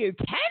Kennedy.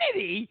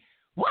 Kennedy?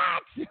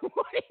 What?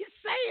 What are you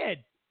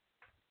saying?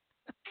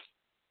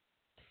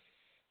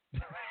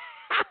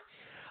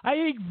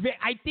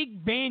 I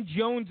think Van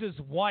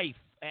Jones's wife.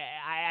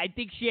 I I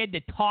think she had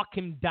to talk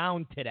him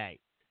down today.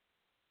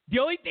 The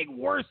only thing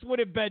worse would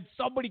have been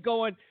somebody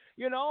going,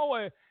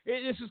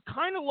 this is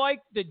kind of like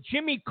the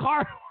Jimmy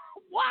Carter.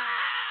 What?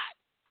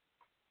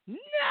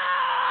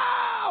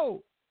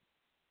 No!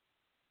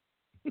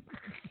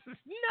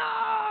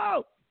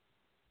 No!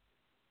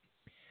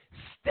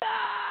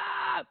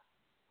 Stop!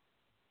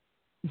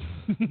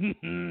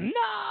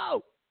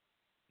 No!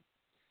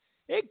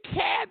 It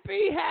can't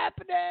be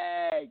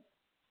happening!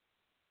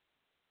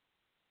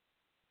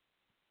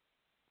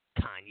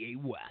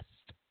 Kanye West.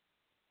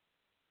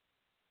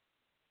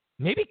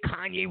 Maybe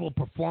Kanye will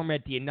perform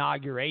at the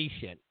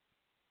inauguration.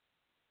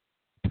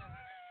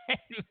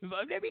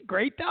 Wouldn't that be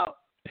great, though?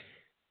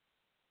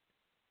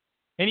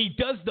 And he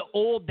does the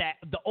old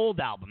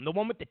album, the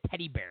one with the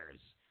teddy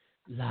bears.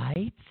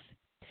 Lights,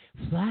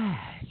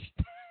 flash.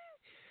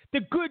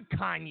 The good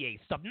Kanye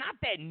stuff, not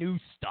that new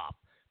stuff.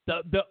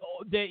 The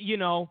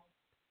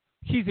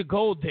she's a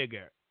gold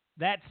digger.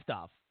 That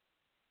stuff.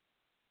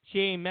 She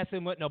ain't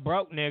messing with no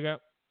broke nigga.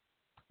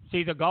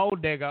 She's a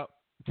gold digger.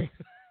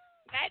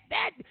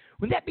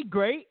 Wouldn't that be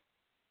great?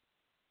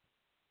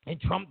 And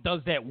Trump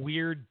does that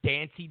weird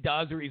dance he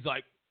does where he's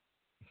like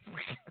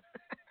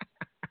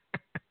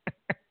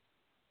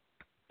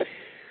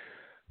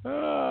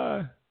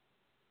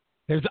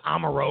there's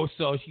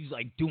Omarosa. She's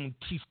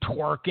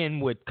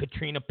twerking with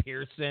Katrina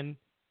Pearson.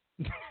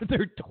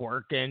 They're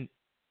twerking.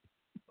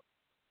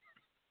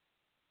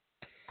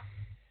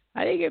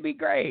 I think it'd be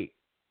great.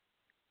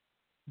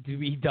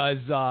 He does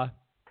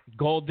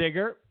Gold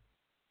Digger.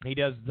 He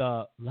does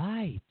the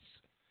Lights,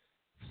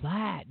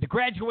 Flat. The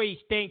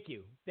Graduation. Thank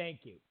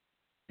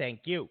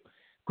you.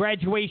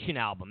 Graduation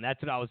album.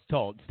 That's what I was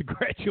told. It's the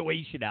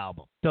Graduation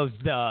album.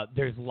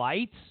 There's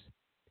Lights,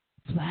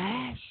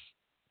 Flash.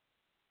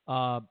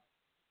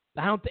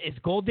 Is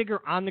Gold Digger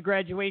on the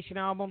Graduation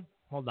album?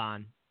 Hold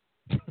on.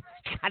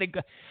 Gotta go.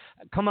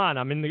 Come on.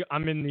 I'm in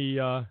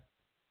the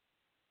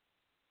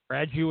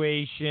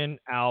Graduation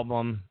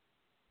album.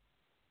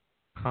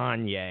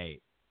 Kanye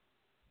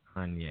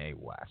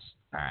West.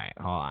 All right,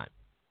 hold on.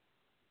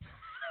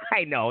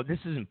 I know this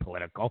isn't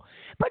political,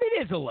 but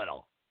it is a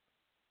little.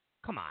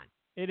 Come on,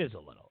 it is a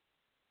little.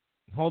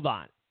 Hold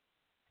on.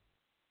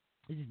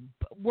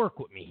 Work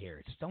with me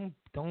here. Just don't.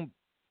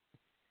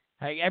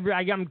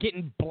 I'm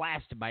getting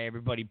blasted by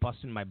everybody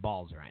busting my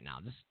balls right now.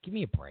 Just give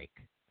me a break.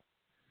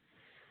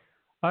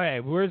 All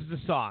right, where's the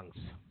songs?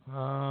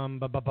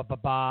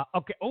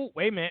 Okay. Oh,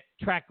 wait a minute.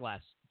 Track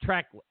list.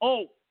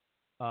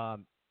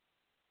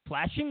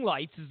 Flashing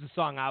Lights is the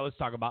song I was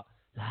talking about.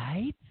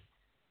 Lights.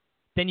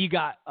 Then you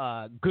got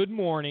Good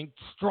Morning,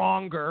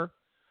 Stronger.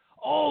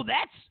 Oh,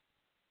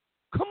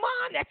 come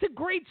on, that's a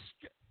great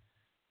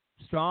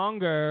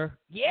Stronger.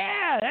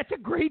 Yeah, that's a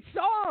great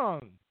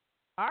song.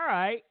 All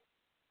right.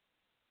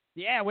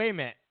 Yeah, wait a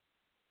minute.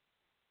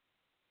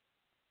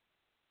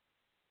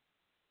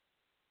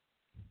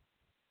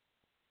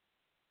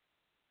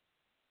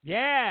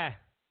 Yeah.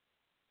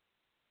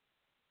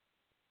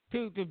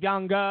 To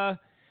younger.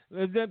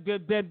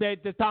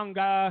 The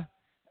Tonga.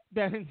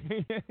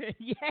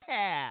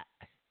 Yeah.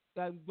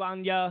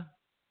 Vanya.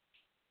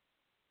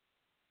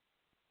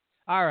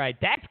 All right,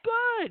 that's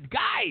good.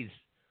 Guys,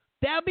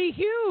 that'll be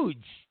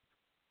huge.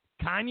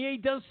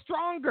 Kanye does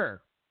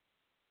Stronger.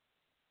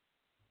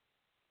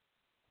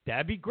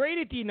 That'd be great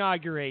at the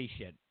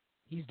inauguration.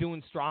 He's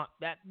doing strong.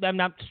 I'm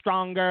not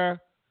stronger,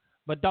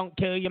 but don't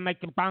kill you,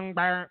 make it bang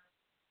bang.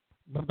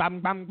 Bang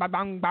bang bang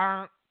bang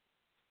bang.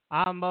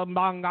 I'm a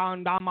bang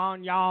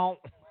on y'all.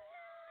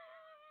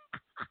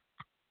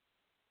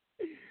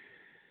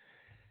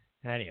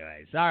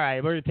 Anyways, all right,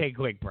 we're going to take a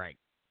quick break.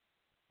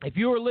 If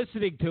you were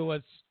listening to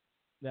us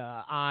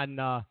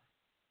on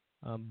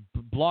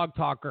Blog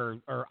Talk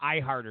or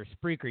iHeart or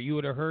Spreaker, you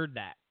would have heard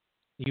that.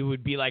 You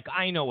would be like,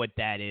 I know what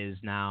that is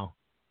now.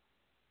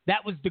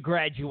 That was the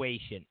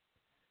Graduation.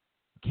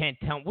 Can't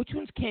tell. Which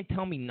ones can't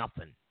tell me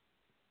nothing?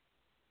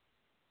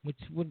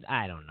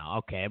 I don't know.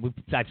 Okay,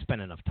 I've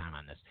spent enough time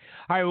on this.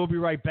 All right, we'll be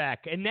right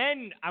back. And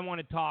then I want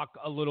to talk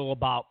a little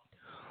about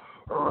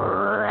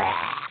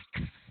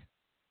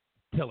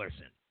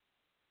Tillerson.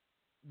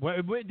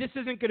 This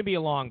isn't going to be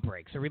a long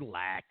break, so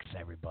relax,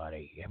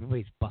 everybody.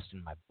 Everybody's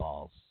busting my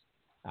balls.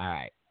 All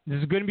right. This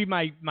is going to be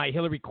my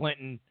Hillary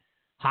Clinton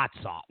hot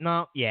sauce.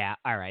 No, yeah,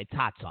 all right. It's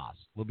hot sauce.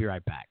 We'll be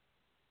right back.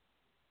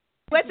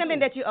 What's something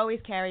that you always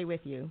carry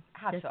with you?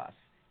 Hot sauce.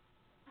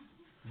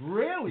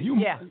 Really?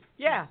 Yeah. Really?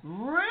 Yeah.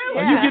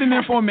 Are you getting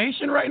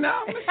information right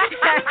now?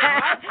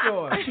 Hot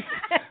sauce.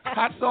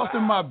 Hot sauce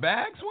in my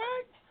bag,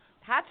 Swag?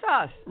 Hot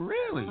sauce.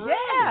 Really?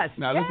 Yes.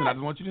 Now, yes. listen, I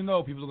just want you to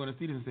know, people are going to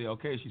see this and say,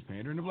 okay, she's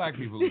pandering to black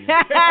people again.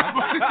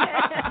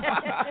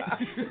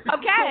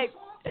 Okay.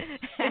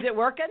 Is it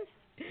working?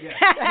 Yes.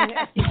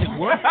 Is it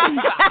working?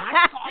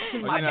 Hot sauce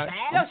in my Well,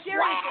 bag? No,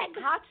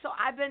 seriously. Hot sauce.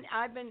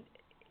 I've been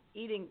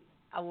eating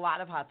a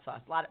lot of hot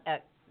sauce. A lot of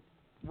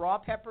raw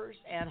peppers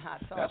and hot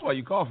sauce. That's why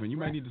you're coughing. You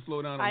might need to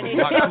slow down a I little.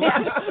 need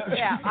to,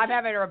 yeah, I'm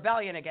having a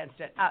rebellion against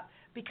it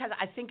because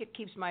I think it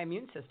keeps my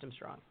immune system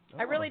strong.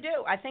 I really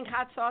do. I think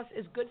hot sauce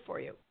is good for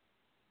you.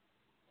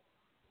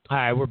 All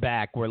right, we're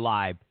back. We're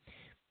live.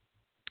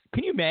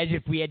 Can you imagine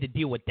if we had to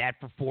deal with that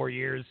for 4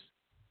 years?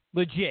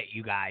 Legit,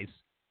 you guys.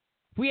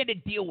 If we had to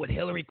deal with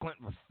Hillary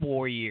Clinton for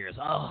 4 years.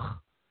 Ugh.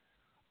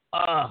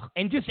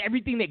 And just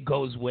everything that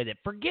goes with it.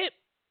 Forget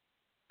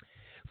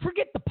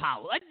the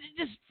policy.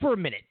 Just for a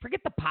minute.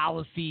 Forget the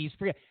policies.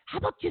 How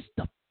about just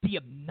the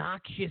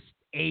obnoxious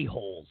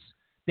a-holes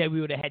that we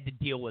would have had to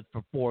deal with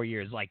for 4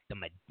 years, like the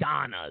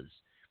Madonnas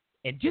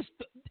and just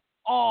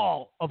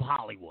all of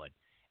Hollywood.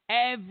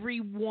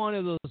 Every one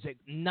of those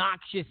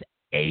obnoxious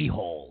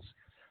a-holes.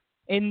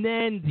 And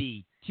then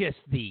the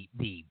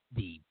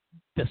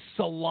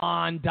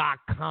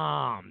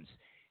salon.coms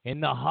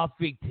and the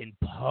Huffington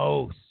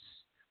Posts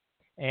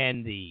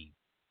and the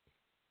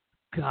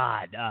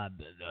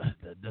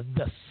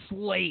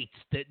Slates,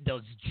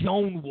 those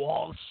Joan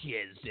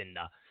Walshes and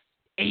the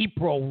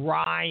April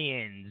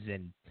Ryans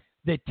and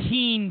the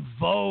Teen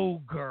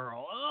Vogue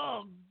girl.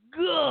 Oh,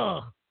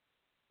 God.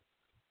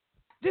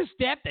 Just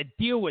have to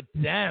deal with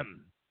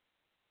them.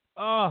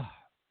 Ugh.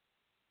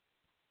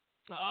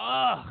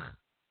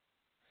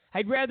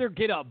 I'd rather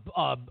get an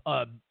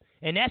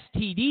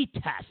STD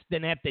test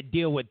than have to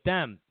deal with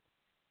them.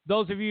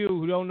 Those of you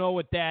who don't know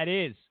what that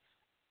is,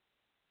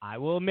 I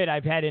will admit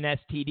I've had an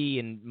STD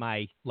in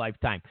my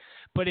lifetime.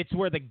 But it's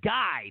where the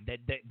guy,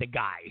 the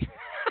guy, it's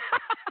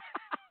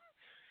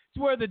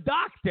where the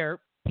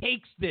doctor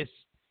takes this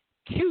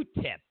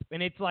Q-tip,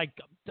 and it's like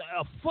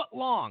a foot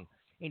long,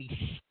 and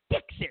he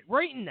sticks it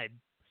right in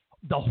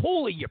the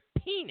hole of your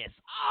penis.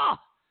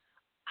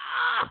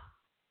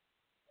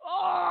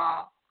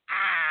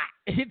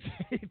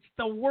 It's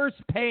the worst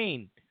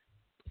pain.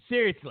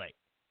 Seriously.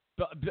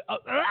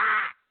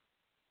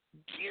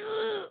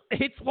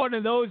 It's one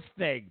of those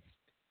things.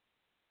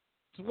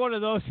 It's one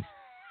of those.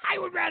 I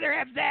would rather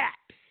have that.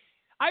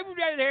 I would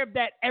rather have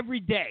that every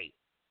day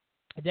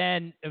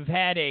than have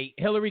had a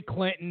Hillary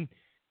Clinton.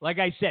 Like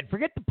I said,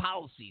 forget the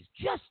policies.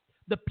 Just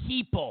the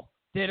people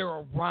that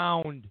are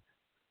around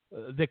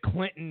the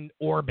Clinton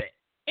orbit.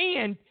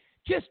 And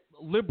just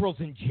liberals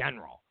in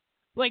general.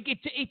 Like,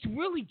 it's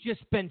really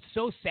just been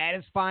so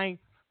satisfying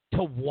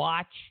to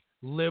watch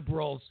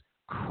liberals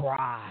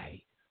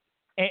cry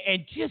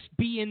and just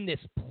be in this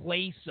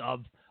place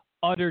of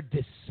utter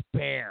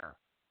despair.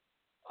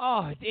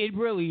 Oh, it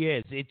really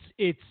is.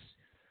 It's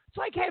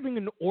like having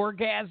an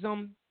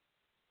orgasm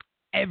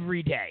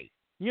every day.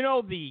 You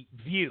know, The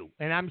View,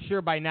 and I'm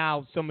sure by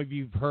now some of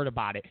you have heard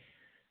about it.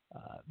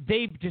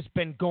 They've just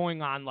been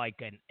going on like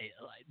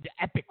the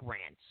epic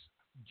rants.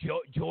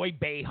 Joy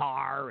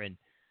Behar and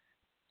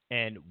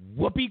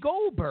Whoopi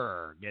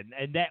Goldberg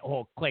and that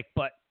whole clique.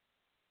 But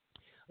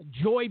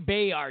Joy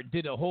Behar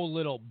did a whole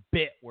little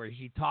bit where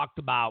she talked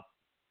about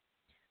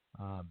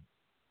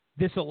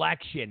this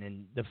election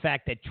and the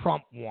fact that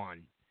Trump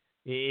won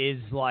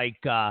is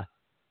like,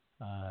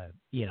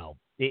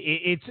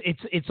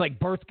 it's like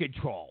birth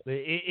control.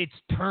 It's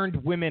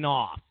turned women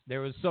off.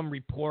 There was some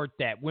report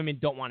that women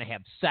don't want to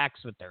have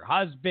sex with their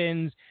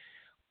husbands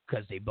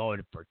because they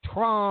voted for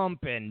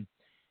Trump, and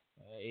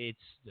it's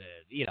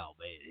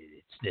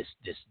this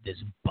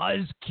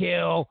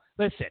buzzkill.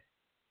 Listen,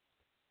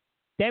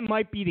 that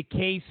might be the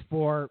case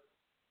for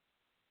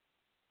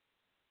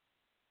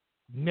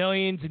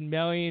millions and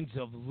millions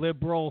of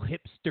liberal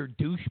hipster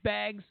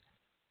douchebags,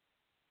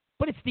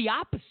 but it's the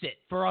opposite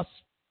for us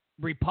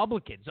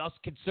Republicans, us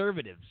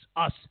conservatives,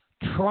 us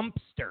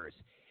Trumpsters.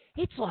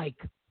 It's like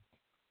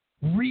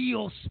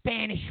real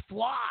Spanish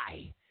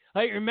fly.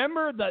 I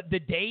remember the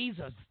days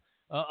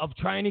of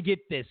trying to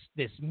get this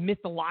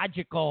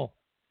mythological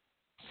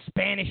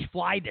Spanish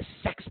fly, the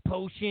sex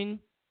potion.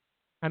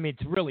 I mean,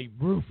 it's really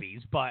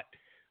roofies, but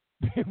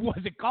it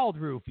wasn't called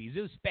roofies.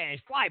 It was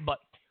Spanish fly. But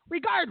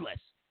regardless,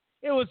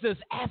 it was this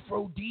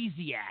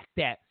aphrodisiac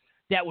that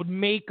would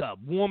make a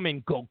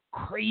woman go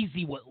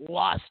crazy with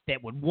lust,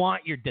 that would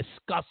want your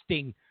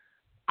disgusting,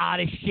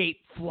 out-of-shape,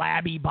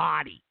 flabby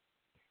body.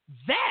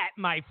 That,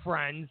 my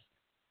friends,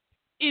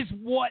 is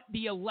what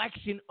the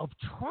election of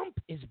Trump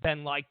has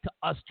been like to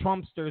us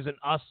Trumpsters and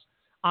us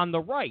on the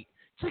right.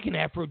 It's like an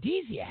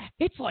aphrodisiac.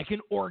 It's like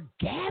an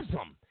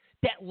orgasm.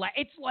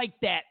 It's like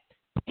that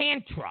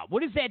tantra.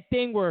 What is that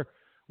thing where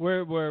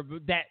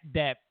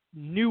that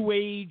new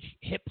age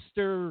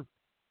hipster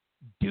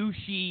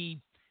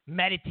douchey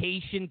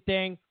meditation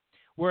thing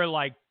where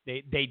like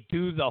they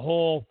do the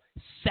whole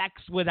sex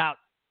without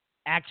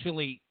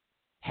actually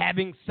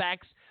having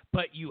sex,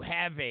 but you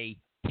have a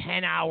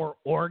 10-hour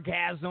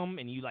orgasm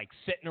and you like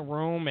sit in a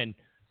room and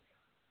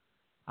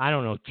I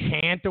don't know,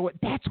 chant or what.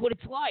 That's what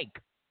it's like.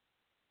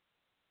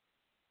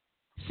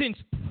 Since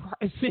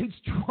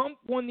Trump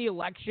won the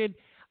election,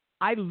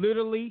 I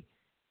literally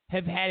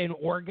have had an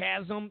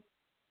orgasm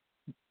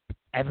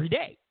every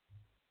day.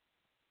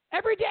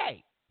 Every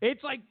day.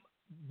 It's like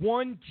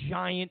one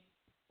giant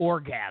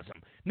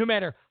orgasm. No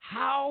matter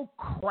how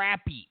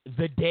crappy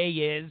the day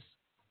is,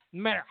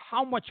 no matter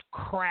how much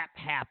crap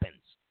happens,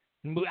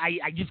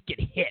 I just get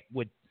hit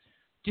with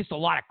just a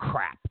lot of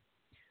crap.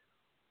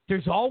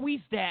 There's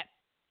always that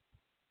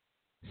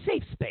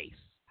safe space.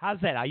 How's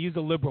that? I use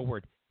a liberal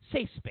word.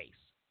 Safe space.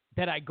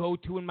 that I go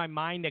to in my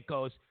mind that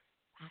goes,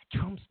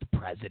 Trump's the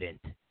president.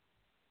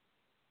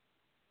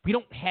 We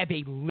don't have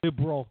a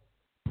liberal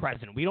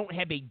president. We don't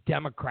have a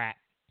Democrat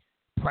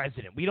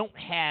president. We don't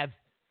have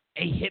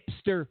a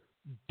hipster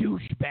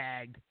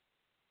douchebag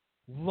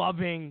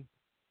loving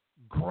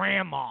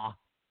grandma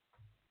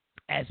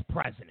as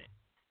president.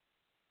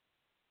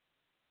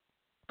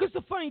 Because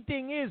the funny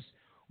thing is,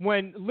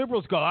 when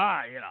liberals go,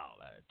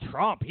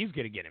 Trump, he's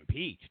going to get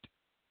impeached.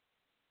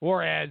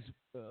 Or as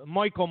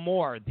Michael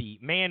Moore, the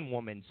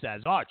man-woman,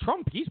 says,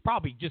 Trump, he's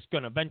probably just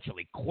going to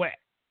eventually quit.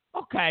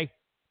 Okay,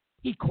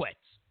 he quits.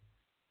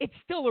 It's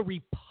still a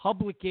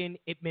Republican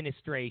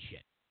administration.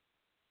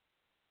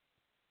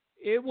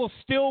 It will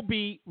still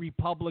be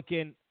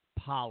Republican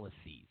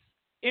policies.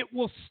 It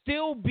will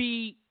still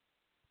be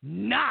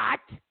not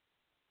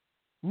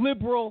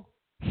liberal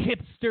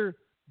hipster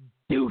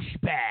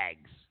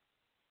douchebags.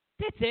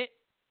 That's it.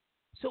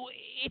 So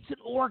it's an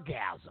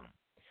orgasm.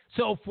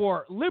 So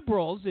for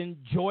liberals and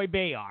Joy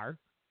Behar,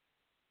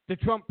 the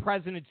Trump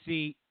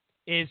presidency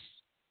is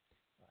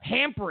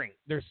hampering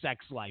their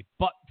sex life.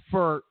 But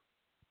for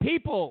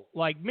people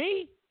like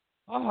me,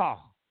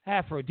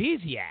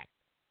 aphrodisiac.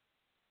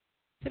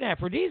 It's an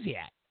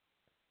aphrodisiac.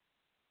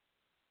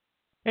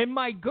 And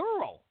my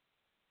girl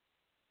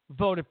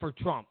voted for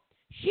Trump.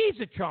 She's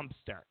a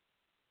Trumpster.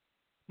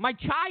 My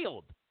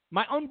child,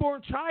 my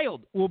unborn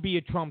child, will be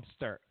a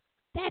Trumpster.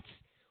 That's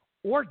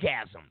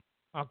orgasm,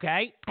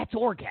 okay? That's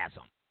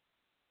orgasm.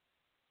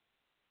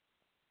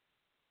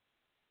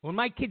 When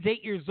my kid's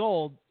 8 years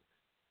old,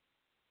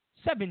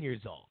 7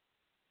 years old,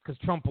 because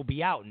Trump will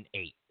be out in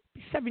 8.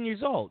 7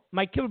 years old.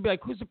 My kid would be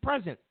like, who's the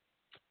president?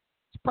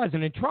 It's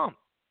President Trump.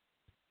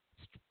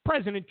 It's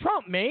President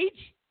Trump,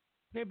 Mage.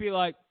 They'd be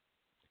like,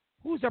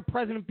 who's our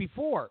president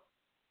before?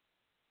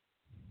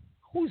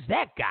 Who's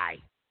that guy?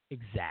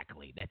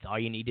 Exactly. That's all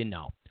you need to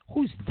know.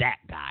 Who's that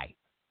guy?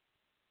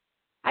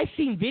 I've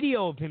seen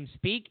video of him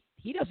speak.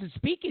 He doesn't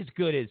speak as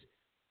good as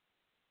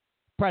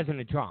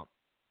President Trump.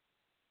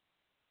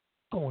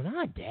 What's going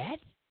on, Dad?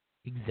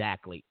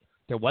 Exactly.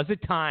 There was a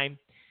time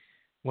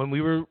when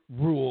we were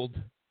ruled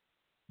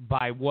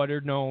by what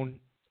are known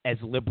as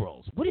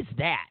liberals. What is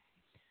that?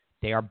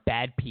 They are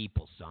bad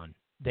people, son.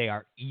 They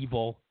are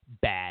evil,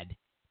 bad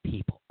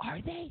people.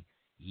 Are they?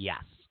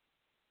 Yes.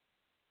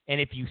 And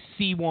if you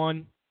see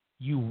one,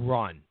 you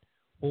run.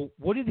 Well,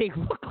 what do they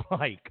look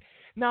like?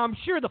 Now, I'm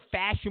sure the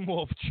fashion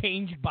will have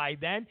changed by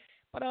then,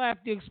 but I'll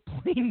have to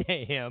explain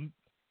to him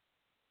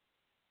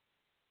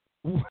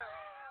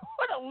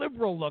what a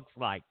liberal looks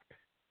like.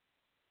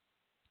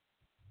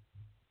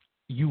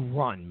 You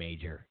run,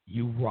 Major.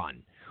 You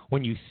run.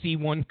 When you see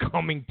one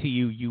coming to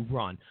you, you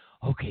run.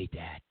 Okay,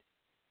 Dad.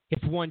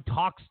 If one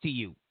talks to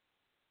you,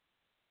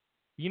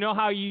 you know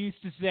how you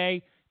used to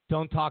say,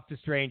 don't talk to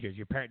strangers.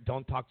 Your parent,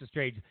 don't talk to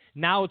strangers.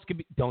 Now it's going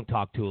to be, don't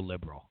talk to a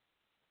liberal.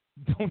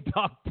 Don't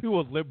talk to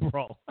a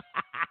liberal.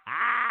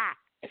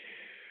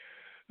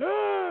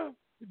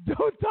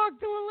 Don't talk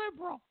to a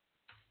liberal.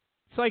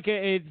 It's like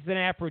it's an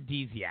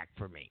aphrodisiac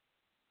for me.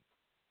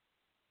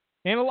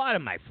 And a lot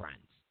of my friends.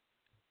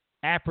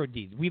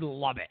 Aphrodisiac. We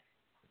love it.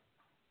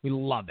 We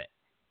love it.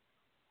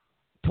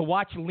 To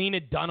watch Lena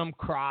Dunham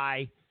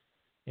cry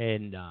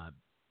and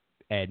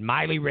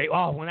Miley Ray.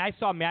 Oh, when I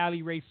saw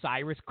Miley Ray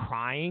Cyrus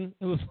crying,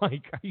 it was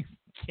like, are you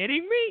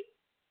kidding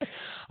me?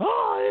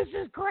 Oh,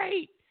 this is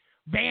great.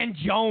 Van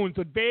Jones.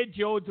 When Van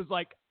Jones is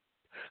like,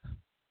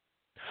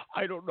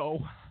 I don't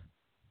know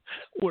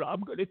what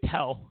I'm going to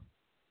tell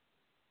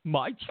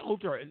my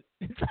children.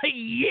 It's like,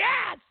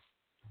 yes.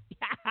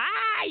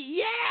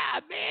 Yeah,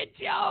 Van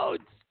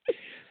Jones.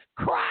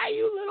 Cry,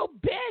 you little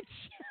bitch.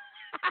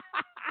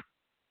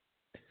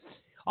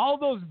 All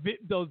those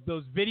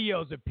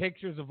videos and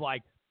pictures of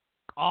like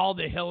all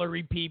the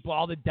Hillary people,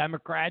 all the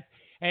Democrats,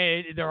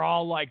 and they're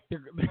all like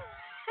they're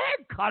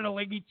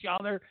cuddling each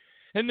other,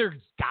 and there's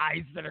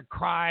guys that are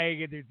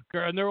crying, and there's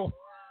girls, and they're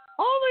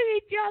holding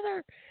each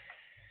other.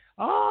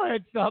 Oh,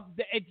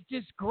 it's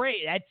just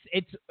great. That's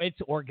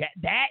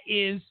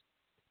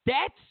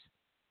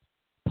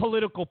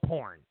political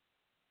porn.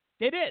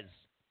 It is.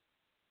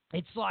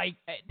 It's like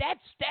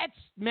that's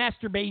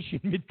masturbation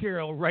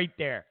material right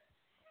there.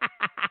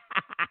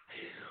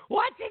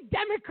 Watching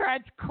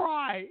Democrats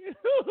cry.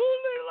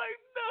 They're like,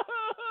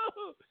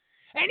 no.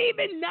 And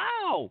even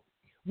now,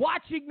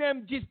 watching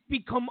them just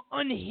become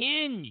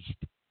unhinged.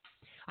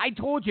 I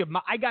told you,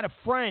 I got a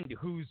friend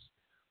whose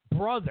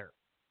brother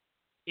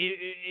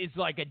is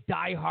like a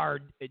diehard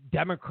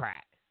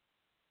Democrat.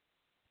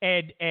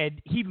 And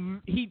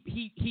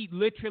he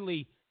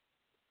literally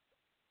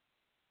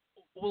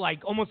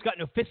like almost got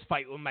in a fist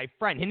fight with my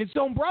friend and his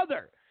own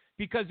brother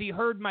because he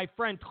heard my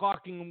friend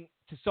talking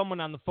to someone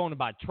on the phone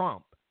about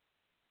Trump,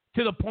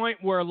 to the point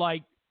where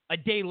like a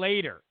day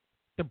later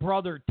the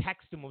brother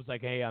texted him, was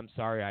like, hey, I'm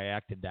sorry I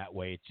acted that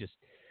way. It's just,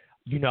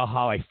 you know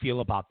how I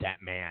feel about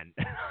that man.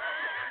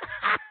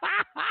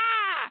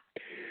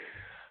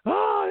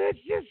 Oh,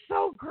 that's just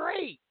so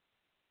great.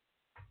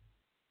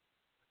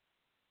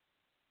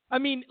 I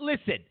mean,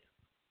 listen,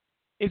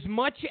 as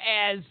much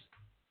as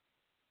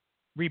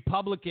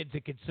Republicans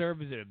and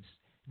conservatives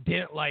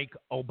didn't like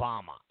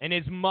Obama. And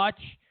as much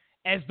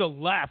as the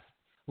left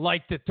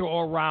like to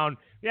throw around,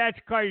 that's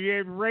because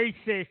you're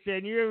racist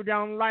and you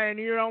don't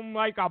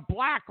like a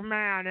black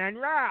man. And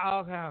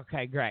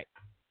okay, great.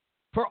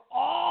 For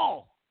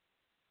all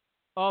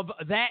of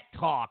that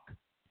talk,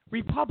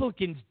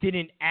 Republicans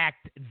didn't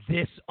act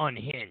this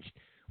unhinged.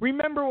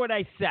 Remember what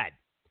I said.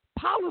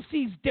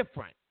 Policy's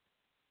different.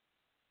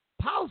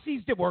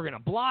 We're going to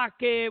block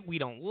it. We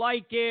don't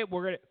like it.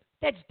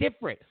 That's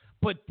different.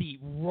 But the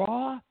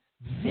raw,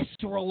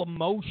 visceral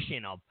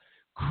emotion of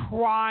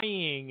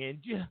crying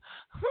and just,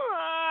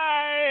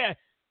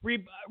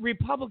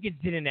 Republicans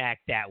didn't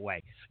act that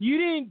way. You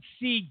didn't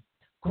see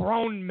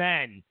grown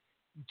men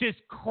just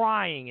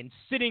crying and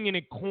sitting in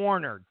a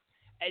corner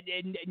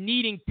and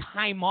needing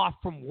time off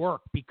from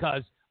work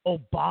because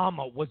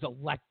Obama was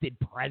elected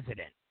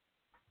president.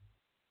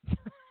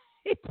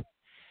 It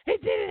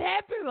didn't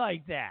happen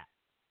like that.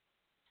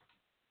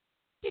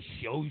 It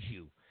shows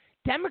you.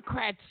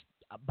 Democrats,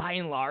 by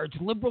and large,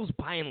 liberals,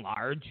 by and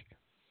large,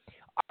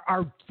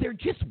 they're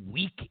just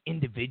weak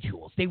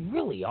individuals. They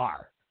really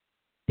are.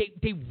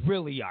 They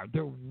really are.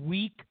 They're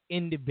weak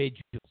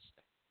individuals.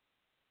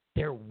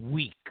 They're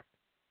weak.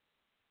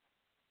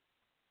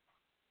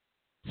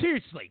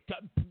 Seriously,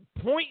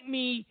 point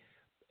me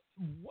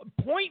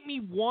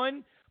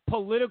one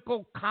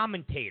political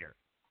commentator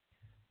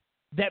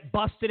that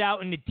busted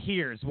out into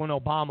tears when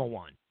Obama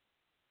won.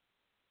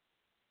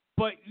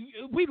 But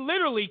we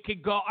literally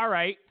could go, all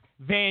right,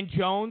 Van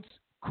Jones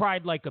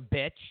cried like a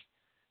bitch.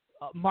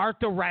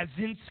 Martha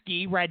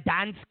Radzinsky,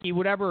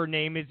 whatever her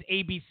name is,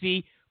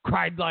 ABC,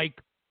 cried like,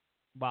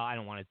 well, I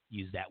don't want to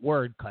use that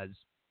word because,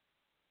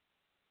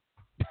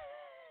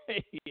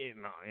 you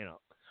know,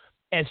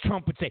 as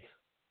Trump would say,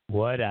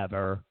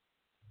 whatever.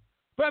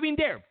 But I mean,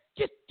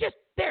 just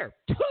there,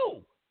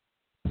 two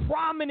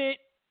prominent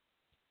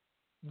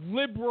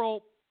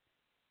liberal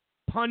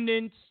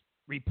pundits,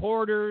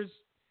 reporters,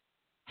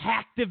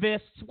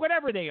 hacktivists,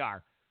 whatever they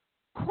are,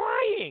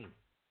 crying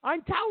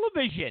on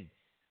television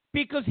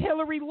because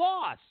Hillary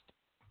lost.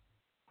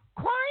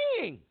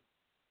 Crying.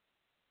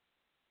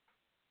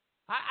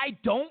 I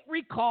don't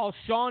recall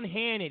Sean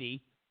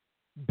Hannity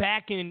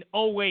back in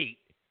 2008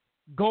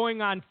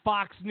 going on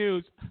Fox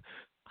News.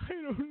 I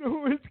don't know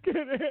what's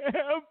going to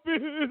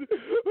happen.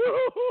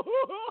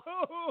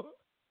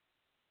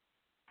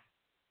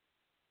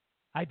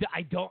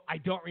 I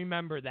don't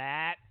remember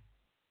that.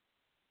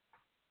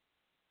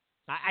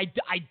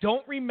 I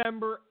don't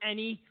remember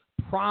any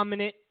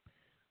prominent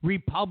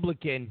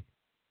Republican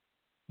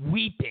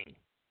weeping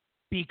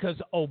because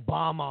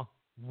Obama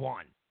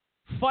won.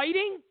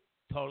 Fighting?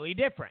 Totally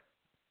different.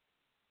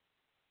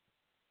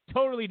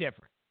 Totally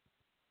different.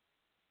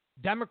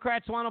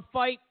 Democrats want to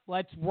fight?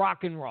 Let's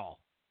rock and roll.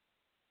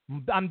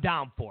 I'm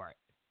down for it.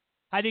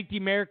 I think the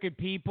American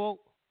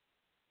people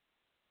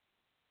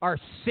are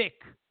sick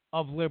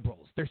of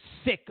liberals. They're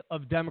sick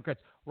of Democrats.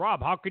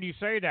 Rob, how could you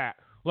say that?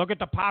 Look at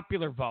the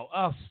popular vote.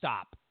 Oh,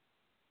 stop.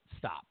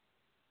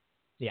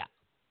 Yeah.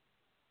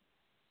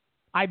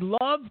 I'd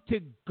love to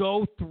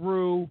go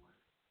through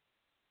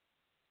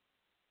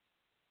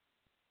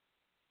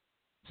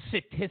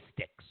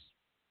statistics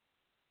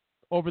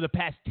over the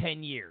past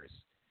 10 years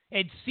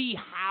and see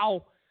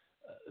how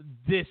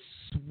this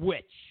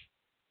switch.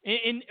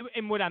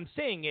 And what I'm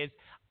saying is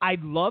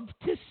I'd love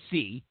to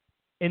see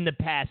in the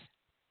past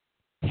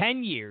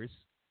 10 years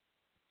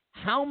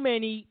how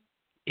many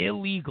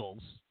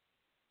illegals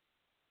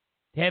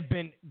have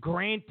been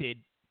granted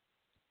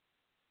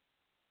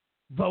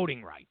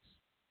voting rights.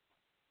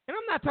 And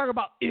I'm not talking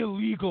about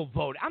illegal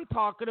vote. I'm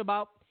talking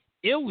about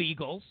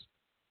illegals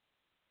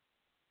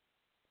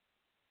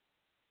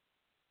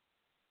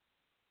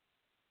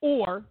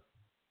or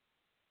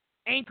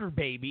anchor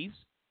babies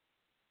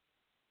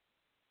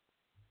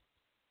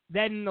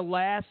that in the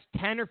last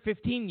 10 or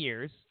 15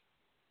 years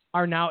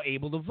are now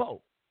able to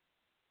vote.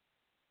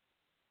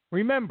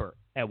 Remember,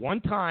 at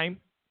one time,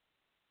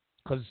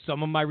 because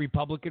some of my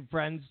Republican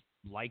friends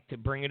like to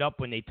bring it up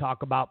when they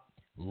talk about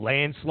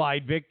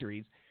landslide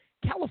victories,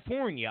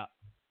 California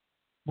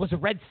was a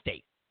red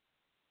state.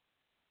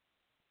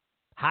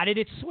 How did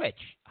it switch?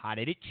 How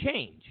did it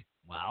change?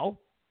 Well,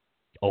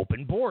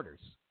 open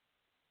borders.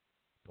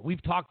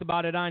 We've talked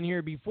about it on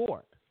here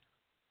before.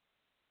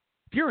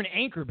 If you're an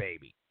anchor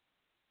baby,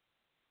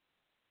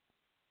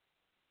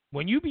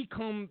 when you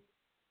become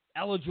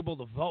eligible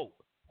to vote,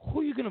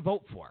 who are you going to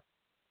vote for?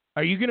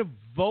 Are you going to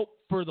vote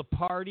for the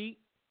party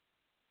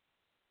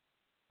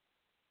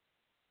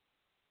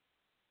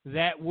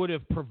that would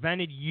have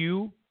prevented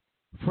you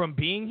from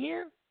being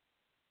here?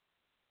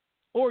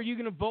 Or are you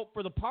going to vote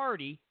for the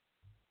party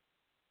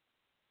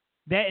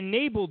that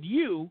enabled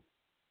you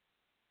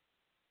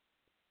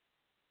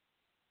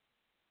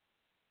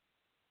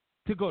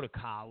to go to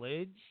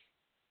college,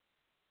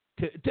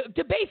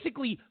 to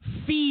basically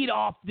feed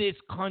off this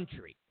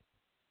country?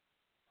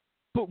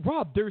 But,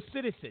 Rob, they're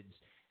citizens.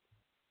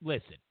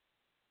 Listen,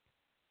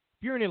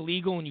 if you're an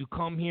illegal and you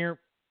come here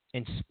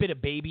and spit a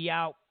baby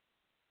out,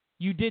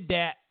 you did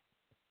that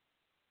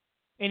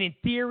And in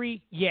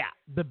theory, yeah,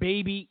 the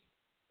baby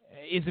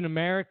is an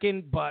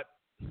American, but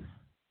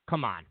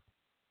come on.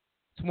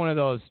 It's one of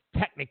those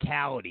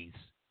technicalities.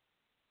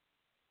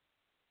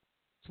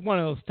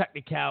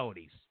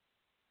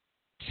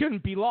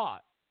 Shouldn't be law.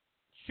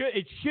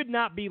 It should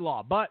not be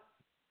law, but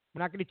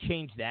we're not going to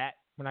change that.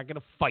 We're not going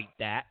to fight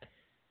that.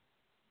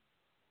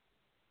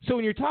 So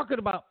when you're talking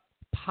about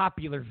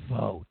popular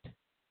vote,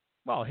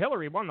 well,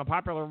 Hillary won the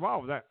popular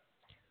vote.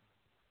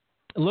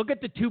 Look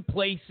at the two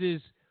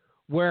places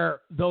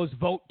where those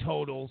vote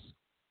totals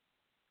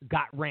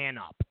got ran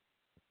up.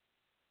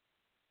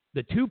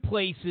 The two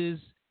places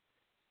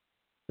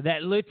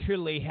that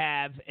literally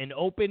have an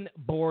open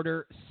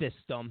border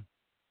system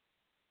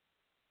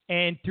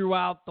and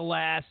throughout the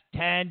last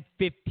 10,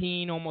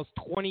 15, almost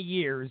 20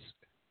 years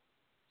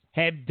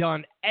have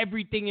done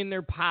everything in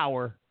their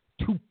power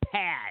to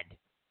pad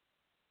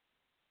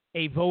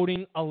a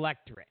voting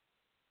electorate,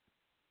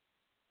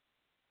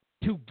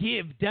 to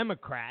give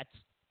Democrats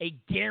a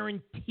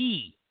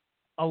guarantee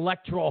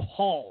electoral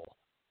haul.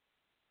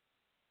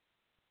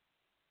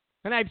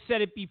 And I've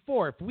said it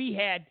before, if we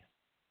had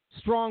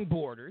strong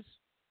borders,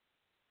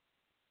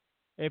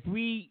 if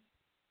we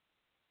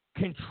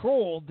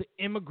controlled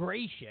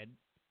immigration,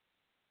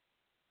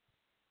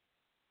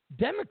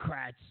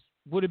 Democrats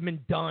would have been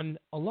done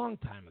a long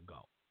time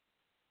ago.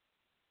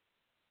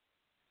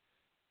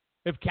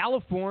 If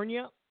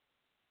California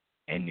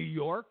and New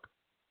York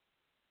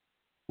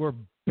were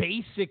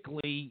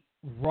basically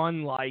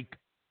run like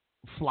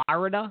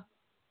Florida,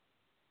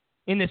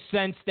 in the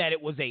sense that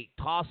it was a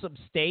toss-up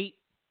state,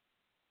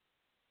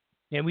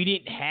 and we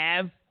didn't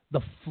have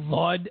the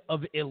flood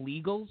of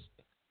illegals,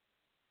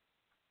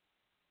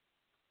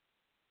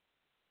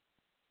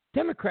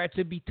 Democrats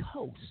would be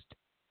toast.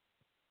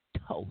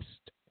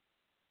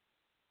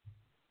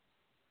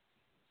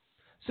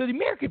 So the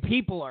American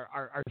people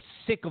are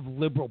sick of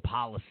liberal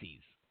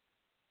policies.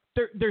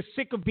 They're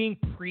sick of being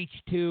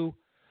preached to.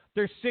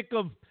 They're sick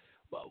of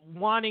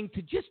wanting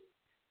to just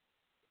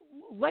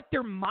let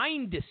their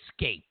mind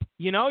escape.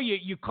 You know,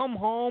 you come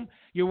home,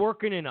 you're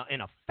working in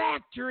a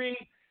factory,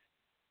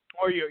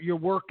 or you're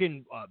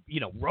working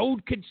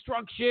road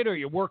construction, or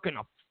you're working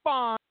a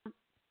farm.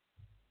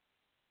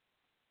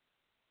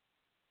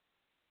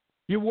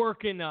 You're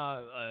working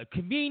a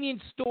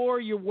convenience store.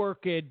 You're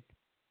working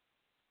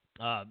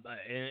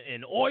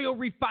an oil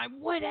refine,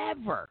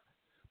 whatever.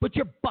 But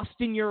you're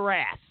busting your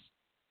ass,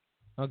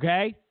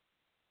 okay?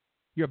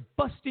 You're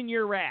busting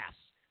your ass.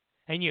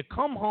 And you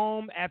come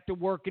home after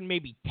working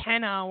maybe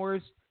 10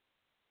 hours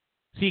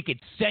so you could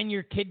send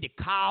your kid to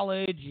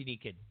college and you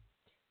could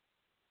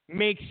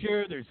make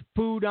sure there's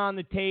food on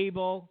the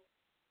table.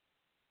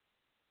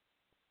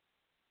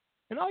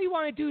 And all you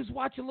want to do is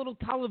watch a little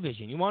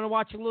television. You want to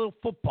watch a little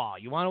football.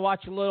 You want to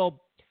watch a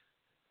little,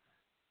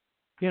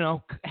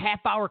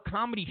 half-hour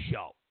comedy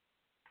show.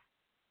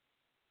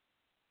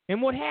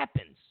 And what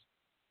happens?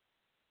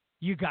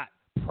 You got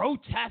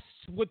protests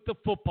with the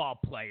football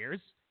players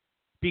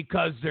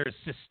because there's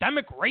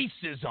systemic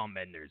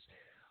racism and there's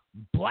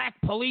black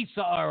police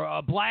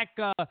or black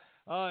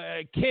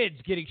kids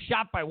getting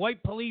shot by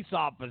white police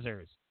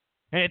officers.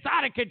 And it's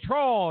out of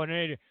control.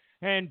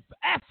 And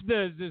F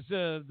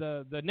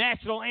the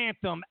national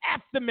anthem,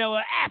 F the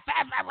Miller, F.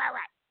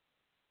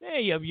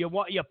 Hey,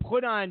 you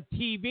put on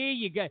TV,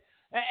 you got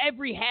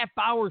every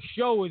half-hour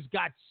show has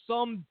got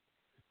some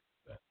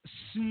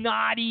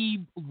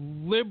snotty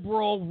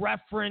liberal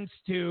reference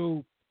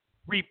to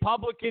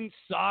Republicans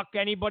suck.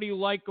 Anybody who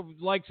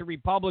likes a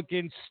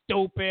Republican,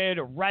 stupid,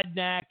 a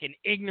redneck, an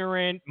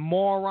ignorant,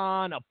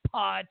 moron, a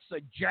putz,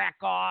 a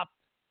jack-off.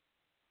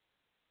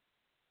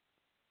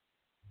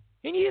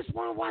 And you just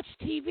want to watch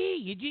TV.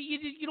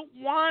 You don't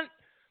want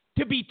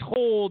to be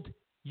told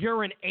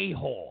you're an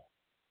a-hole.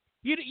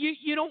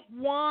 You don't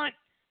want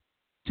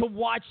to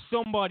watch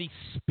somebody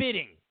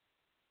spitting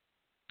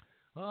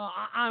on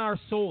our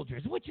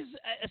soldiers, which is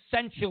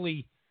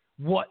essentially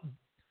what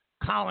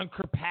Colin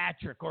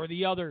Kirkpatrick or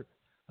the other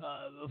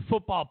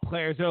football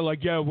players are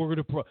like. Yeah, we're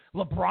gonna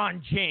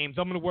LeBron James.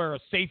 I'm gonna wear a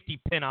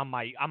safety pin on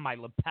my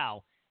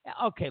lapel.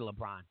 Okay,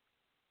 LeBron.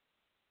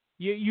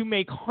 You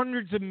make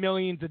hundreds of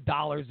millions of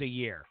dollars a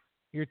year.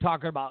 You're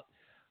talking about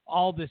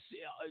all this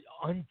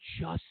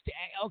unjust.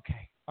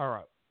 Okay. All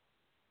right.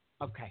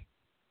 Okay.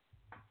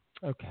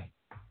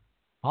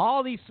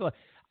 All these.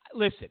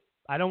 Listen,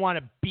 I don't want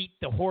to beat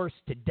the horse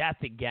to death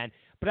again,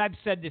 but I've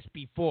said this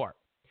before.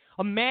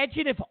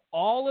 Imagine if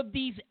all of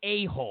these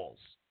a-holes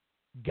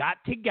got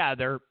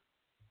together,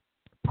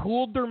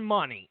 pooled their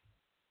money.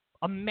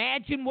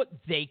 Imagine what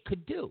they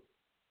could do.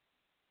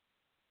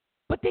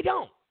 But they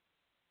don't.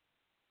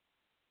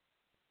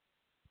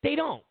 They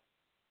don't.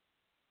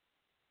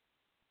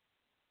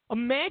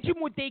 Imagine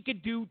what they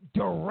could do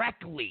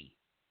directly.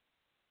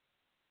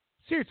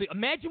 Seriously,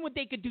 imagine what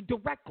they could do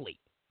directly.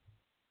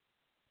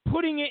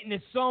 Putting it into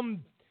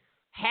some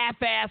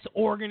half-ass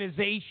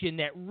organization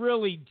that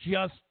really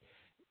just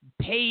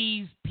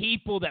pays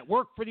people that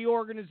work for the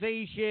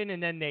organization,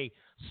 and then they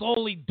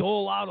slowly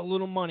dole out a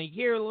little money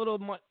here, a little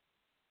money.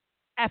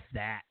 F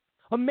that.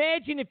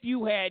 Imagine if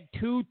you had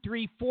 200,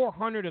 300,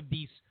 400 of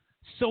these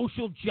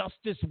social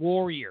justice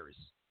warriors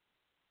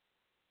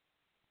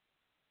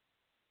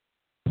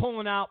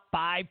pulling out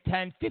 5,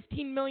 10,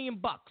 15 million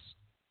bucks.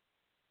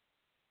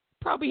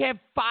 Probably have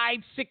 5,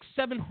 6,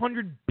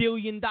 700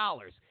 billion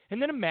dollars.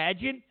 And then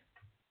imagine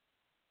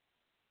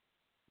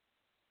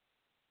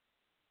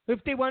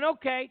if they went,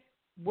 okay,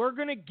 we're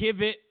going to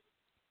give it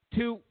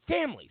to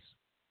families.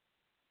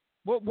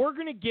 Well, we're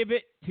going to give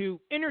it to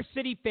inner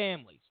city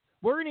families.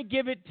 We're going to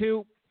give it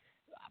to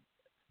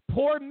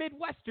poor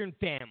Midwestern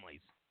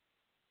families.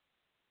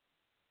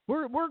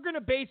 We're going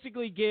to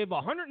basically give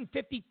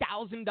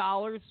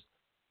 $150,000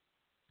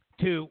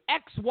 to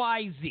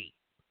XYZ.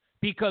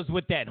 Because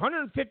with that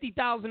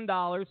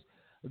 $150,000,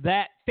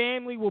 that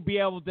family will be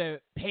able to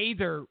pay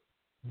their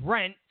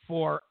rent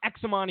for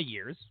X amount of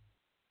years.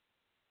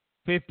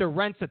 If their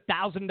rent's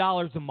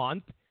 $1,000 a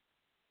month,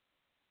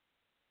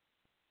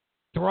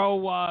 throw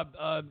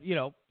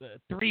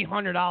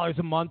 $300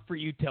 a month for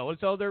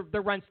utilities, so their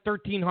rent's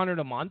 $1,300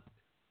 a month.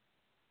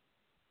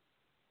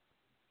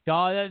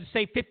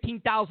 Say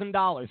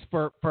 $15,000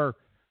 for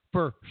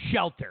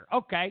shelter.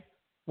 Okay,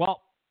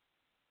 well,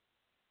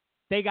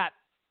 they got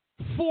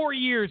 4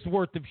 years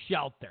worth of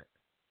shelter.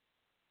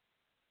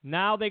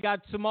 Now they got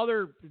some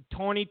other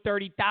 20,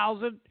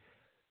 30,000.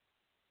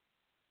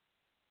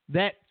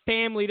 That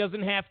family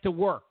doesn't have to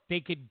work.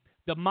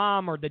 The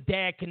mom or the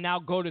dad can now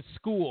go to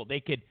school.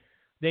 They could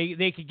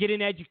get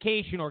an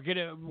education or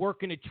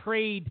work in a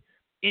trade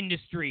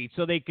industry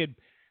so they could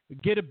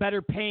get a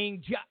better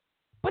paying job.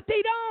 But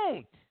they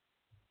don't.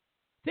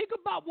 Think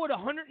about what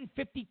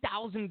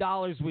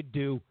 $150,000 would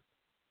do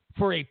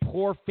for a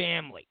poor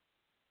family,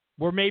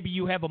 where maybe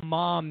you have a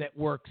mom that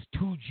works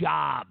 2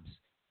 jobs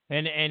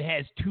and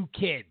has 2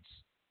 kids.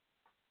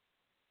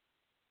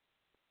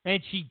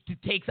 And she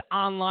takes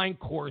online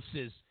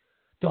courses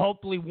to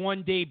hopefully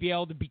one day be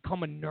able to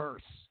become a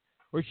nurse,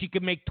 where she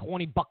could make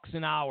 $20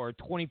 an hour,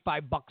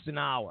 $25 an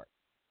hour.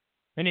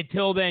 And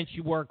until then,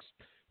 she works,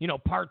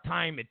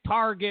 part-time at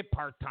Target,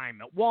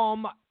 part-time at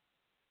Walmart,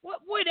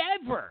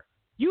 whatever.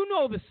 You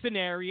know the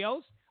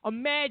scenarios.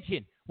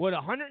 Imagine what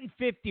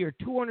 $150,000 or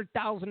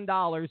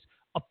 $200,000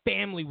 a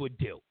family would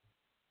do.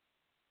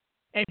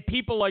 And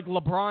people like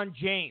LeBron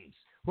James,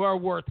 who are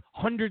worth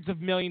hundreds of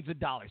millions of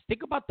dollars.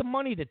 Think about the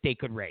money that they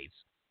could raise.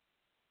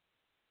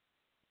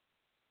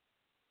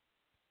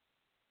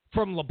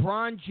 From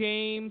LeBron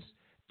James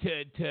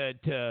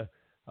to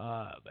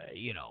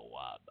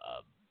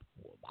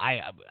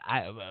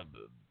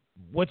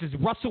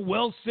Russell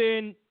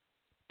Wilson,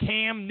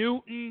 Cam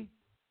Newton.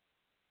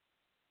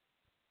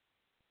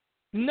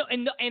 No,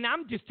 and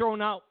I'm just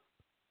throwing out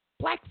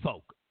black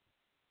folk.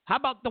 How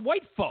about the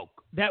white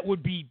folk that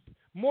would be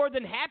more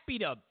than happy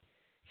to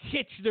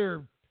hitch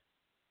their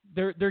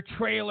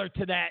trailer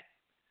to that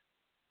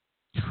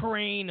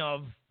train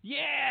of,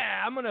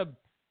 I'm going to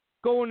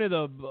go into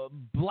the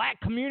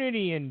black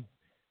community and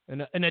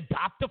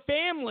adopt a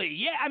family.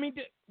 Yeah, I mean,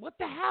 what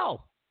the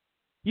hell?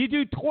 You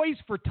do Toys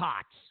for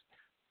Tots.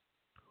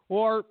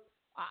 Or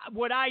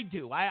what I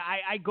do,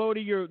 I go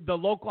to the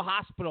local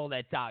hospital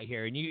that's out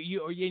here, and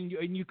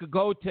you could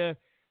go to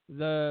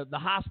the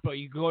hospital,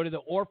 you could go to the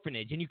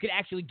orphanage, and you could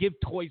actually give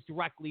toys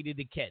directly to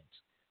the kids.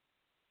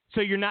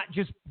 So you're not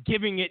just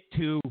giving it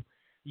to,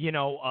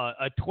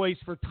 a Toys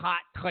for Tot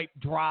type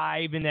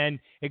drive, and then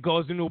it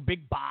goes into a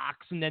big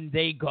box, and then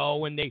they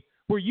go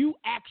where you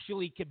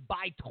actually could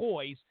buy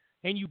toys,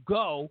 and you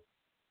go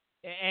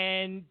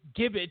and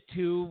give it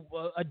to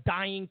a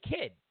dying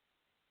kid.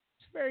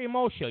 It's very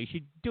emotional. You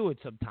should do it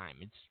sometime.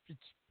 It's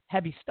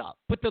heavy stuff.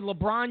 But the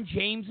LeBron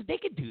James, they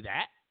could do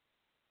that.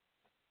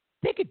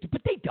 They could,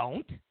 but they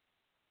don't.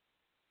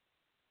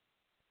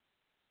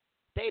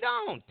 They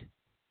don't.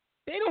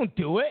 They don't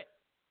do it.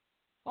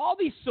 All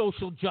these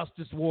social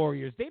justice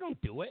warriors, they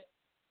don't do it.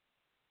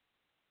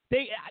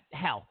 They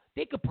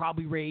could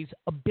probably raise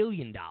 $1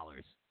 billion.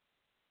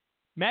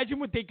 Imagine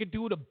what they could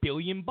do with $1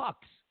 billion.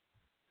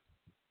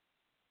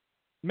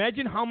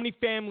 Imagine how many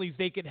families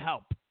they could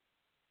help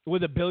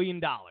with $1 billion.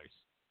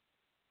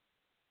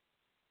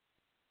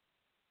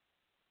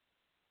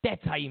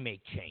 That's how you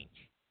make change.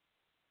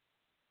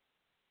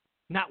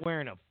 Not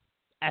wearing a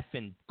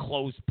effing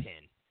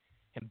clothespin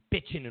and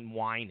bitching and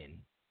whining.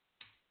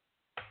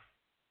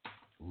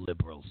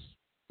 Liberals.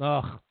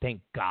 Oh,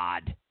 thank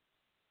God.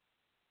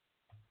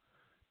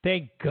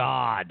 Thank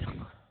God.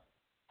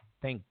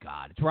 Thank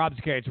God. It's Rob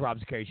Zicari. It's Rob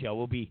Zicari Show.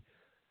 We'll be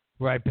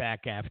right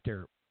back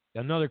after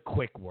another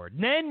quick word.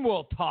 And then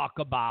we'll talk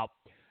about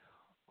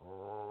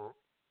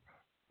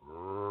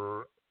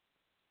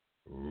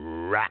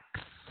Rex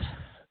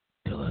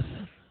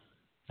Tillerson.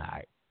 All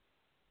right.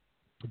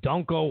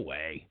 Don't go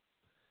away.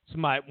 It's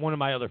one of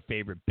my other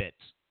favorite bits.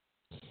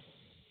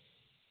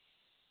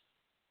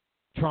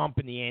 Trump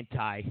and the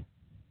anti-Muslim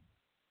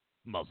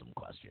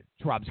question.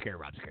 It's Rob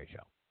Zicari Show.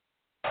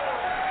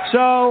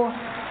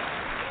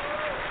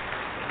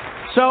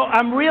 So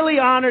I'm really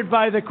honored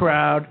by the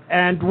crowd,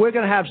 and we're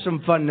going to have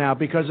some fun now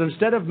because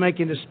instead of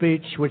making a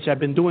speech, which I've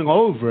been doing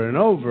over and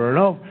over and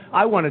over,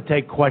 I want to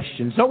take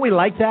questions. Don't we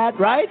like that,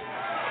 right?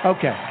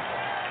 Okay.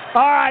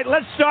 All right,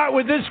 let's start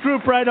with this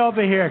group right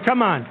over here.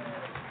 Come on.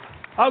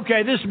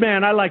 Okay, this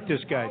man, I like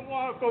this guy.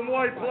 From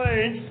White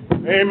Plains.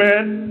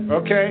 Amen.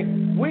 Okay.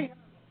 We have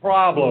a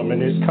problem in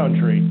this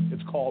country.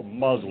 It's called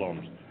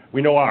Muslims.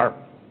 We know our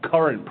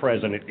current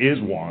president is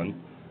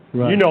one.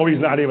 Right. You know he's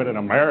not even an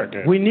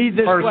American. We need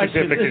this birth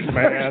question. certificates,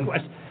 man.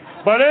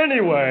 But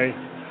anyway,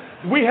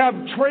 we have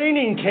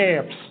training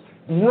camps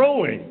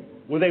growing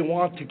where they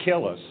want to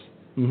kill us.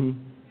 Mm-hmm.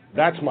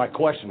 That's my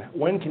question.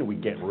 When can we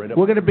get rid of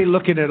We're going to be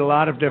looking at a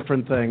lot of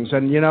different things.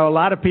 And, you know, a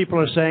lot of people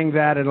are saying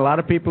that, and a lot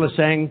of people are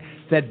saying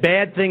that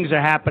bad things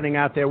are happening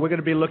out there. We're going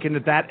to be looking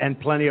at that and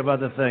plenty of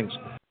other things.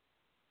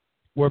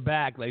 We're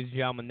back, ladies and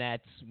gentlemen.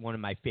 That's one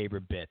of my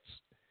favorite bits.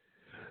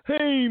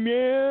 Hey,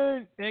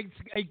 man. That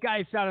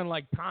guy sounding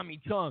like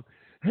Tommy Chung.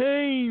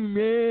 Hey,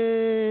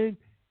 man.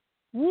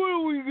 What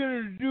are we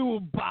going to do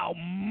about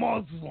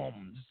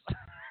Muslims?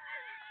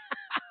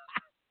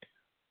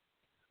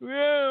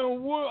 Yeah,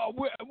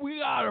 we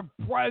got a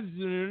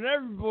president.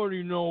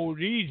 Everybody knows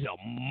he's a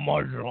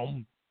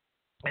Muslim.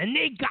 And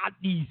they got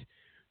these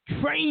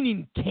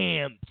training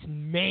camps,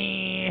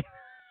 man.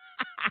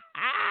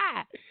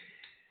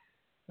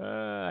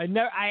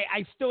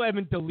 I still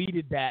haven't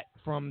deleted that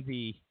from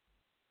the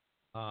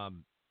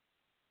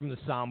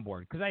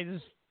soundboard because I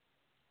just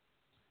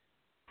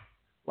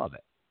love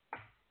it.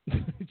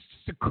 It's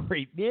just a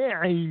great,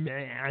 yeah,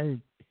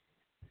 man.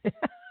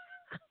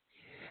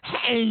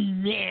 Hey,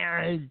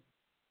 man,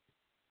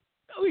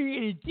 what are we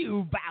going to do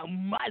about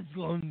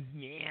Muslims,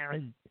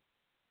 man?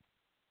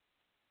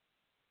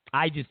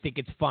 I just think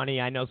it's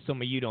funny. I know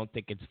some of you don't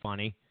think it's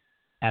funny.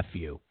 F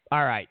you.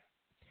 All right.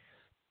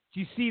 Do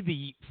you see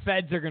the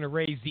feds are going to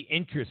raise the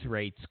interest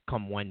rates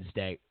come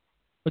Wednesday,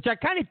 which I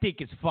kind of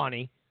think is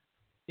funny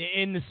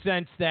in the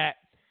sense that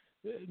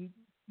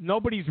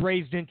nobody's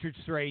raised interest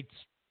rates.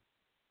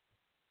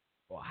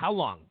 Well, how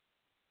long?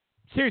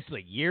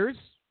 Seriously, years?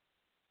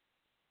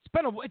 It's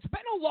been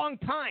a long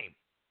time.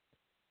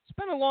 It's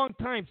been a long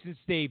time since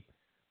they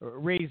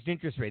raised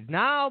interest rates.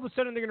 Now all of a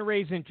sudden they're going to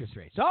raise interest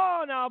rates.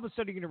 Oh, now all of a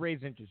sudden they're going to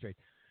raise interest rates.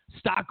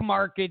 Stock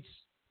markets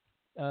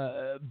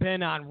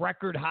been on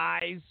record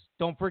highs.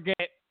 Don't forget.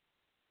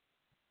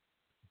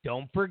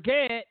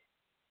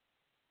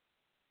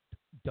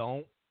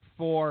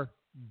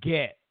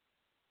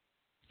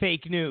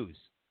 Fake news.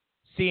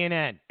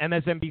 CNN,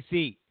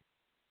 MSNBC,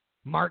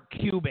 Mark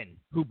Cuban,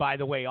 who, by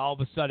the way, all of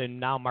a sudden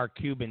now Mark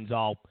Cuban's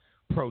all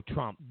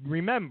pro-Trump.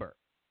 Remember,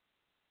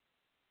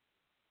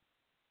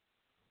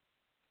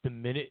 the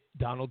minute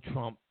Donald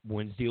Trump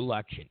wins the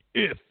election,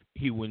 if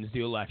he wins the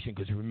election,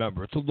 because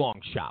remember, it's a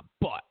long shot,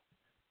 but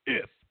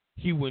if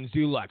he wins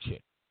the election,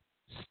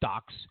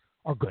 stocks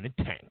are going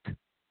to tank.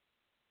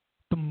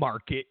 The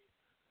market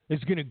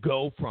is going to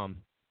go from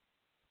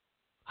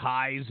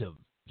highs of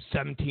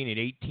 17 and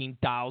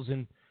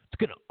 18,000. It's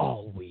going to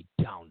all the way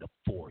down to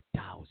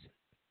 4,000.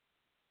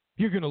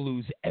 You're going to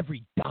lose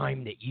every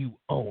dime that you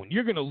own.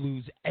 You're going to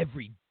lose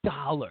every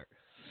dollar.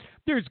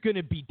 There's going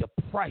to be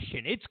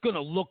depression. It's going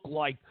to look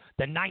like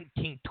the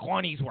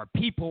 1920s where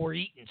people were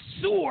eating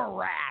sewer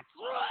rats.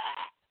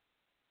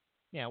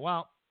 Yeah,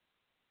 well,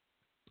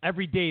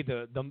 every day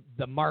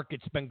the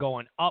market's been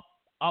going up,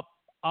 up,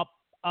 up,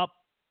 up.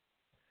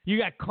 You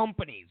got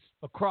companies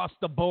across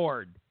the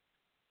board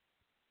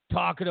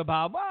talking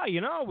about, well, you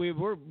know, we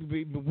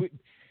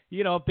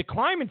you know, if the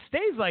climate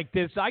stays like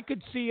this, I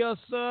could see us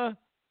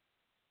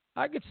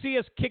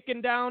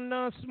kicking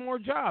down some more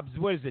jobs.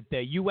 What is it,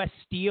 the U.S.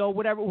 Steel,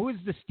 whatever? Who is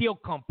the steel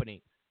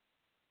company?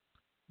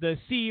 The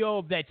CEO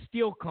of that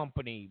steel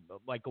company,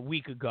 like a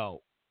week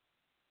ago,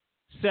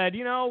 said,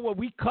 you know, well,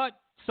 we cut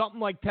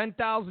something like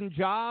 10,000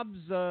 jobs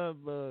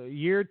a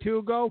year or two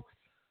ago.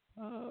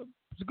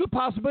 It's a good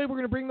possibility we're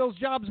going to bring those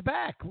jobs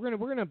back. We're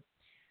going to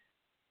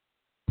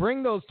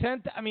bring those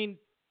 10. I mean,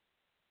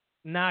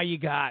 now you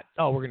got,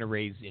 we're going to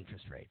raise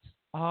interest rates.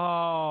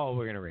 Oh,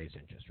 we're going to raise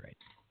interest rates.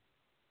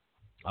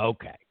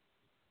 Okay.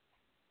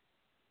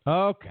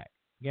 You're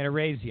going to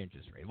raise the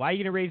interest rate. Why are you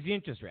going to raise the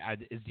interest rate?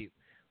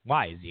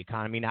 Why? Is the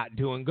economy not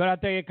doing good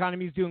out there? The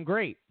economy's doing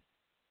great.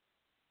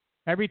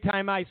 Every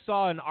time I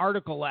saw an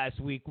article last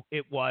week,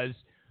 it was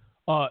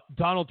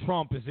Donald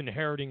Trump is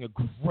inheriting a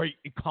great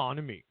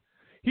economy.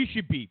 He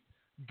should be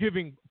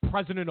giving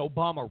President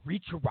Obama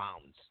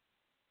reach-arounds.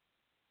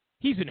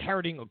 He's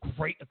inheriting a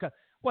great economy.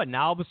 What,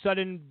 now all of a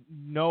sudden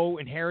no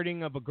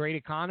inheriting of a great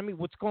economy?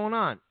 What's going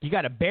on? You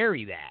got to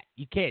bury that.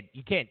 You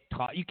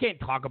can't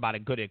talk about a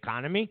good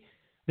economy.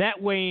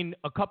 That way in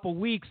a couple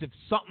weeks, if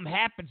something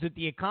happens with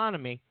the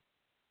economy,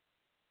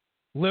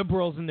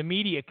 liberals in the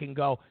media can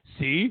go,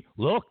 see,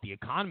 look, the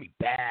economy,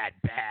 bad,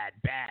 bad,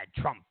 bad,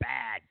 Trump,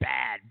 bad,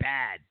 bad,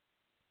 bad.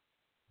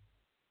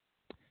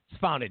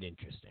 Just found it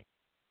interesting.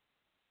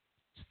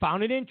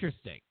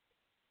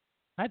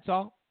 That's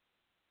all.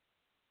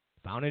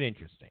 Found it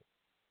interesting.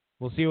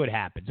 We'll see what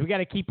happens. We got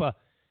to keep a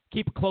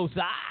close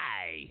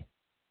eye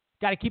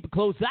got to keep a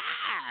close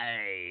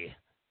eye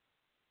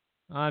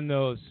on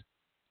those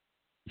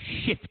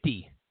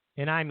shifty,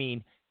 and I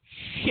mean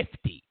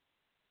shifty,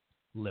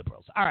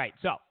 liberals. All right,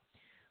 so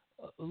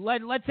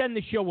let's end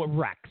the show with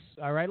Rex.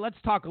 All right, let's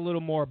talk a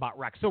little more about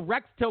Rex. So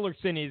Rex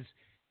Tillerson is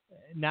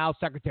now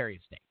Secretary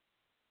of State.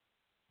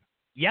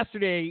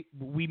 Yesterday,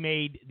 we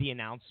made the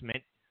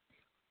announcement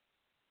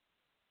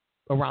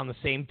around the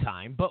same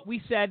time, but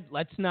we said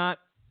let's not,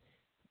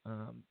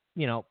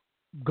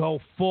 go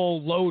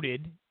full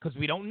loaded because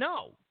we don't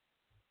know.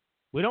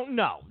 We don't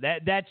know.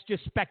 That's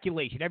just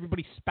speculation.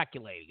 Everybody's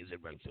speculating. Is it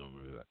Rex?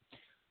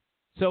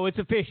 So it's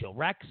official.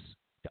 Rex.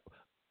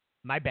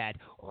 My bad.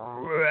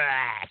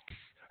 Rex.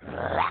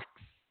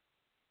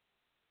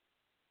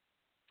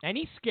 And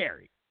he's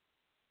scary.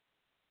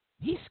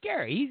 He's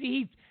scary.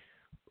 He's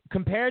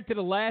compared to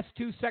the last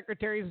two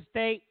secretaries of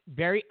state,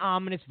 very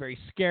ominous, very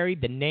scary.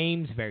 The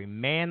name's very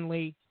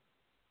manly.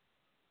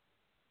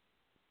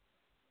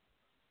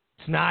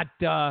 It's not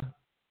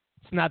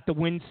the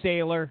wind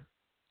sailor,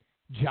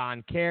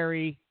 John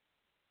Kerry,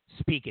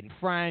 speaking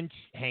French,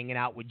 hanging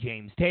out with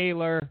James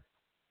Taylor.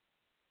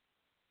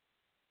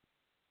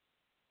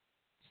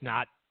 It's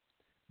not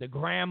the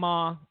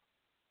grandma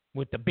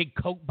with the big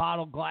Coke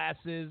bottle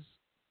glasses,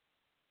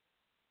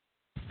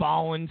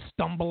 falling,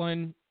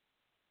 stumbling.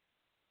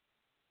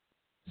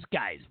 This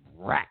guy's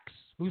Rex.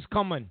 Who's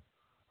coming?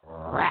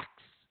 Rex.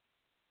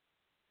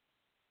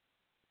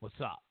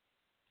 What's up?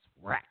 It's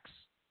Rex.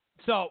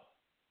 So,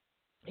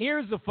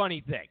 here's the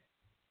funny thing.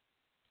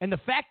 And the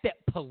fact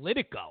that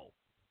Politico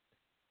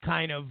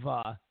kind of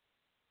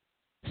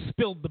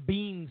spilled the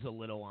beans a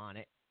little on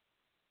it.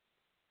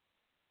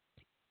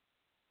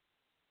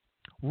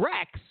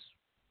 Rex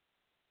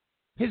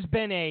has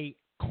been a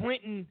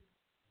Clinton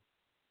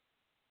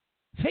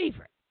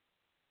favorite.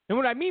 And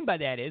what I mean by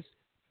that is,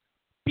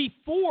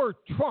 before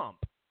Trump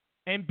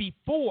and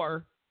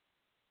before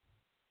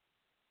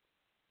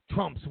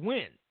Trump's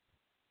win,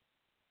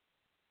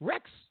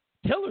 Rex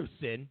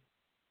Tillerson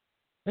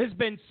has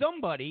been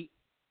somebody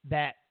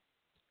that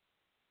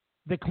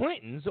the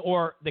Clintons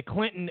or the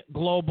Clinton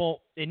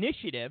Global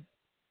Initiative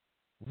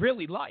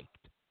really liked.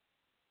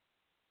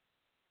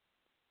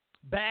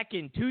 Back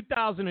in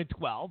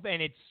 2012,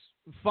 and it's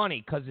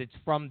funny because it's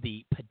from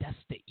the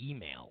Podesta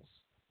emails.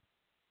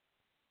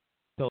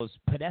 Those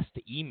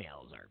Podesta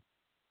emails are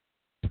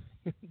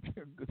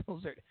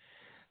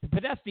the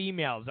Podesta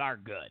emails are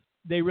good.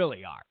 They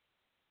really are.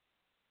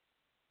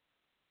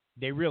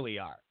 They really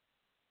are.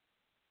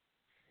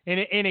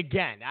 And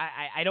again,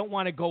 I don't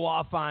want to go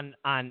off on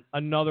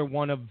another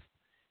one of,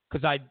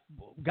 because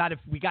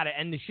we got to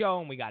end the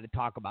show and we got to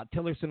talk about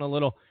Tillerson a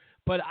little,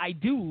 but I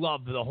do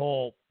love the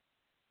whole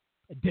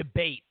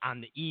debate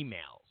on the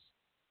emails,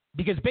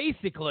 because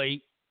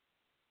basically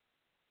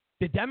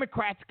the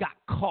Democrats got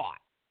caught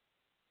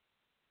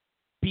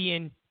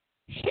being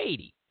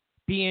shady,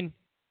 being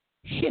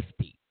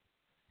shifty,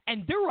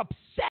 and they're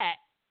upset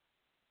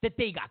that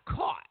they got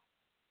caught.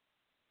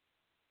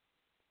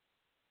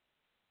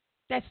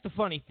 That's the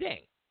funny thing.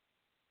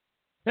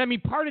 I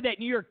mean, part of that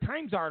New York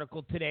Times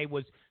article today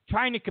was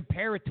trying to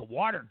compare it to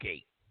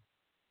Watergate,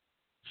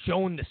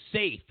 showing the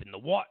safe and the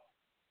what.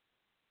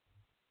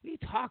 What are you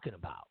talking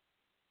about?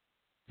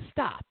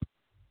 Stop.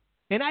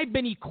 And I've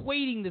been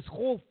equating this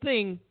whole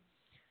thing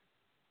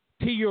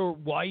to your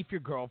wife, your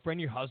girlfriend,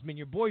 your husband,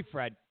 your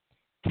boyfriend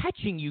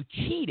catching you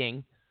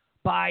cheating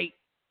by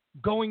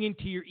going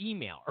into your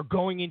email or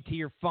going into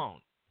your phone,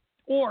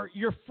 or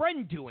your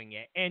friend doing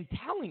it and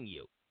telling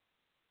you.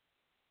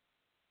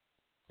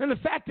 And the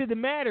fact of the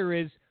matter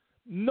is,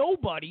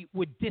 nobody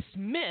would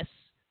dismiss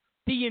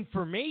the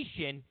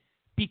information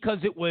because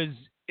it was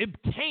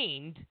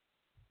obtained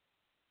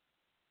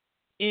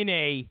in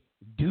a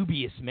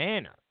dubious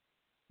manner.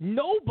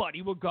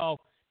 Nobody would go,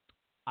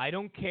 I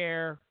don't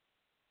care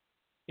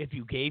if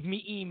you gave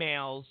me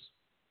emails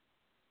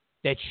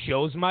that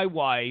shows my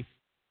wife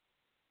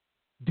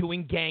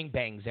doing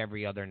gangbangs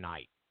every other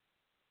night.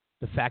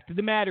 The fact of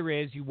the matter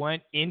is, you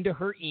went into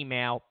her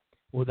email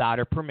without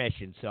her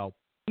permission. So,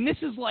 and this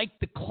is like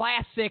the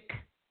classic,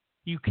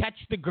 you catch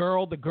the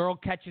girl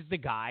catches the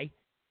guy.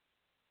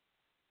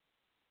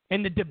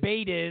 And the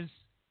debate is,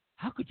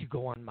 how could you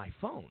go on my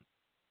phone?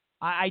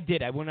 I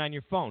did. I went on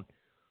your phone.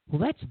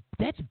 Well,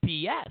 that's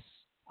BS.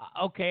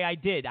 Okay, I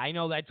did. I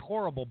know that's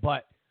horrible,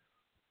 but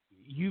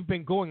you've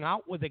been going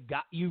out with a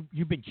guy.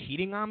 You've been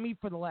cheating on me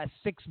for the last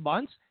 6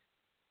 months?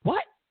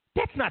 What?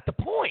 That's not the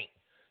point.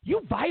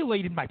 You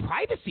violated my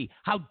privacy.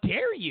 How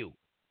dare you?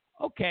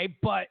 Okay,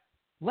 but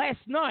last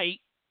night,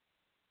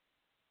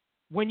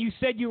 when you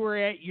said you were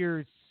at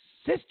your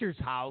sister's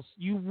house,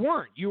 you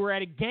weren't. You were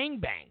at a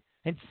gangbang,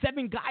 and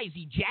 7 guys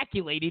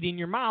ejaculated in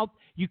your mouth.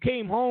 You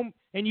came home,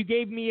 and you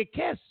gave me a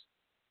kiss.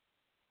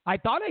 I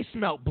thought I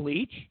smelled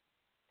bleach.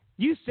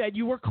 You said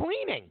you were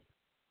cleaning.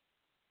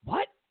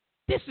 What?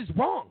 This is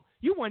wrong.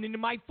 You went into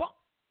my phone.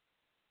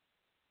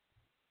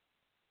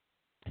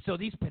 So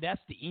these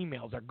Podesta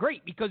emails are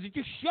great because it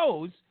just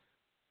shows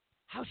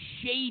how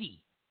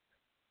shady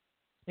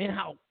and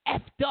how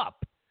effed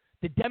up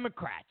the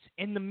Democrats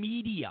and the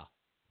media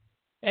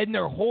And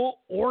their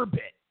whole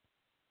orbit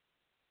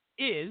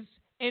is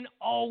and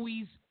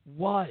always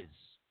was.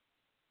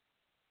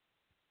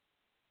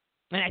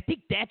 And I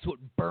think that's what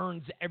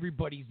burns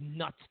everybody's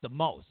nuts the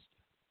most,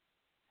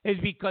 is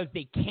because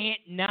they can't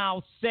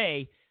now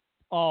say,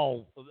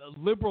 oh,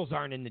 liberals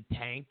aren't in the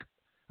tank,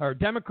 or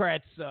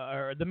Democrats,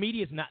 or the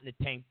media's not in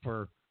the tank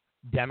for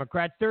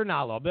Democrats. They're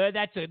not low. But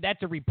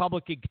that's a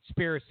Republican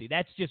conspiracy.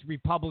 That's just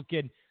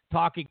Republican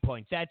talking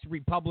points. That's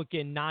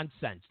Republican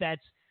nonsense.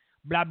 That's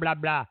blah, blah,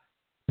 blah.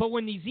 But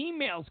when these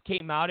emails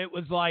came out, it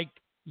was like,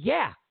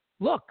 yeah,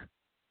 look,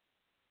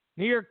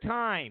 New York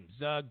Times,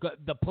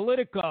 the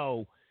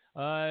Politico,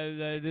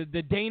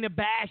 the Dana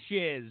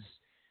Bashes,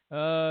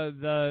 all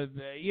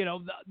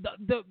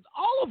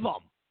of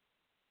them.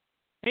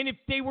 And if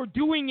they were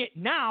doing it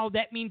now,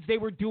 that means they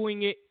were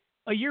doing it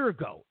a year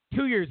ago,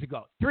 2 years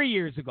ago, 3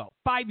 years ago,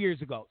 5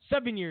 years ago,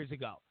 7 years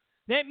ago.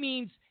 That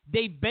means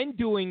they've been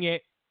doing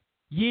it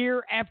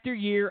year after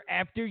year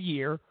after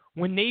year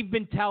when they've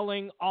been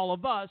telling all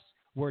of us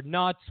we're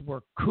nuts,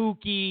 we're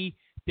kooky,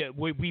 that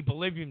we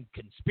believe in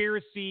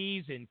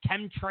conspiracies and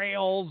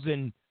chemtrails.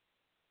 And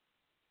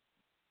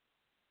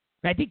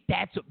I think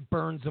that's what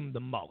burns them the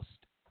most.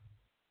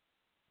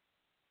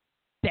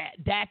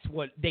 That's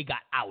what they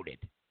got outed.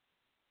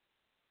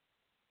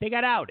 They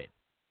got outed.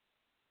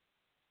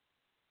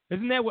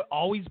 Isn't that what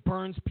always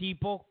burns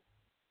people?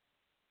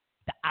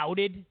 The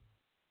outed.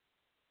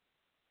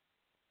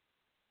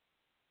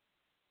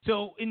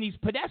 So in these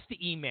Podesta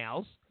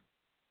emails,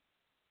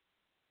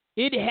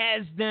 it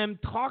has them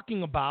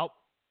talking about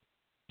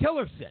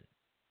Tillerson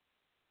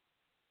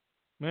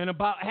and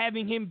about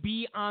having him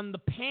be on the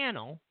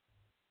panel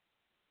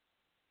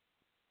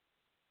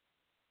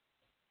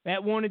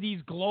at one of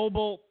these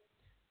global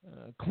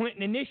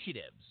Clinton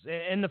initiatives,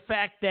 and the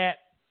fact that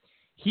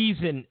he's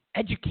an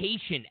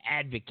education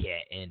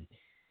advocate and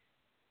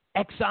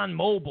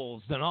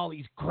ExxonMobil's done all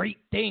these great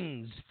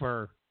things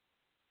for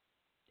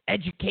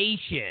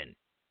education.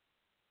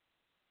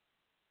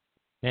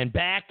 And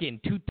back in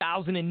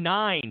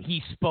 2009,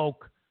 he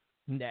spoke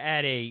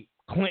at a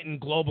Clinton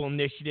global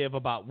initiative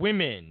about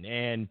women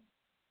and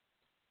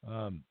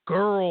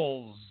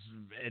girls,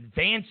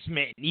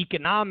 advancement in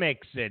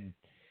economics. And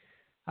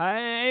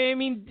I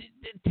mean,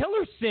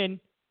 Tillerson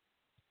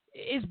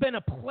has been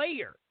a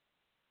player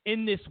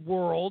in this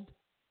world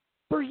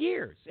for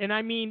years. And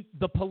I mean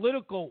the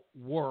political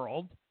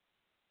world,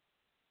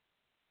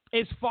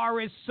 as far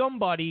as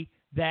somebody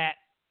that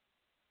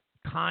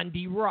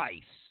Condi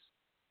Rice,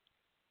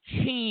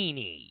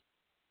 Cheney,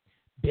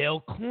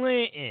 Bill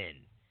Clinton,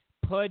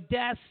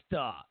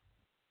 Podesta,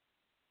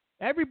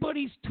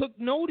 everybody's took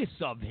notice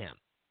of him.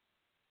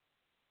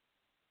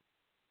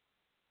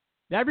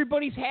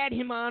 Everybody's had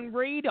him on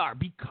radar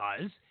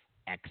because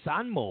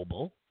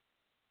ExxonMobil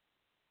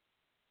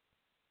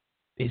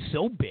is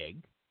so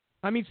big.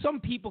 I mean, some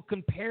people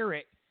compare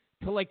it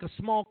to like a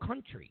small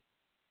country.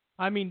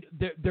 I mean,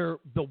 the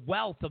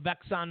wealth of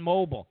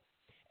ExxonMobil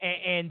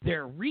and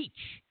their reach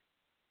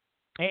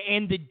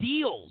and the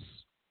deals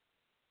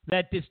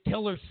that this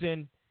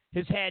Tillerson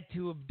has had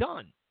to have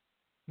done,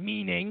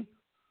 meaning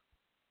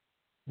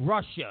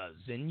Russia's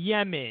and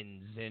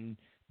Yemen's and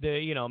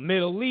the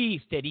Middle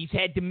East, that he's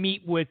had to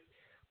meet with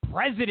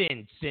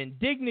presidents and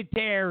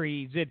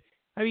dignitaries. And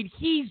I mean,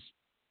 he's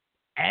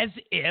as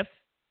if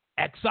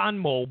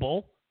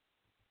ExxonMobil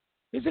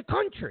is a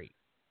country.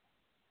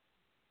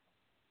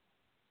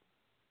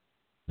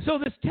 So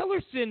this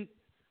Tillerson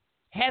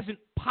hasn't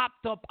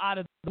popped up out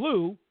of the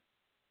blue.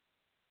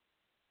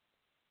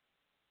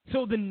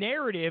 So the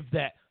narrative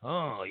that,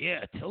 oh,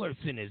 yeah,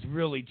 Tillerson is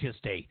really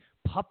just a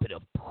puppet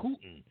of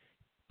Putin.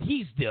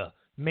 He's the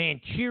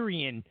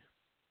Manchurian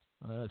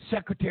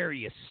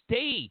Secretary of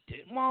State.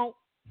 Well,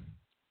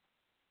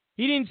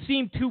 he didn't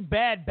seem too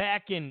bad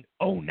back in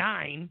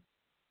 2009.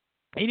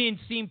 He didn't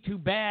seem too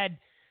bad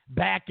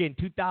back in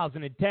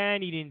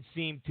 2010. He didn't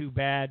seem too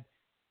bad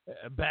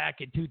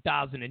back in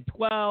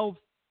 2012.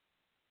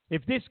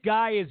 If this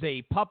guy is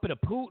a puppet of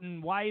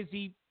Putin, why is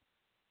he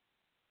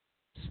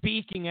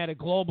speaking at a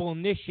global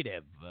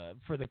initiative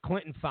for the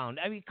Clinton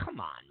Foundation? I mean, come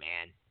on,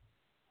 man.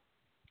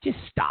 Just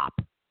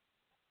stop.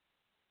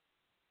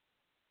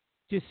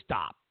 Just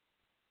stop.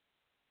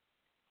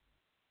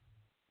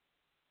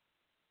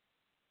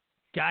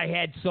 Guy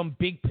had some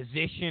big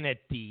position at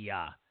the,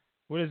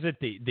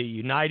 the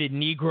United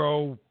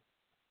Negro,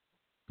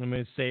 I'm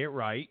going to say it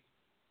right,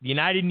 the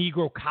United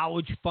Negro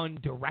College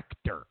Fund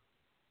Director.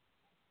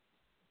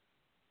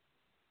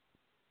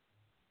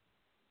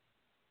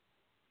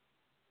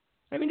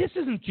 I mean, this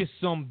isn't just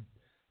some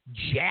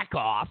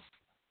jack-off.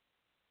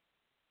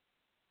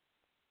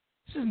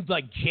 This isn't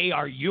like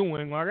J.R.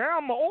 Ewing, like,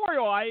 I'm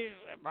oil, hey,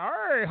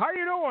 how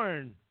you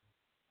doing?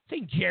 This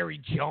ain't Jerry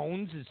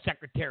Jones, as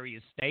Secretary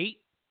of State.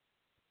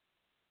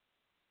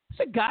 It's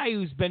a guy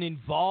who's been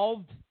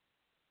involved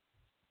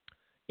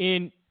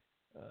in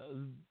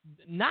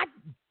not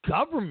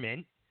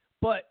government,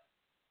 but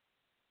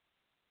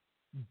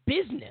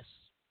business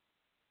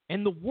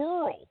and the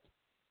world,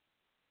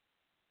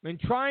 and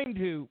trying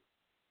to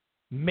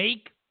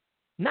make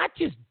not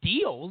just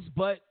deals,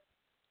 but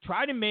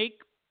try to make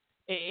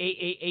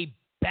a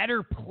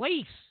better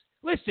place.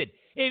 Listen,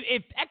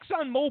 if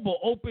ExxonMobil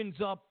opens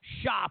up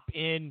shop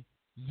in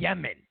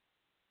Yemen,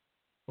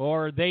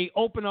 or they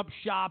open up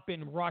shop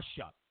in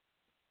Russia,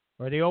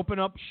 or they open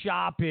up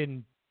shop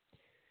in,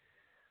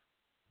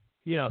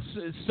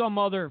 some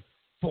other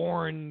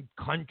foreign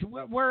country,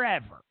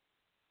 wherever,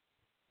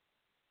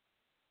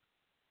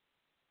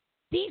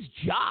 these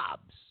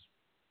jobs,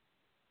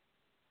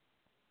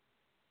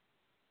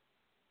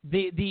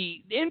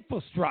 the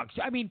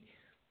infrastructure,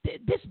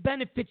 this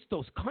benefits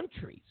those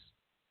countries.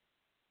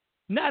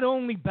 Not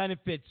only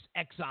benefits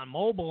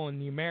ExxonMobil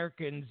and the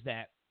Americans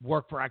that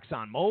work for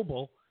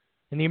ExxonMobil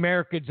and the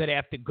Americans that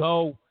have to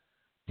go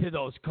to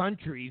those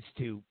countries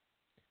to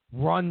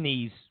run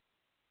these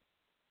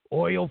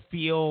oil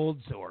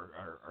fields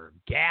or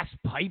gas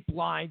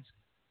pipelines,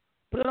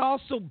 but it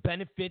also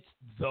benefits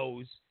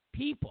those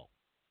people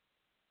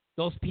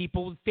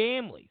with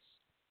families.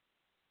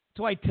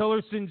 That's why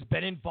Tillerson's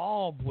been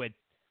involved with,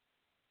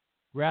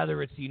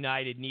 whether it's the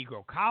United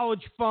Negro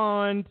College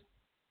Fund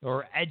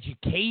or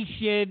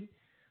education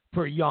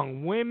for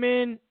young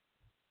women.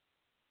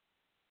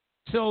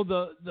 So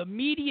the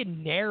media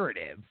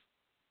narrative,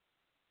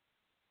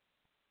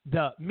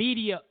 the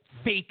media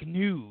fake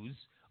news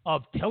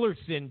of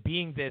Tillerson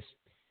being this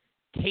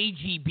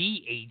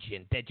KGB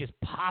agent that just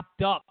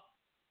popped up.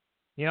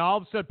 All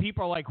of a sudden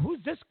people are like, who's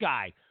this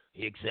guy?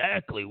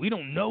 Exactly. We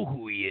don't know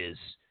who he is.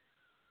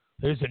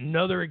 There's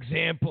another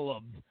example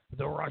of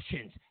the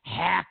Russians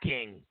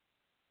hacking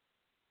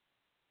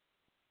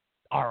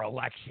our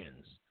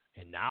elections.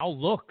 And now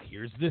look,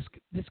 here's this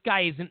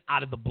guy isn't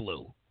out of the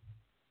blue.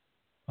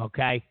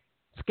 Okay?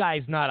 This guy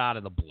is not out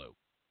of the blue.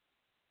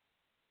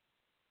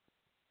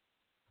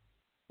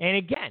 And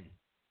again,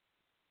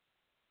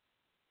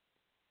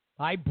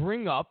 I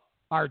bring up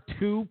our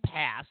two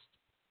past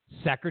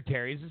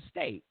secretaries of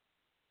state,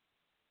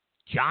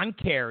 John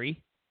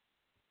Kerry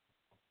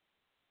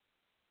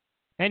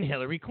and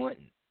Hillary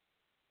Clinton.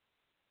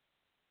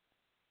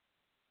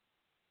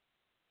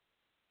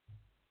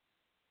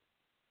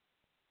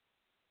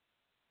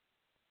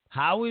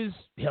 How is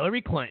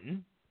Hillary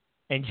Clinton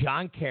and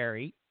John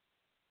Kerry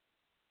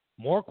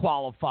more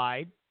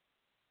qualified,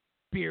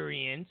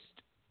 experienced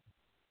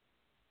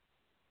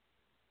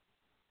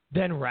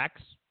than Rex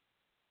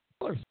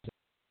Tillerson?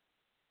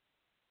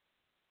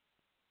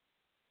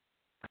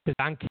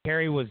 John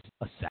Kerry was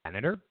a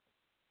senator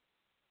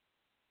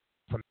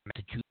from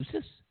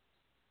Massachusetts.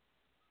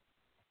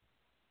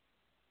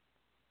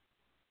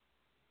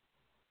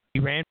 He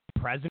ran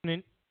for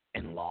president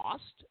and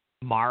lost,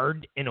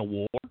 marred in a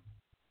war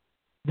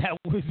that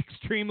was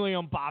extremely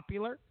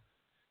unpopular.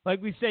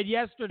 Like we said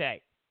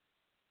yesterday,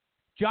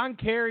 John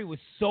Kerry was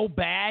so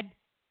bad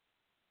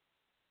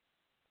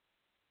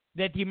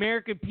that the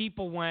American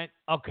people went,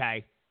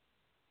 okay,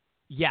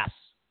 yes,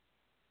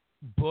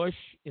 Bush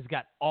has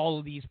got all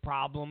of these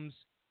problems,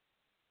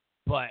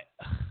 but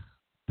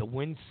the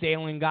wind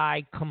sailing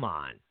guy, come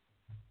on.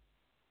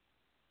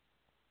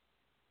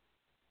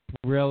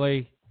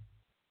 Really?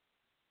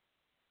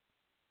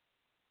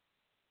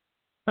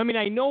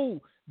 I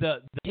know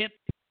the hip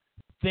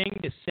thing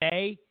to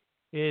say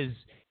is,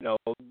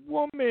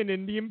 woman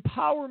and the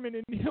empowerment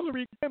in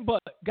Hillary Clinton,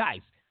 but guys,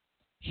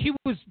 she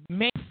was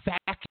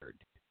manufactured.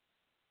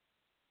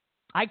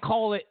 I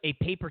call it a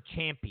paper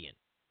champion.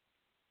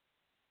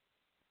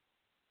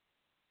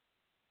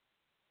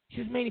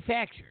 She was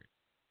manufactured.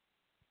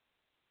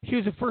 She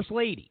was a first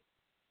lady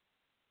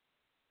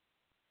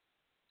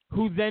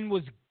who then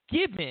was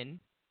given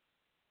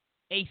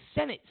a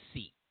Senate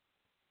seat.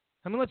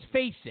 Let's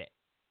face it.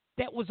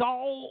 That was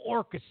all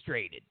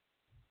orchestrated.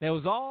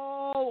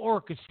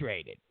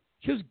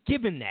 She was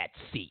given that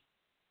seat.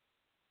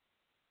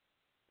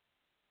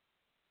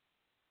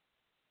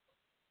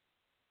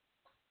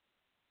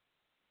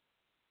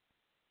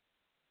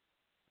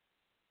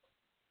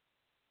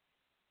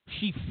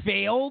 She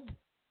failed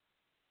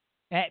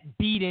at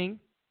beating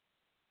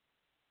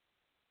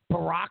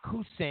Barack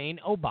Hussein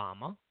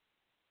Obama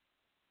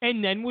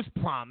and then was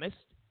promised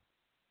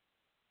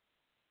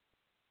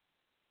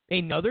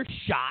another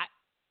shot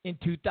in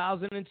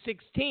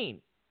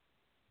 2016.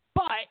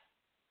 But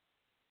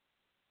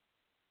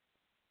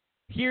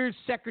here's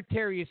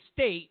Secretary of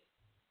State,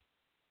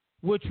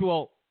 which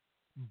will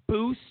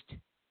boost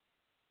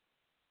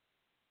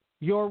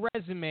your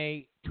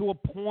resume to a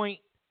point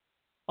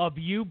of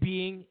you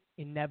being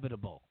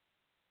inevitable.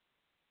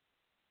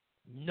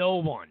 No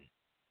one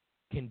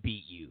can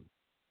beat you.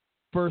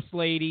 First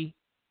Lady,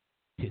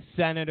 to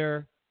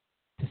Senator,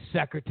 to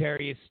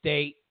Secretary of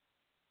State,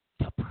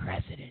 to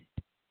President.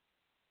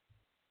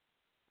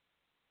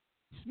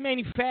 It's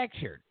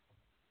manufactured.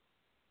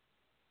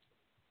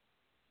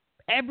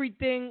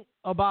 Everything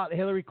about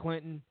Hillary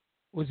Clinton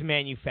was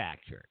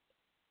manufactured.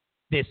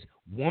 This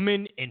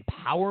woman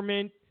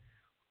empowerment.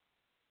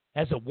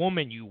 As a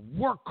woman, you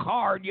work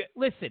hard.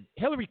 Listen,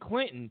 Hillary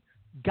Clinton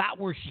got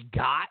where she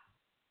got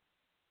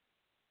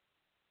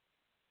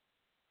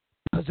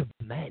because of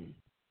men.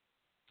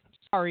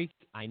 Sorry,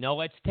 I know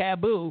it's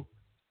taboo.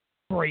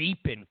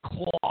 scrape and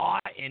claw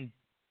and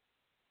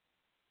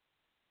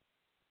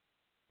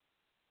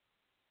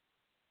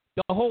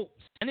the whole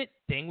Senate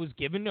thing was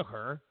given to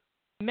her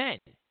men.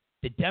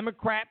 The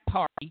Democrat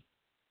Party,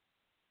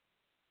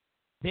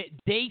 they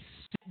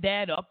set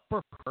that up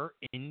for her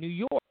in New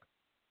York.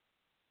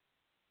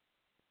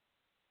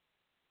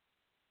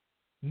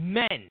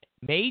 Men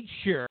made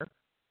sure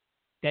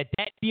that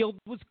field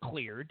was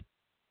cleared.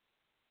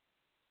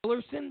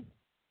 Tillerson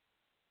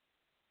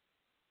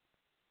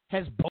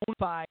has bona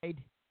fide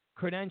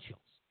credentials.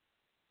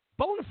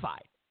 Bona fide.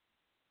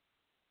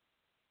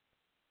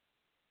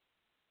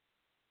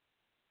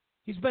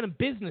 He's been a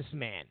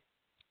businessman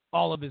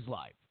all of his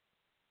life.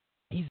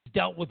 He's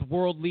dealt with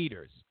world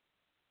leaders.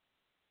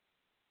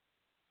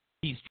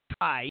 He's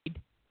tried to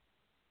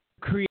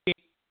create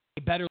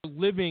a better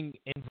living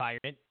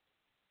environment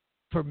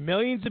for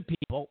millions of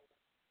people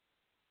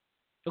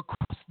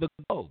across the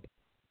globe.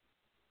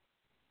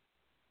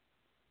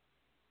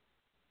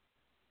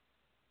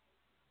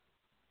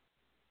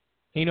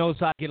 He knows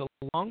how to get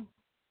along.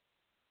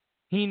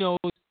 He knows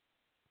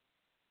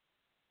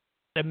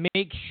how to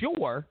make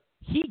sure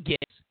he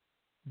gets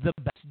the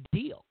best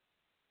deal.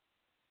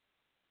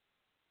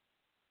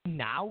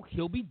 Now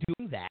he'll be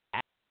doing that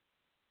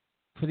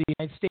for the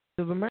United States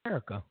of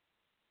America.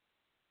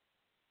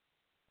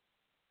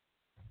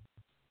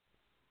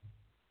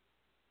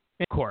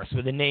 And of course,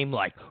 with a name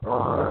like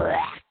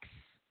Rex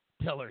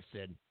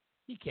Tillerson,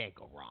 you can't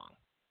go wrong.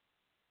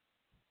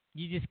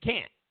 You just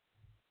can't.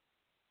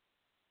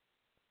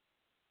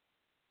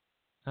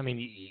 I mean,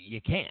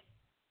 you can't.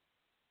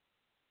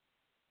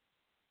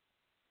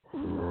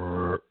 It's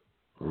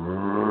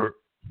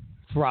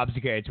Rob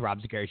Zicari. It's Rob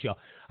Zicari Show.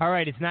 All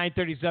right, it's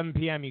 9:37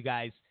 p.m., you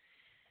guys.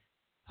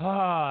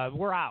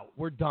 We're out.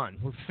 We're done.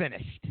 We're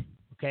finished.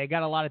 Okay, I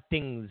got a lot of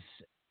things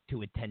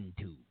to attend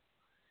to.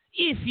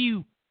 If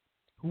you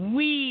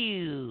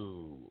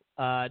will,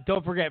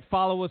 don't forget,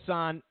 follow us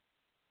on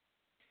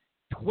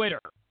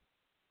Twitter.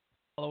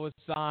 Follow us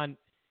on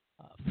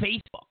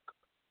Facebook.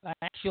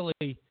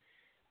 Actually,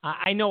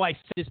 I know I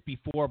said this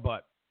before,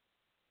 but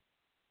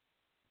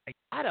I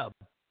got to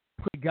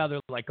put together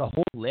like a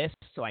whole list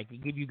so I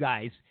can give you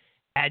guys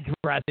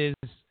addresses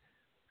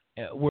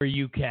where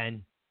you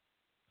can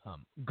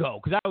go.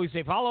 Because I always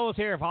say, follow us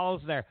here, follow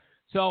us there.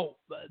 So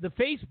the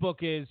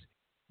Facebook is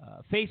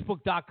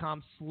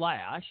facebook.com/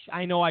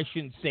 I know I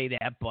shouldn't say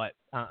that, but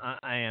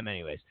I am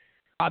anyways.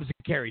 Rob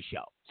Zicari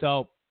Show.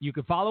 So you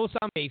can follow us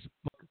on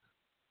Facebook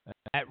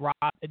at Rob,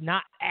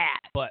 not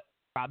at, but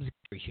Rob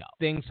Zicari Show.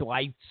 Things, so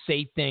I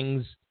say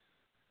things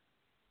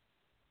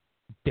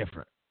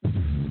different.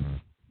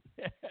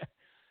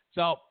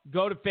 So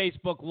go to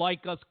Facebook,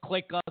 like us,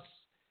 click us,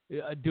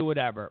 do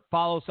whatever.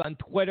 Follow us on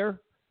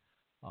Twitter.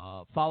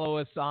 Follow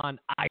us on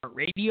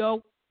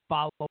iHeartRadio.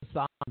 Follow us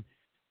on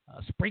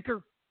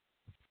Spreaker.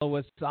 Follow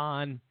us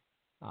on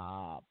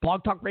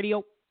Blog Talk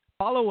Radio.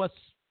 Follow us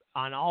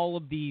on all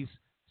of these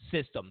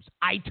systems.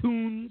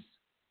 iTunes.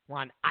 We're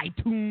on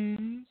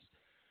iTunes.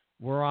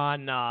 We're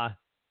on,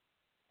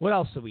 what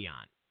else are we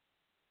on?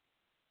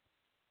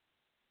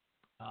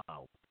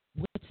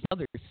 What's the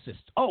other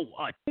system? Oh,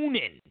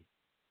 TuneIn.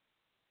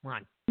 We're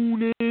on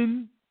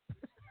TuneIn.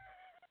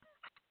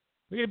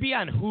 We're going to be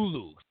on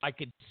Hulu. I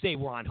could say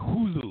we're on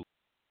Hulu.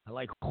 I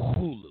like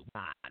Hulu.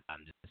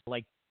 I'm just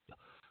like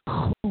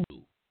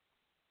Hulu.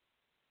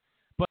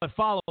 But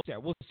follow us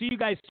there. We'll see you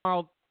guys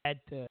tomorrow at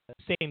the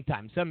same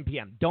time, 7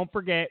 p.m. Don't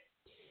forget,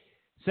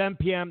 7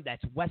 p.m.,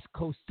 that's West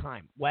Coast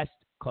time. West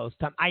Coast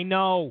time. I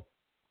know.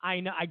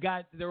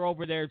 They're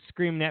over there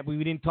screaming at me.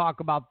 We didn't talk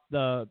about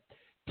the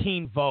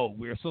Teen Vogue.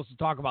 We were supposed to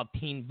talk about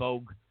Teen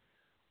Vogue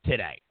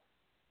today.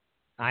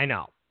 I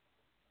know.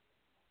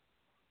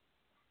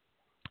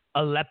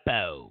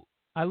 Aleppo.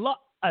 I love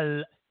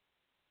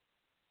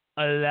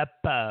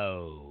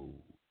Aleppo.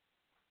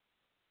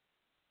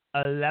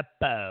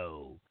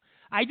 Aleppo.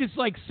 I just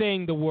like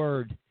saying the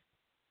word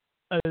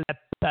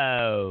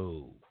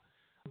Aleppo.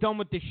 Done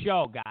with the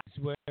show, guys.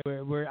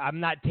 I'm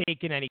not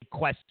taking any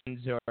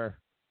questions, or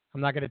I'm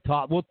not going to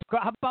talk.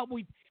 How about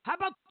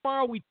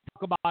tomorrow we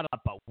talk about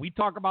Aleppo? We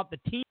talk about the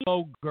Teen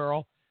Vogue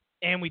girl,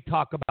 and we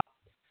talk about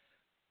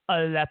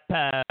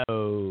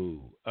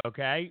Aleppo.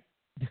 Okay?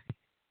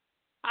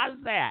 How's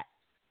that?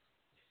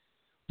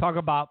 Talk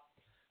about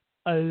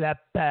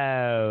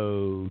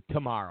Aleppo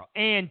tomorrow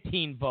and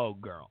Teen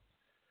Vogue girl,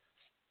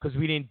 because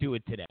we didn't do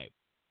it today.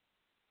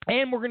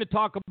 And we're going to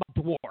talk about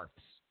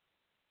dwarfs.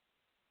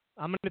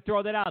 I'm going to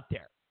throw that out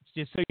there.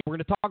 Just so we're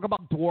going to talk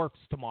about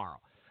dwarfs tomorrow.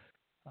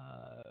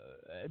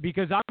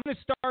 Because I'm going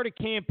to start a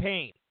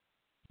campaign.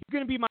 You're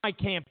going to be my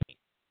campaign.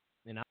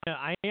 And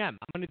I am.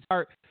 I'm going to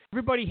start.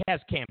 Everybody has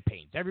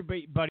campaigns.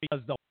 Everybody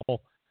does the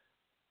whole,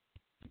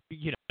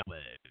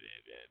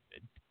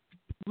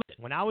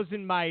 when I was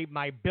in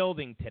my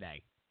building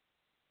today,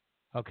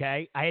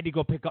 okay, I had to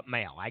go pick up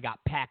mail. I got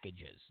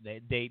packages.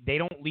 They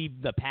don't leave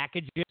the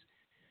packages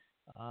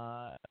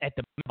at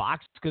the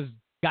mailbox because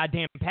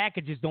goddamn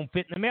packages don't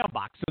fit in the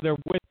mailbox. So they're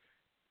with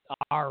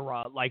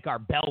our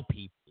bell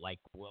people, like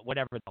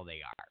whatever the hell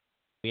they are.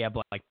 We have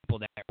like people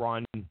that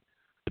run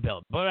the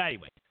building. But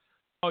anyway,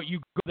 so you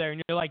go there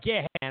and you're like,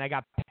 yeah, man, I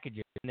got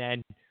packages. And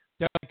then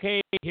they're like,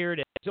 hey, here it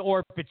is. Or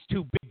if it's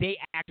too big, they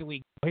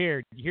actually go,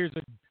 here's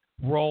a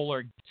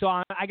roller. So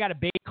I got a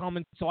big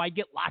coming, so I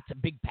get lots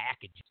of big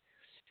packages.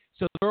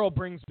 So the girl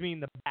brings me in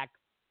the back.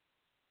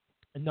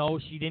 No,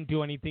 she didn't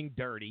do anything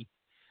dirty.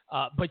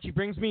 But she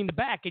brings me in the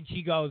back and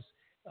she goes,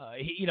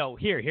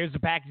 here's the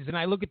packages. And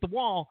I look at the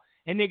wall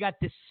and they got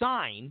this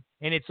sign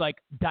and it's like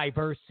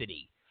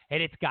diversity.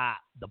 And it's got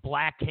the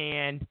black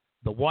hand,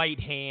 the white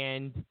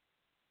hand.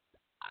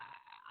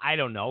 I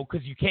don't know,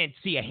 because you can't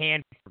see a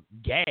hand for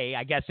gay.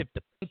 I guess if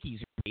the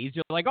pinkies are raised,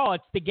 you're like, oh,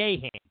 it's the gay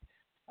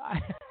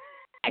hand.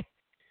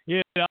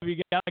 You got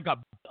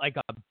like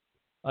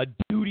a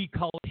duty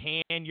colored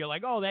hand. You're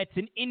like, oh, that's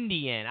an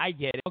Indian. I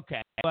get it.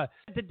 Okay. But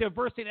the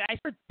diversity, I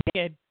started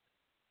thinking,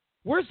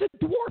 where's the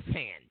dwarf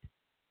hand?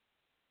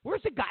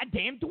 Where's the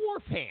goddamn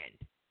dwarf hand?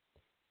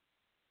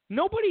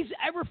 Nobody's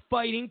ever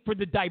fighting for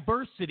the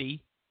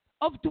diversity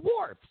of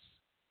dwarfs.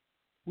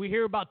 We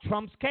hear about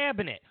Trump's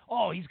cabinet.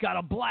 Oh, he's got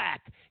a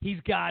black. He's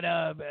got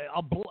a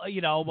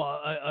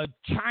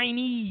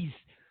Chinese.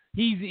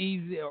 He's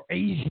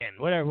Asian.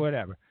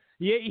 Whatever.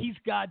 Yeah, he's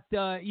got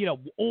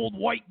old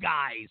white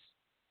guys.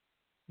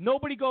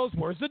 Nobody goes,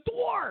 where's the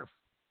dwarf?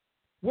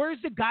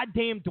 Where's the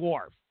goddamn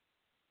dwarf?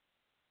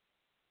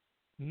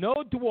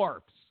 No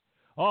dwarfs.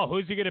 Oh,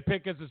 who's he going to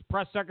pick as his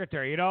press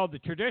secretary?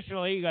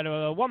 Traditionally, you got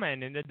a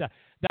woman and the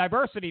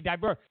diversity.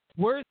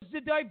 Where's the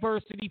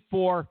diversity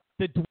for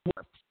the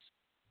dwarfs?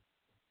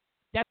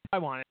 That's what I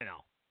want to know.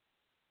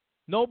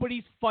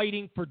 Nobody's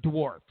fighting for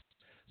dwarfs.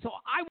 So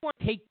I want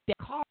to take that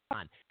call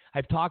on.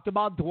 I've talked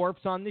about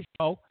dwarfs on the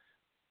show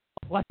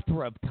a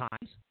plethora of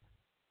times.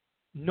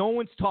 No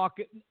one's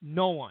talking.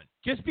 No one.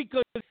 Just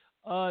because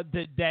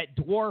that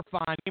dwarf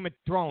on Game of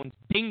Thrones,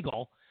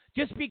 Dingle,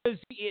 just because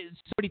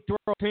somebody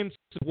throws him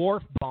some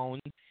dwarf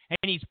bones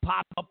and he's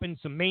popped up in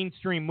some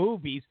mainstream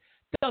movies,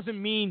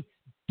 doesn't mean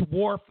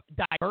dwarf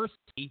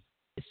diversity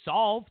is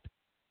solved.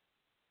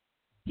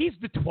 He's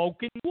the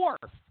token dwarf.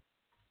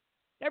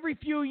 Every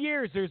few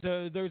years, there's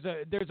a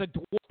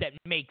dwarf that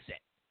makes it.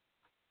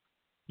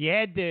 You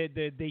had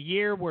the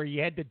year where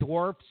you had the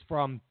dwarfs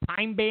from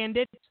Time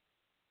Bandits.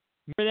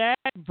 Remember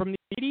that from the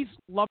 80s?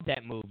 Loved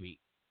that movie.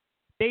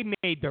 They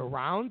made their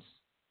rounds.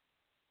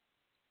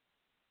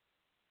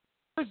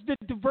 Where's the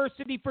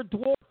diversity for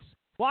dwarfs?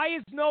 Why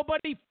is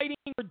nobody fighting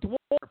for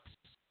dwarfs?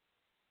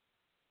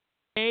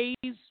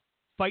 Gays,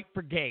 fight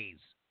for gays.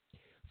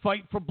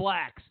 Fight for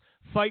blacks.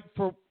 Fight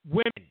for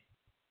women,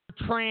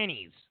 for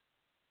trannies.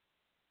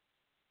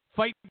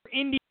 Fight for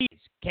Indians.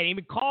 Can't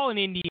even call an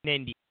Indian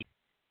Indian.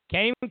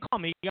 Can't even call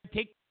me. You got to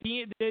take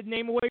the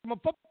name away from a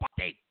football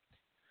team.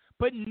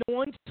 But no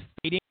one's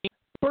fighting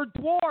for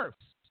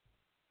dwarfs.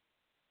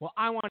 Well,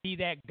 I want to be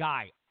that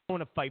guy. I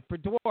want to fight for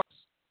dwarfs.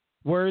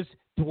 Where's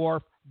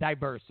dwarf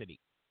diversity?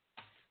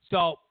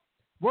 So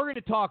we're going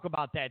to talk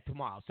about that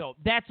tomorrow. So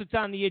that's what's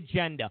on the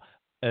agenda.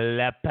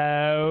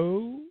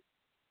 Lepo.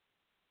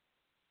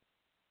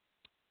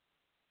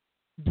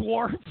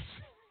 Dwarfs,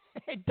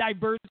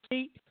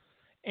 diversity,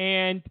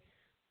 and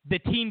the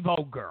Teen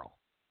Vogue girl.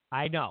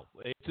 I know.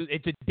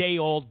 It's a day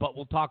old, but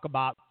we'll talk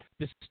about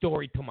the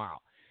story tomorrow.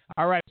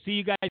 All right. See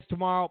you guys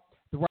tomorrow.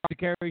 The Rob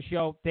Zicari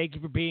Show. Thank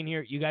you for being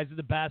here. You guys are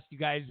the best. You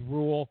guys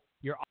rule.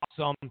 You're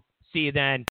awesome. See you then.